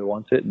weight, how he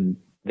wants it, and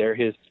they're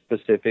his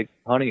specific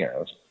hunting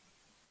arrows.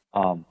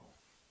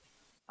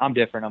 I'm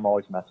different. I'm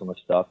always messing with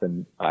stuff,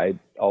 and I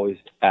always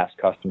ask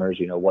customers,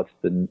 what's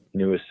the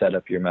newest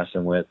setup you're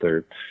messing with,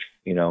 or,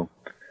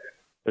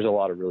 there's a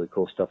lot of really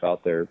cool stuff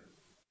out there.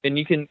 And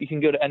you can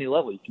go to any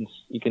level.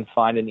 You can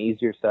find an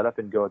easier setup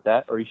and go with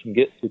that, or you can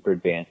get super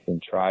advanced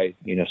and try,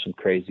 some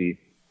crazy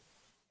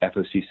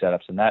FOC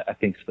setups. And that, I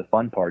think, is the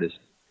fun part, is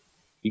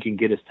you can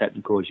get as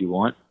technical as you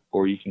want,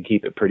 or you can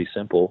keep it pretty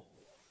simple.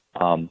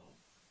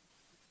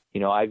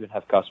 I even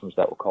have customers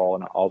that will call,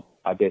 and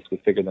I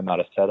basically figure them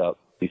out a setup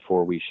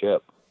before we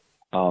ship.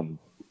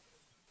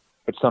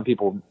 But some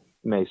people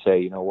may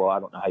say, well, I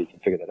don't know how you can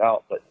figure that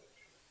out, but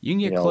you can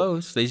get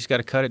close. They just got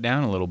to cut it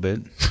down a little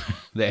bit.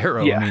 The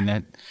arrow, yeah. I mean,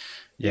 exactly.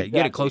 You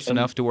get it close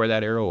enough to where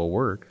that arrow will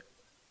work.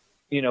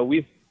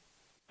 We've,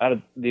 out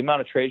of the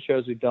amount of trade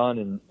shows we've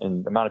done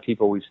and the amount of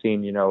people we've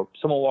seen,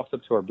 someone walks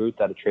up to our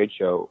booth at a trade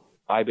show,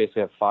 I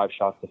basically have 5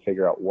 shots to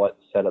figure out what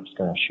setup's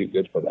going to shoot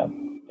good for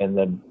them. And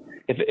then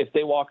if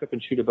they walk up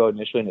and shoot a bow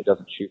initially and it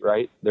doesn't shoot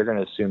right, they're going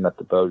to assume that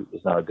the bow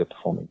is not a good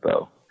performing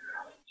bow.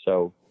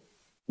 So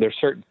there's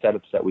certain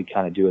setups that we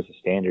kind of do as a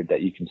standard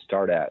that you can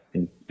start at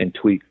and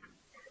tweak.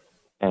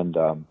 And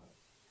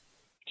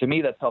to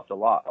me, that's helped a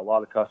lot. A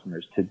lot of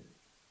customers to,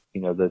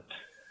 the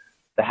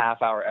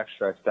half hour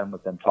extra I spend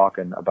with them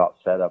talking about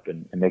setup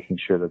and making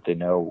sure that they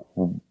know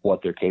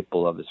what they're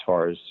capable of as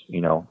far as,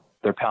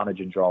 their poundage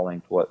and draw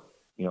length, what,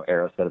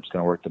 arrow setup's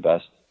going to work the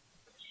best.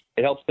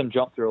 It helps them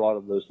jump through a lot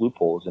of those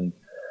loopholes. And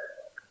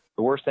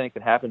the worst thing that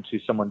can happen to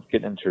someone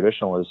getting into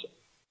traditional is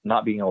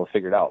not being able to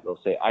figure it out. They'll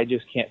say, I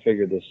just can't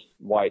figure this,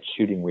 why it's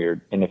shooting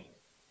weird. And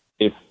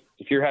if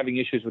you're having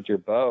issues with your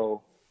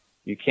bow,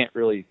 you can't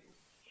really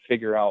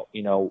figure out,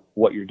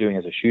 what you're doing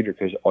as a shooter,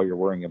 because all you're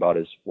worrying about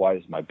is, why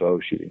is my bow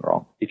shooting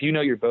wrong? If you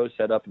know your bow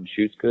set up and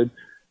shoots good,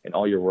 and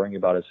all you're worrying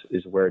about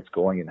is where it's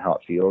going and how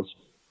it feels,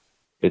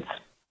 it's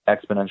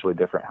exponentially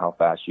different how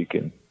fast you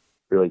can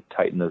really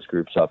tighten those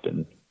groups up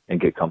and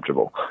get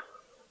comfortable.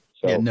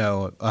 So, yeah,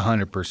 no,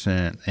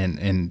 100%.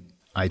 And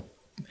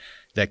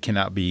that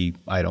cannot be,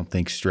 I don't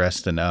think,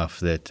 stressed enough,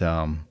 that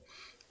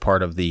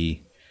part of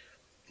the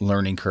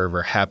learning curve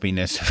or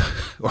happiness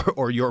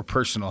or your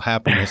personal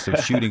happiness of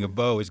shooting a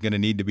bow is going to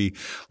need to be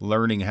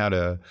learning how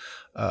to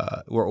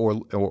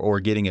or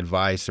getting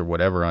advice or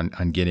whatever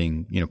on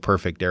getting,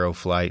 perfect arrow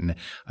flight. And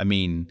I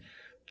mean,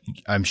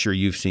 I'm sure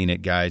you've seen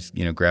it, guys,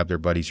 grab their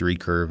buddy's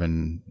recurve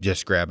and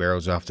just grab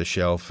arrows off the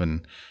shelf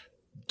and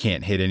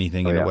can't hit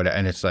anything.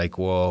 And it's like,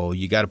 well,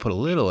 you got to put a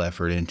little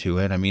effort into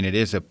it. I mean, it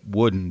is a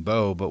wooden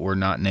bow, but we're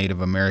not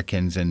Native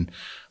Americans, and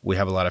we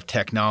have a lot of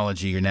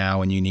technology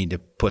now, and you need to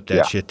put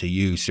that shit to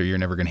use, or you're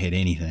never going to hit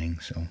anything.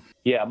 So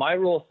yeah, my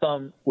rule of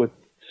thumb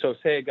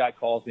say a guy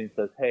calls me and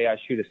says, hey, I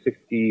shoot a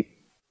 60,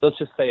 let's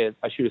just say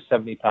I shoot a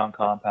 70-pound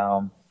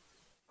compound,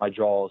 my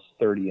draw is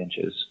 30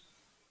 inches.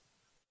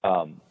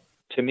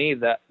 To me,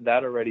 that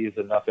already is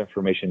enough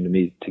information to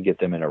me to get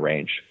them in a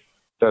range.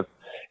 So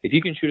if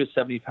you can shoot a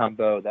 70-pound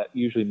bow, that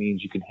usually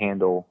means you can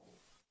handle,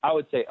 I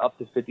would say, up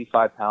to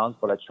 55 pounds,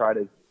 but I try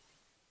to,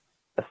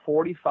 the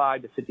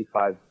 45 to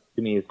 55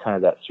 to me is kind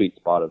of that sweet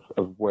spot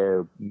of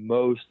where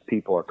most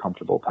people are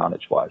comfortable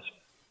poundage-wise.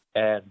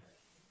 And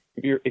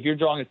if you're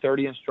drawing a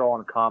 30-inch draw on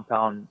a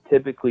compound,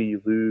 typically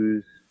you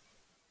lose,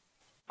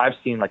 I've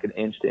seen like an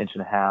inch to inch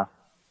and a half,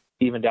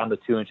 even down to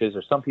 2 inches,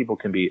 or some people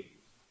can be,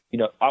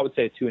 I would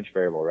say a 2-inch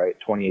variable, right?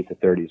 28 to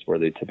 30 is where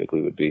they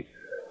typically would be.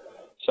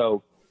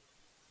 So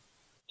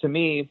to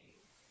me,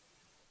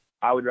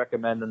 I would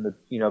recommend them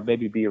to,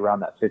 maybe be around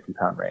that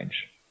 50-pound range.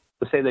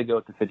 Let's say they go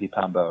with the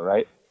 50-pound bow,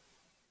 right?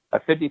 A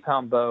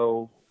 50-pound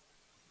bow,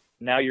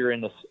 now you're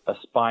in a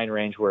spine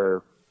range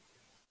where,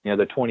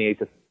 they're 28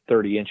 to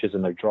 30 inches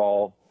in their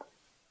draw.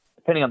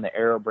 Depending on the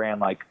arrow brand,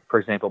 like, for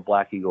example,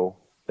 Black Eagle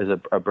is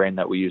a brand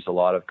that we use a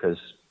lot of because,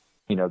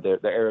 the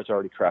arrow's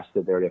already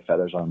crested. They already have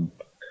feathers on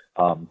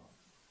them.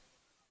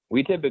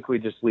 We typically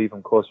just leave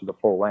them closer to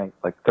full length,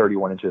 like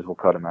 31 inches we'll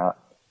cut them out.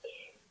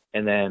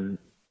 And then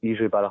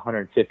usually about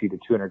 150 to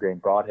 200 grain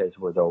broadheads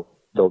where they'll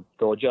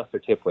adjust their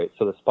tip weight.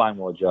 So the spine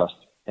will adjust.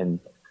 And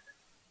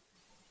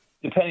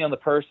depending on the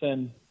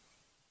person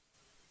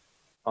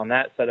on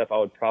that setup, I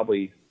would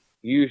probably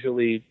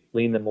usually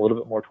lean them a little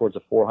bit more towards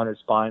a 400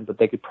 spine, but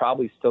they could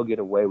probably still get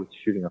away with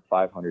shooting a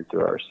 500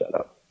 through our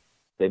setup.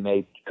 They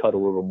may cut a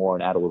little more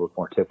and add a little bit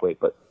more tip weight,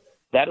 but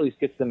that at least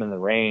gets them in the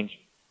range.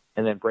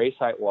 And then brace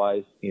height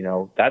wise,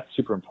 that's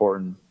super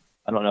important.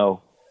 I don't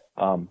know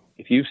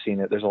if you've seen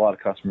it. There's a lot of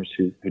customers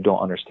who don't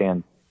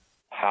understand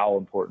how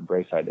important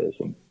brace height is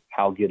and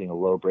how getting a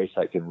low brace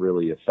height can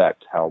really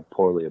affect how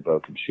poorly a bow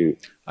can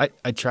shoot.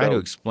 I try to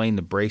explain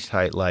the brace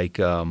height like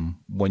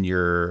when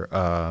you're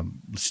a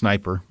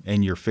sniper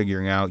and you're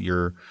figuring out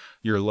your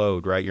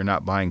load, right? You're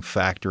not buying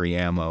factory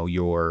ammo.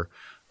 You're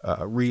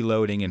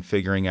reloading and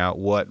figuring out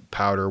what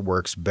powder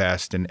works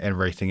best and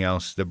everything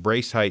else. The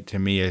brace height to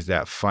me is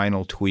that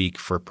final tweak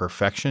for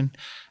perfection.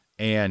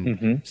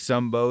 And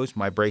some bows,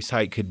 my brace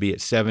height could be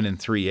at 7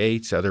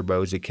 3/8. Other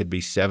bows, it could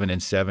be 7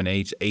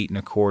 7/8, 8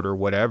 1/4,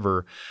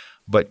 whatever.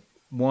 But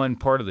one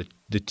part of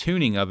the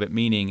tuning of it,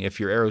 meaning if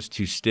your arrow's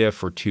too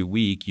stiff or too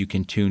weak, you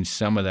can tune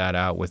some of that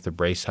out with the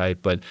brace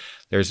height. But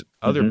there's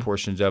other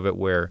portions of it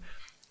where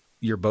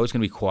your bow's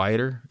going to be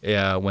quieter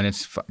when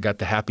it's got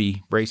the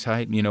happy brace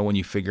height, when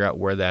you figure out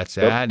where that's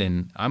at.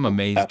 And I'm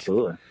amazed.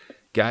 Absolutely.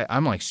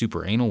 I'm like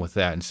super anal with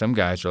that. And some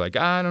guys are like,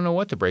 I don't know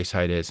what the brace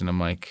height is. And I'm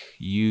like,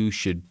 you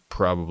should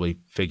probably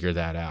figure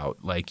that out.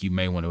 Like, you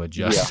may want to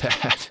adjust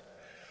that.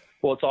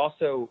 Well, it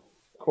also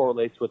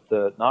correlates with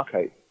the knock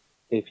height.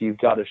 If you've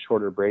got a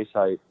shorter brace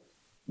height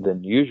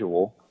than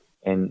usual,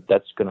 and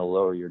that's going to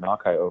lower your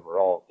knock height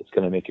overall, it's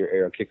going to make your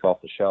arrow kick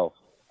off the shelf.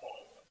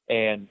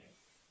 And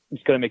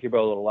it's going to make your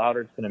bow a little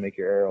louder. It's going to make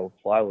your arrow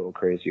fly a little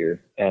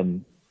crazier.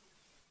 And,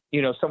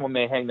 someone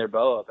may hang their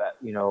bow up at,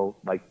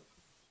 like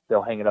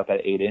they'll hang it up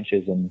at 8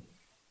 inches. And,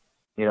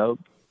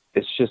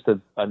 it's just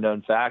a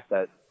known fact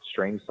that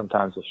strings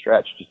sometimes will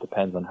stretch. It just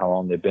depends on how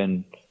long they've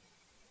been,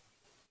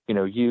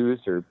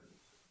 used or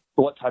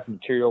what type of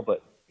material.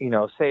 But,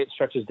 say it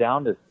stretches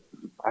down to,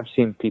 I've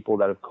seen people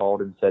that have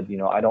called and said,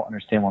 I don't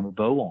understand why the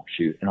bow won't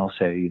shoot. And I'll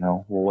say,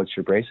 well, what's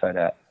your brace height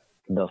at?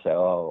 And they'll say,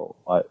 oh,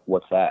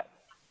 what's that?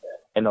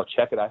 And they'll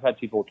check it. I've had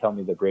people tell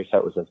me the brace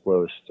height was as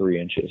low as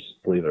 3 inches,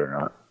 believe it or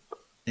not.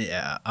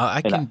 Yeah,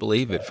 I can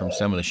believe it from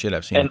some of the shit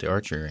I've seen at the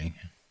archery ring.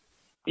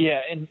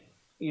 Yeah, and,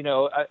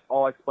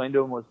 all I explained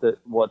to them was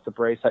what the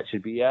brace height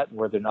should be at and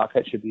where the knock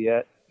height should be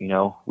at.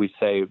 We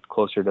say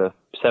closer to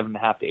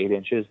 7.5 to 8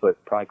 inches,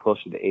 but probably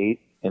closer to 8.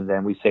 And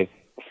then we say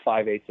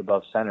 5/8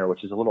 above center,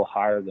 which is a little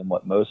higher than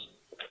what most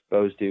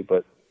bows do.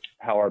 But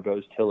how our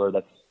bows tiller,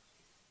 that's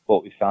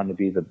what we found to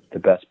be the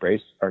best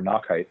brace or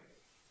knock height.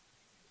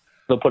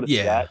 They'll put it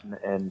to that,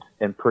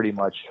 and pretty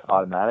much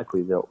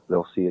automatically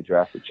they'll see a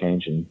drastic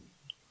change and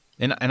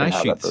I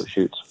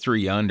shoot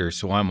 3 under,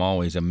 so I'm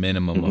always a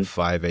minimum of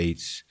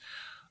 5/8.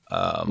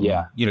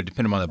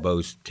 Depending on the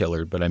bow's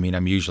tillered, but I mean,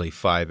 I'm usually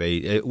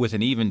 5/8 with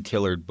an even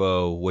tillered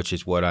bow, which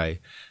is what I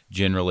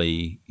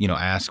generally,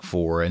 ask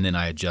for. And then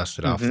I adjust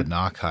it off the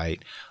knock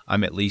height.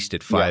 I'm at least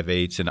at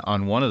 5/8. And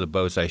on one of the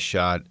bows I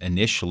shot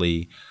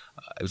initially,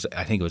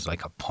 I think it was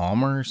like a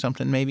Palmer or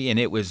something maybe, and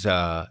it was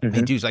man,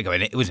 dude,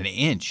 it was an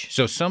inch,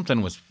 so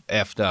something was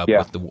effed up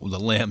with the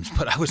limbs,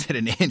 but I was at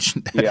an inch,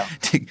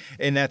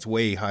 and that's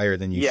way higher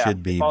than you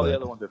should be. All the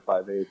other ones are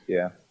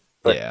 5/8,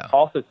 But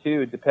also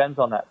too, it depends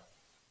on that.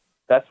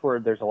 That's where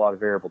there's a lot of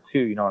variable too.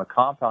 You know, on a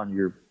compound,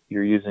 you're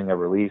using a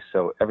release,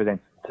 so everything's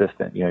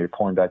consistent. You know, you're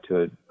pulling back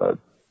to a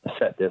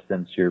set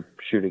distance, you're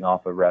shooting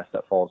off a rest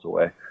that falls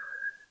away.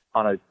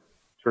 On a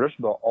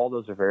traditional bow, all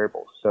those are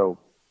variables. So,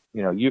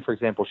 you know, you, for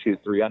example, shoot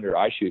 3-under,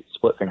 I shoot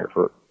split finger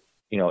for,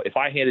 you know, if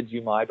I handed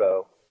you my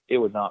bow, it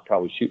would not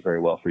probably shoot very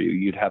well for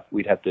you.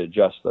 We'd have to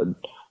adjust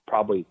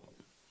probably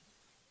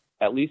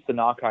at least the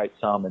nock height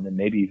some, and then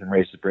maybe even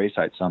raise the brace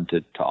height some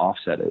to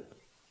offset it.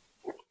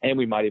 And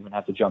we might even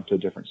have to jump to a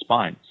different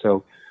spine.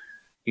 So,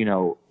 you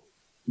know,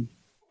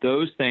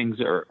 those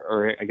things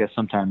are I guess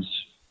sometimes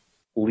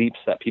leaps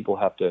that people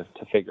have to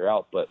figure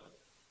out. But,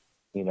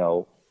 you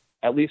know,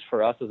 at least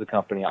for us as a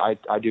company, I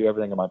do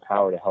everything in my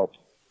power to help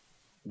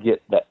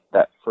get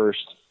that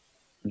first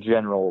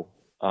general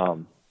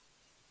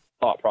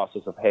thought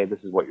process of, hey, this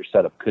is what your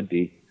setup could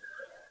be.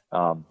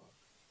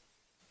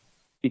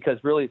 Because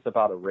really it's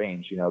about a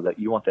range, you know, that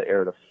you want the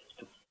air to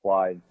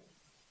fly,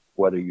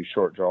 whether you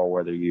short draw,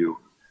 whether you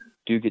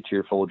do get to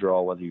your full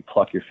draw, whether you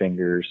pluck your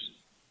fingers.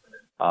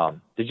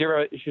 Did you ever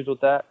have issues with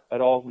that at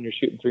all when you're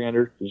shooting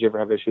 300? Did you ever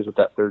have issues with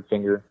that third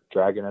finger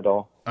dragging at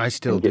all? I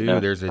still do.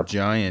 There's a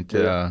giant,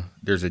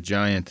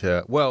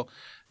 well,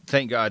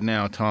 thank God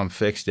now Tom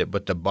fixed it,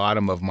 but the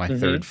bottom of my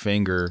third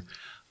finger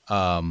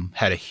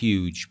had a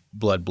huge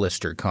blood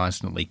blister,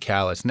 constantly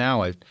callous.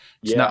 Now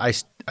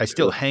I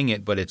still hang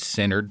it, but it's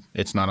centered.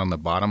 It's not on the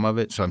bottom of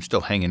it, so I'm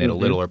still hanging it a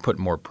little or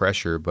putting more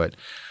pressure. But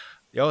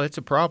it's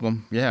a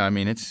problem. Yeah, I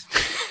mean it's.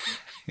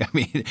 I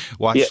mean,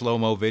 watch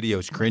slow-mo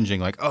videos,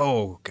 cringing like,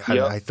 "Oh God,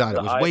 I thought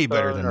it was way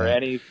better than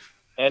that."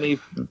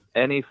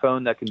 Any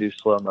phone that can do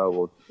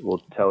slow-mo will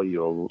tell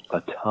you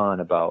a ton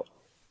about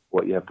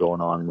what you have going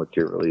on with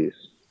your release.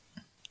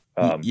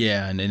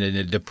 And in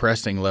a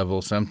depressing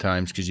level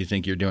sometimes because you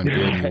think you're doing good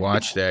and you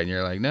watch that and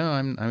you're like,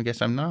 no, I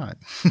guess I'm not.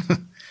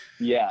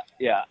 Yeah.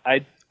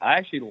 I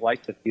actually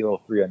like to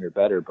feel 300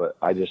 better, but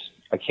I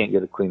can't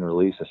get a clean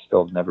release. I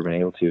still have never been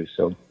able to.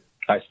 So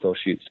I still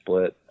shoot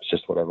split. It's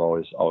just what I've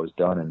always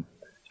done. And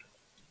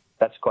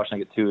that's the question I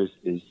get too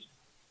is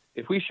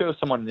if we show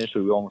someone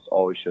initially, we almost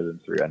always show them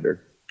 300.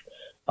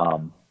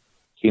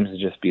 Seems to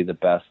just be the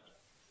best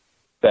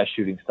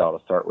shooting style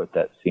to start with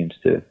that seems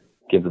to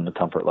give them the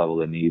comfort level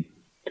they need.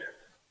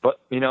 But,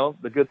 you know,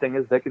 the good thing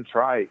is they can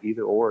try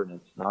either or, and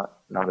it's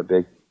not a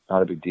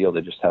big deal.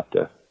 They just have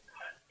to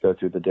go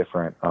through the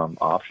different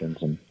options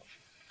and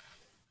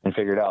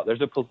figure it out.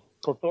 There's a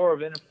plethora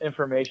of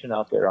information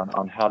out there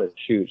on how to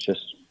shoot,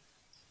 just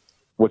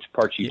which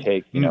parts you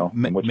take, you know,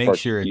 and which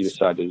parts you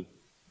decide to.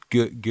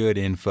 Good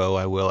info.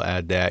 I will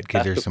add that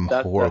because there's some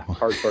horrible. That's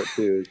the hard part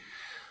too.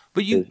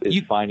 But you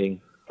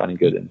finding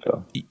good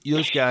info.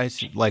 Those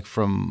guys, like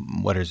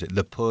from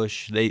The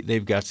Push,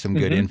 they've got some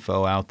good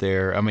info out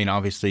there. I mean,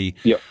 obviously,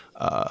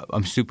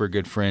 I'm super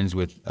good friends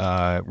with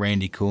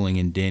Randy Cooling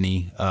and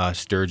Denny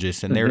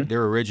Sturgis, and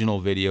their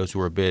original videos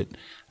were a bit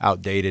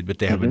outdated, but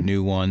they have a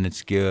new one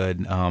that's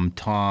good.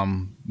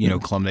 Tom,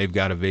 Clum, they've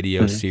got a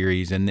video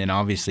series, and then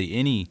obviously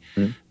any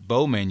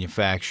bow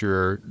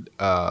manufacturer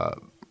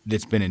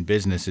that's been in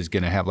business is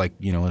going to have like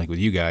with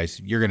you guys,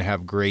 you're going to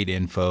have great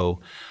info.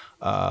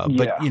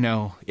 But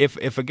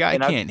if a guy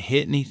can't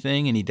hit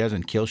anything and he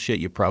doesn't kill shit,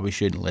 you probably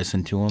shouldn't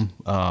listen to him.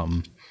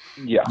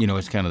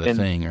 It's kind of the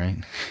thing, right?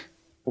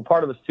 Well,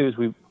 part of this too is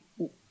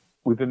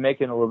we've been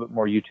making a little bit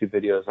more YouTube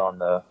videos on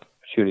the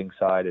shooting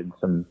side and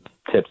some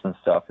tips and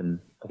stuff, and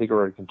I think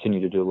we're going to continue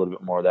to do a little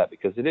bit more of that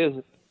because it is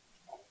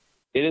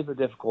a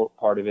difficult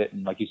part of it,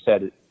 and like you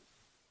said,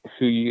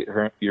 who you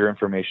get your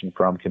information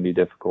from can be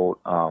difficult.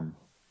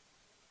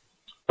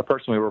 A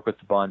person we work with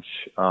a bunch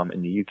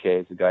in the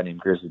UK is a guy named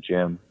Grizzly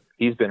Jim.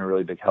 He's been a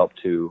really big help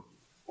to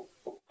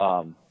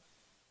a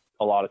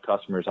lot of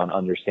customers on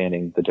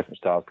understanding the different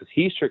styles because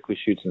he strictly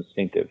shoots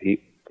instinctive.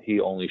 He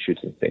only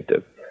shoots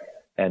instinctive,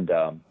 and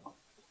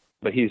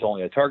but he's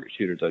only a target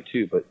shooter though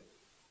too. But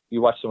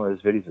you watch some of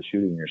his videos of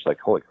shooting, and you're just like,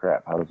 holy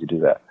crap, how does he do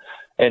that?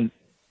 And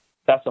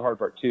that's the hard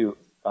part too.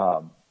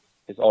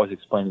 Is always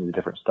explaining the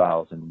different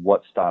styles and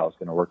what style is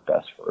going to work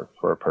best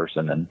for a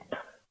person. And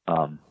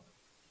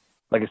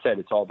like I said,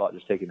 it's all about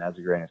just taking it as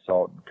a grain of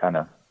salt and kind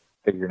of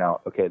figuring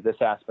out, okay, this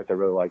aspect I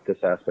really like,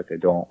 this aspect I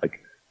don't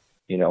like.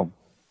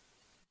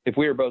 If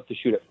we were both to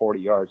shoot at 40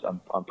 yards,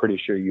 I'm pretty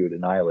sure you would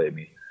annihilate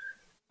me.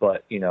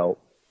 But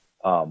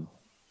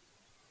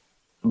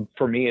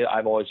for me,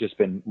 I've always just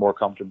been more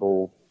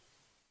comfortable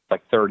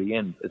like 30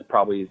 in. It's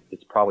probably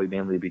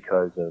mainly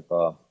because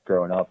of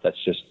growing up.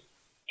 That's just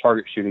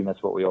target shooting.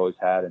 That's what we always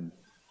had in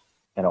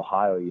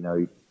Ohio.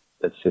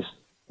 That's just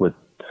with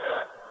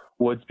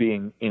woods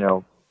being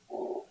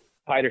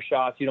tighter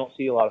shots. You don't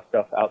see a lot of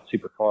stuff out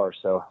super far,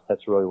 so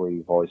that's really where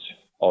you've always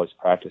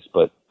practiced.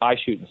 But I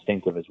shoot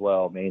instinctive as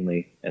well,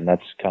 mainly, and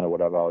that's kind of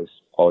what I've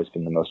always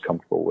been the most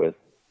comfortable with.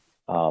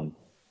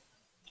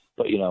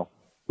 But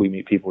we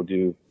meet people who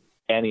do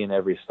any and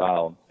every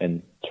style,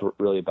 and it's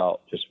really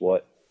about just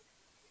what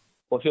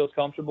feels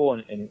comfortable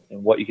and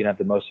what you can have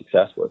the most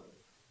success with.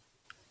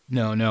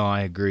 No,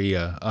 I agree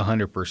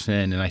 100%,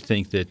 and I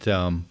think that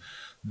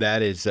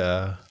that is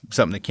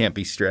something that can't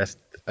be stressed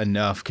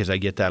enough, because I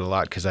get that a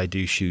lot because I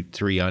do shoot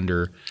 3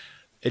 under.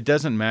 It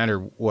doesn't matter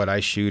what I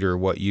shoot or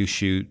what you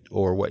shoot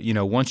or what,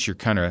 once you're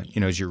kind of,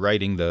 as you're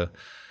writing the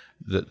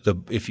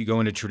if you go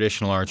into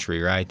traditional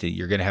archery, right, that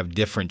you're going to have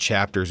different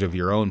chapters of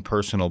your own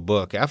personal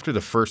book. After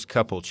the first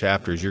couple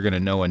chapters, you're going to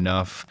know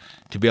enough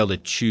to be able to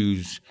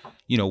choose,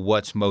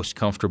 what's most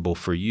comfortable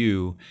for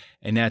you,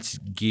 and that's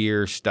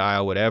gear,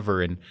 style,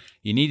 whatever. And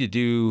you need to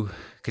do,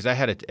 because I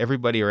had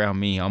everybody around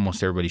me,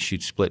 almost everybody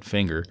shoots split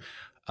finger.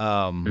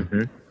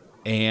 And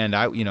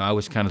I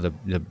was kind of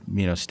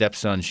the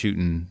stepson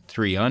shooting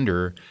 3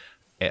 under.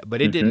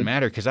 But it didn't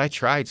matter because I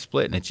tried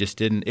split and it just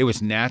didn't. It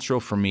was natural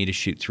for me to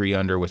shoot 3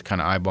 under with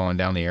kind of eyeballing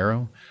down the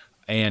arrow,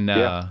 and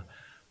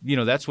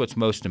that's what's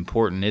most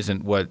important.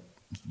 Isn't what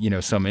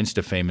some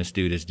Insta famous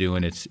dude is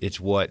doing. It's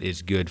what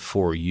is good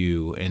for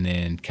you, and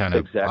then kind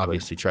of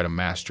obviously try to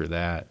master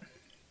that.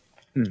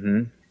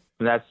 And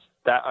that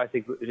I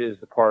think is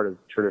the part of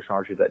traditional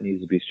archery that needs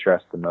to be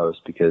stressed the most,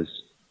 because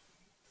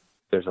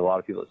there's a lot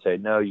of people that say,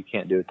 no, you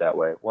can't do it that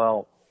way.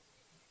 Well,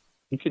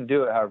 you can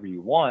do it however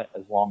you want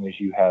as long as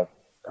you have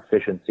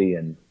efficiency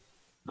and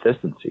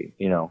consistency.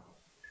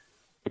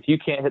 If you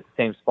can't hit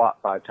the same spot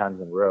 5 times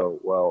in a row,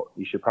 well,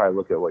 you should probably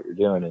look at what you're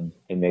doing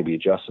and maybe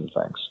adjust some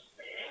things.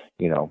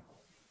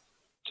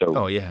 So.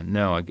 Oh yeah,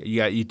 no,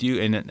 you do,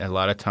 and a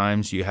lot of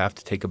times you have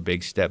to take a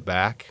big step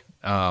back,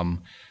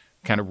 kind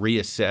of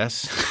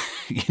reassess,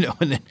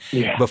 and then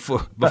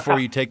before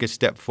you take a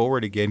step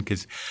forward again.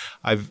 Because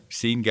I've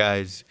seen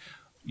guys,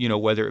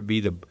 whether it be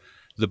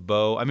the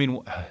bow. I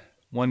mean,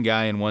 one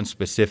guy in one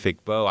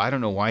specific bow, I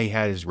don't know why he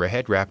had his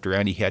head wrapped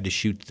around. He had to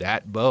shoot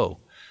that bow.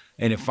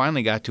 And it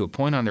finally got to a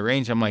point on the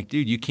range, I'm like,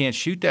 dude, you can't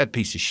shoot that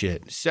piece of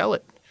shit. Sell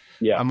it.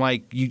 Yeah. I'm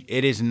like,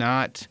 it is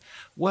not,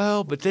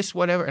 well, but this,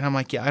 whatever. And I'm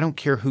like, yeah, I don't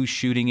care who's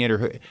shooting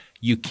it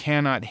you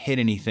cannot hit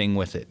anything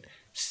with it.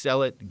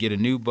 Sell it, get a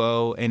new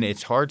bow. And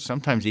it's hard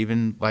sometimes,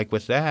 even like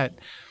with that,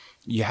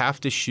 you have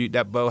to shoot.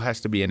 That bow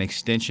has to be an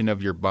extension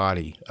of your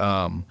body.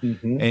 And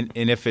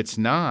if it's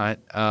not,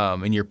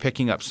 and you're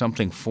picking up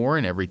something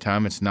foreign every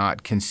time, it's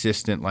not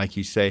consistent, like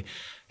you say.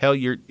 Hell,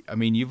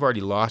 you've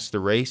already lost the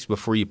race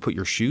before you put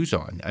your shoes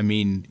on. I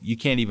mean, you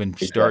can't even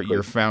start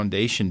your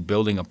foundation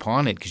building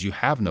upon it because you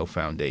have no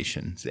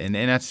foundations, and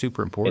that's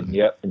super important.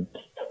 And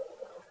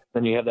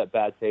then you have that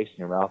bad taste in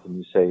your mouth, and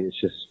you say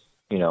it's just,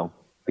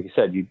 like you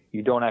said,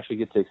 you don't actually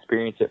get to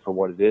experience it for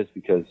what it is,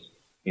 because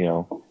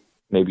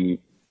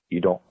maybe you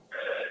don't,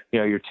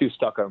 you're too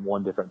stuck on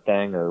one different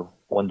thing or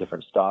one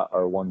different style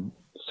or one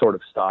sort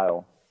of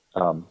style.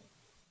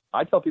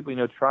 I tell people,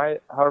 try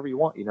it however you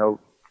want,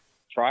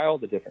 try all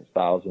the different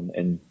styles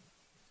and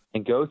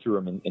go through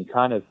them and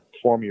kind of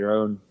form your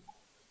own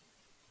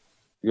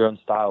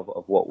style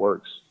of what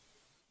works,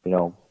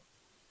 and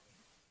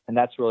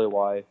that's really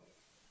why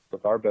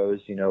with our bows,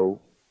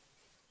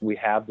 we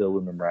have the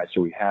aluminum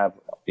riser, we have,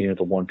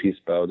 the one-piece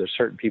bow. There's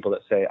certain people that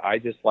say, I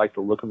just like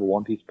the look of a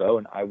one-piece bow,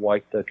 and I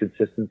like the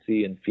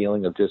consistency and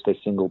feeling of just a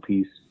single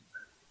piece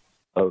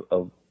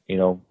of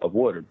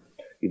wood,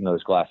 even though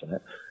there's glass in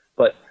it.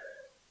 But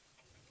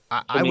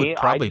I would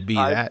probably be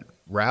that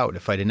route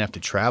if I didn't have to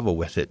travel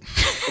with it.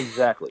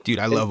 Exactly. Dude,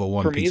 I love a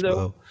one-piece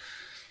bow.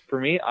 For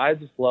me, I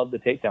just love the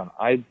takedown.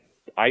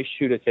 I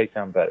shoot a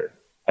takedown better.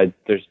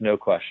 There's no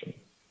question.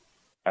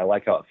 I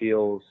like how it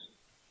feels.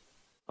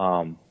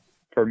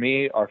 For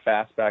me, our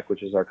fastback,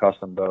 which is our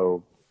custom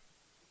bow,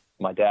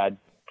 my dad,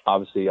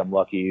 obviously I'm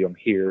lucky I'm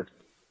here,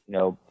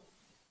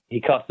 he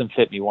custom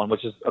fit me one,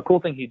 which is a cool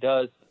thing he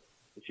does.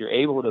 If you're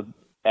able to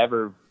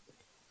ever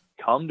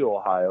come to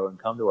Ohio and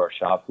come to our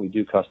shop, we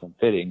do custom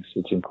fittings.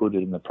 It's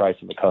included in the price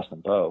of a custom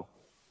bow.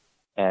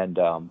 And,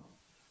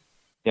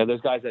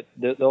 there's guys that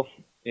they'll,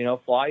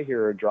 fly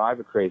here or drive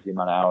a crazy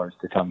amount of hours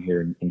to come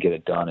here and get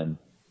it done.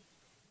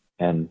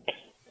 And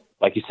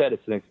like you said,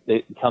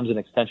 it becomes an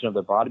extension of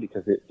their body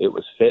because it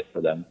was fit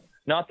for them.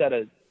 Not that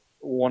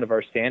one of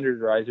our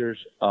standard risers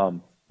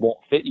won't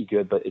fit you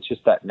good, but it's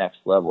just that next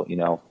level,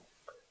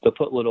 They'll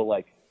put little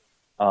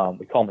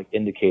we call them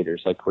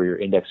indicators, like where your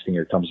index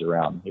finger comes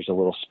around. There's a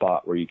little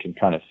spot where you can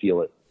kind of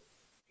feel it,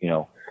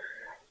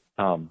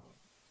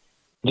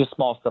 just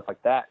small stuff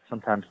like that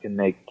sometimes can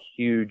make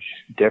huge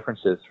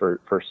differences for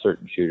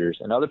certain shooters.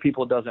 And other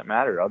people, it doesn't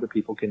matter. Other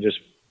people can just,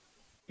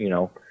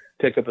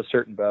 pick up a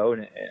certain bow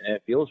and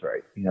it feels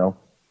right.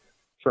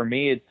 For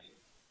me,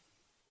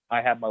 I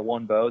have my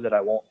one bow that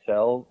I won't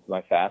sell,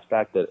 my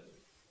fastback that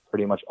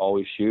pretty much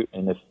always shoot.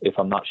 And if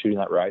I'm not shooting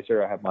that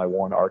riser, I have my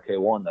one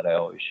RK1 that I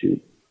always shoot.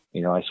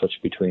 I switch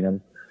between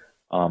them.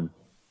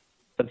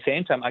 At the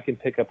same time, I can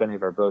pick up any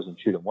of our bows and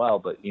shoot them well,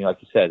 but like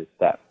you said, it's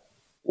that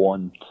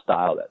one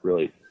style that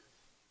really,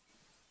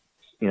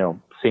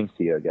 sings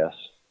to you, I guess.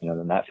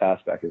 And that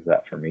fastback is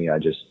that for me. I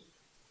don't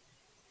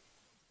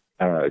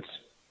know.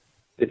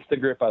 It's the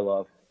grip I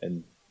love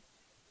and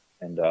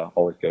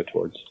always go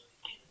towards.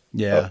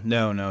 Yeah,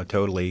 no,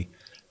 totally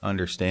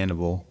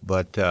understandable.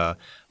 But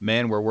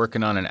man, we're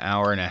working on an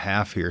hour and a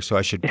half here, so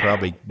I should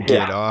probably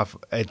get Yeah, off.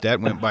 That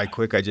went by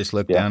quick. I just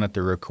looked yeah, down at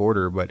the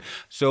recorder. But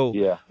so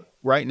yeah.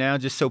 right now,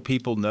 just so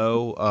people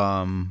know,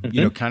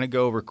 Hmm. kind of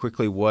go over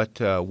quickly what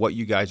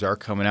you guys are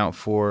coming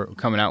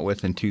out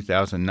with in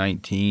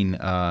 2019.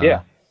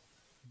 Yeah,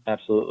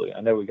 absolutely.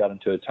 I know we got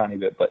into a tiny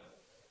bit, but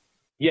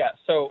yeah.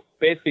 So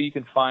basically, you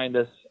can find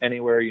us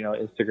anywhere.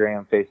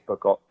 Instagram,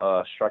 Facebook,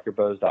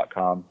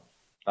 strikerbows.com,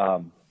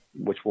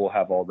 which we'll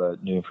have all the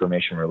new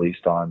information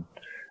released on.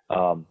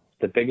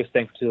 The biggest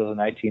thing for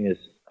 2019 is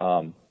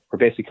we're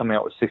basically coming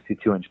out with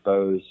 62-inch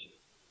bows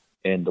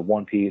in the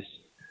one piece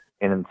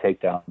and in the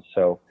takedown.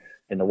 So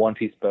in the one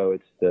piece bow,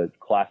 it's the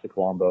classic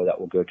long bow that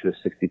will go to a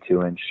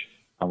 62-inch.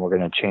 We're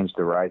going to change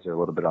the riser a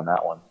little bit on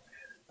that one.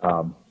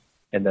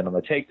 And then on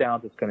the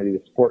takedowns, it's going to be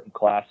the Sport and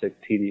Classic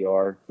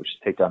TDR, which is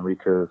takedown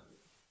recurve.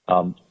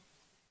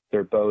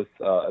 They're both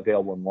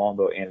available in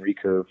longbow and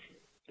recurve.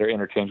 They're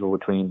interchangeable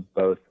between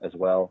both as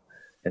well,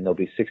 and they'll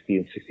be 60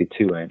 and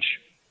 62-inch.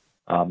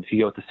 If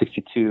you go with the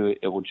 62,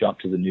 it will jump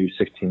to the new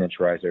 16-inch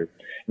riser.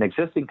 And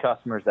existing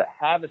customers that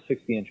have a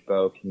 60-inch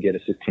bow can get a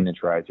 16-inch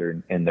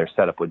riser, and their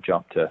setup would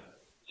jump to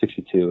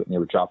 62, and they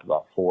would drop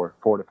about 4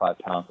 to 5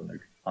 pounds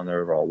on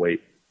their overall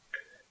weight.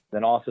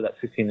 Then also that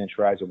 16-inch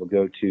riser will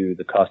go to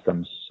the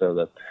customs, so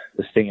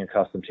the Stinger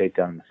custom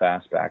takedown and the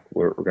fastback.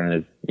 We're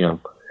going to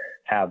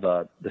have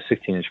the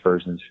 16-inch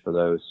versions for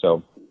those.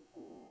 So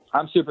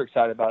I'm super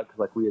excited about it because,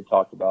 like we had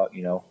talked about,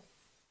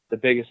 the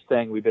biggest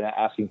thing we've been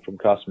asking from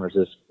customers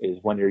is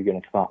when you're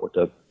going to come out with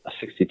a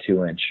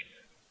 62-inch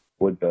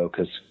wood bow,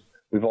 because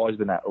we've always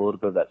been a little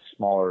bit of that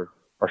smaller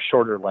or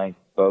shorter length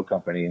bow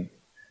company.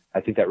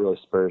 I think that really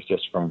spurs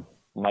just from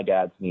my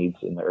dad's needs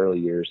in the early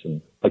years.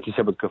 And like you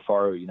said with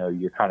Kifaru,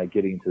 you're kind of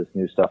getting into this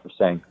new stuff of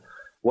saying,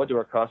 what do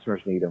our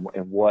customers need and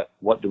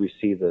what do we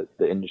see the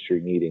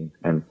industry needing?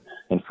 And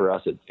for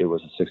us, it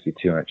was a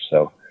 62-inch.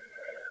 So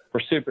we're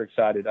super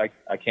excited.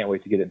 I can't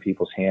wait to get it in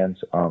people's hands.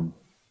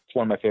 It's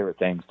one of my favorite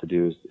things to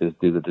do is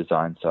do the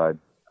design side.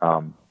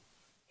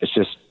 It's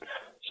just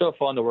so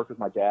fun to work with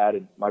my dad,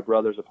 and my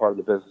brother's a part of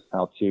the business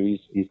now too.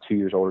 He's 2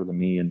 years older than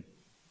me, and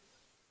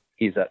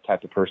he's that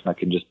type of person that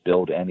can just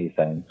build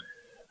anything.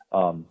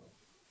 So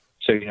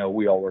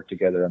we all work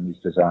together on these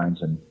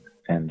designs,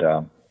 and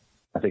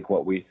I think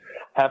what we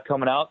have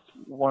coming out,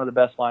 one of the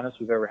best lineups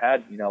we've ever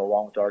had,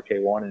 along with the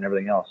RK1 and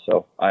everything else.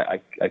 So I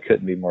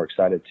couldn't be more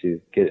excited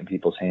to get it in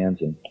people's hands.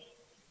 And,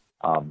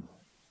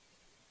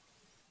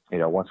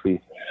 once we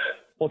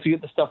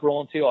get the stuff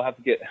rolling too, I'll have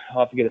to get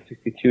a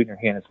 62 in your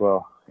hand as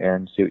well,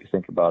 Aaron, see what you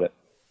think about it.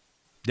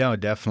 No,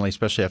 definitely,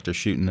 especially after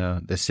shooting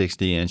the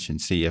 60-inch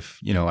and see if,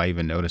 I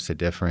even notice a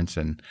difference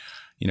and,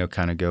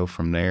 kind of go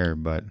from there.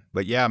 But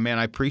yeah, man,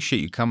 I appreciate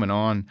you coming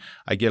on.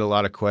 I get a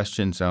lot of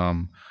questions,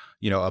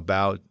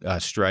 about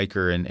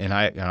Striker and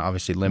I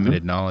obviously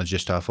limited knowledge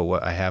just off of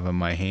what I have in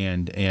my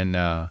hand. And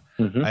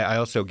I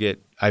also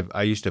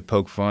I used to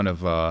poke fun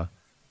of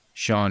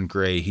Sean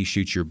Gray. He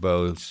shoots your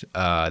bows,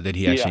 that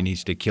he actually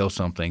needs to kill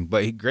something,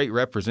 but he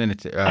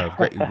represents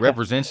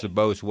the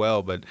bows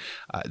well. But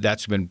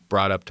that's been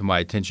brought up to my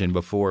attention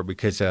before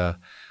because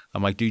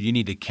I'm like, dude, you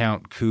need to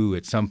count coup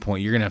at some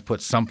point. You're going to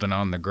put something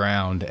on the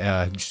ground.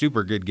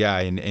 Super good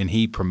guy, and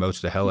he promotes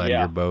the hell out of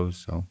your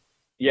bows. So.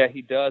 Yeah,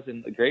 he does.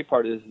 And the great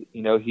part is,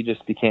 he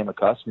just became a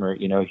customer.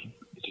 He's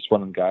just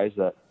one of them guys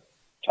that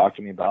talked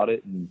to me about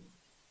it. And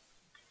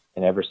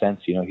ever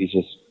since, he's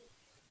just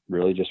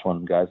really just one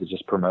of them guys that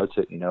just promotes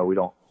it. We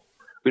don't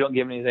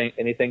give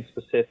anything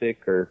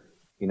specific or,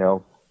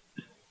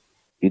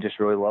 he just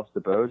really loves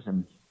the bows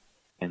and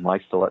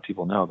likes to let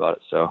people know about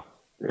it. So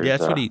yeah,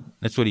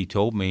 that's what he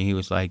told me. He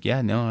was like,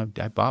 yeah, no,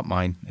 I bought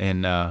mine.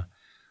 And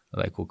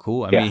like, well,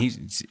 cool. I mean,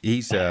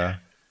 he's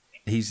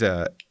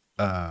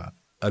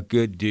a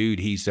good dude.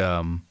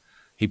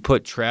 He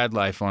put Trad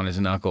Life on his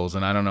knuckles,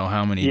 and I don't know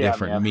how many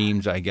different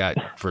memes I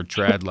got for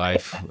Trad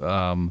Life.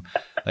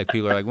 Like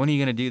people are like, when are you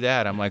going to do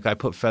that? I'm like, I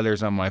put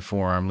feathers on my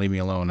forearm. Leave me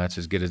alone. That's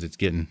as good as it's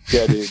getting.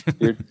 Yeah, dude.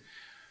 You're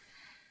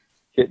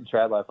getting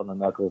Trad Life on the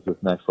knuckles is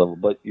next level,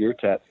 but your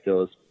tat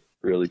still is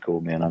really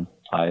cool, man.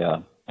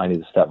 I need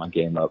to step my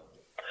game up.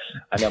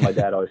 I know my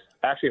dad always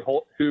actually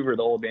Hoover,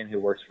 the old man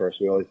who works for us.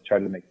 We always try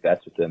to make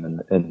bets with him,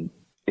 and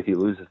if he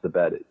loses the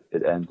bet,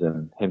 it ends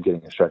in him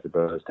getting a Striker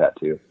Bows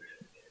tattoo.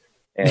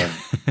 And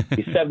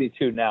he's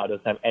 72 now,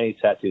 doesn't have any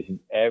tattoos, and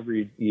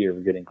every year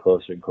we're getting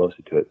closer and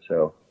closer to it.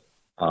 So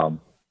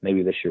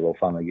maybe this year we'll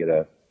finally get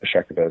a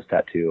Striker Bows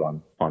tattoo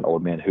on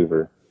old man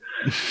Hoover,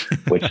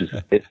 which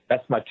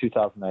that's my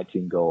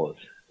 2019 goal, is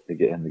to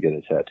get him to get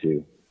a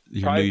tattoo.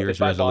 Your Probably New Year's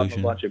if I bought resolution.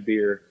 him a bunch of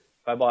beer,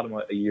 if I bought him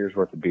a year's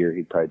worth of beer,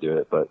 he'd probably do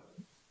it, but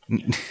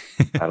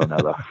I don't know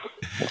though.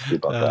 We'll see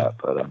about that.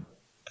 But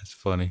that's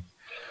funny.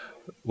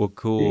 Well,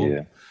 cool.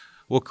 Yeah.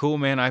 Well, cool,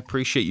 man. I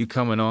appreciate you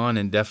coming on,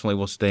 and definitely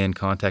we'll stay in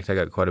contact. I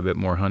got quite a bit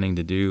more hunting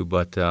to do,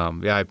 but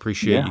I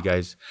appreciate you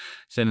guys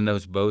sending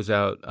those bows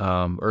out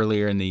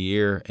earlier in the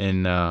year,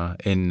 and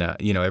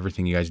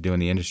everything you guys do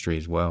in the industry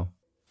as well.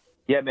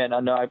 Yeah, man, I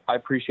know. I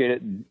appreciate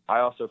it. And I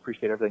also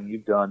appreciate everything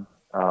you've done,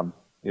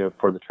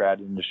 for the trad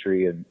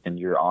industry and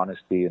your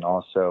honesty, and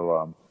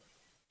also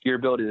your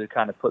ability to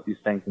kind of put these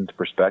things into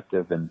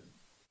perspective. And,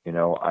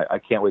 I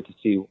can't wait to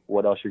see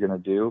what else you're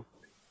going to do.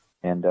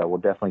 And we'll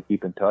definitely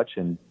keep in touch.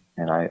 And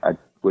I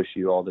wish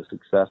you all the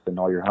success in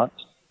all your hunts.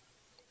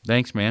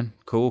 Thanks, man.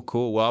 Cool.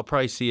 Well, I'll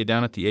probably see you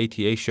down at the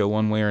ATA show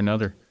one way or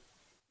another.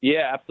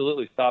 Yeah,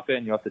 absolutely. Stop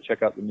in. You'll have to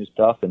check out the new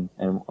stuff, and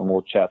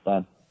we'll chat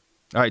then.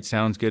 All right.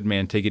 Sounds good,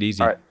 man. Take it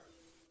easy. All right.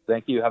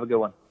 Thank you. Have a good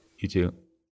one. You too.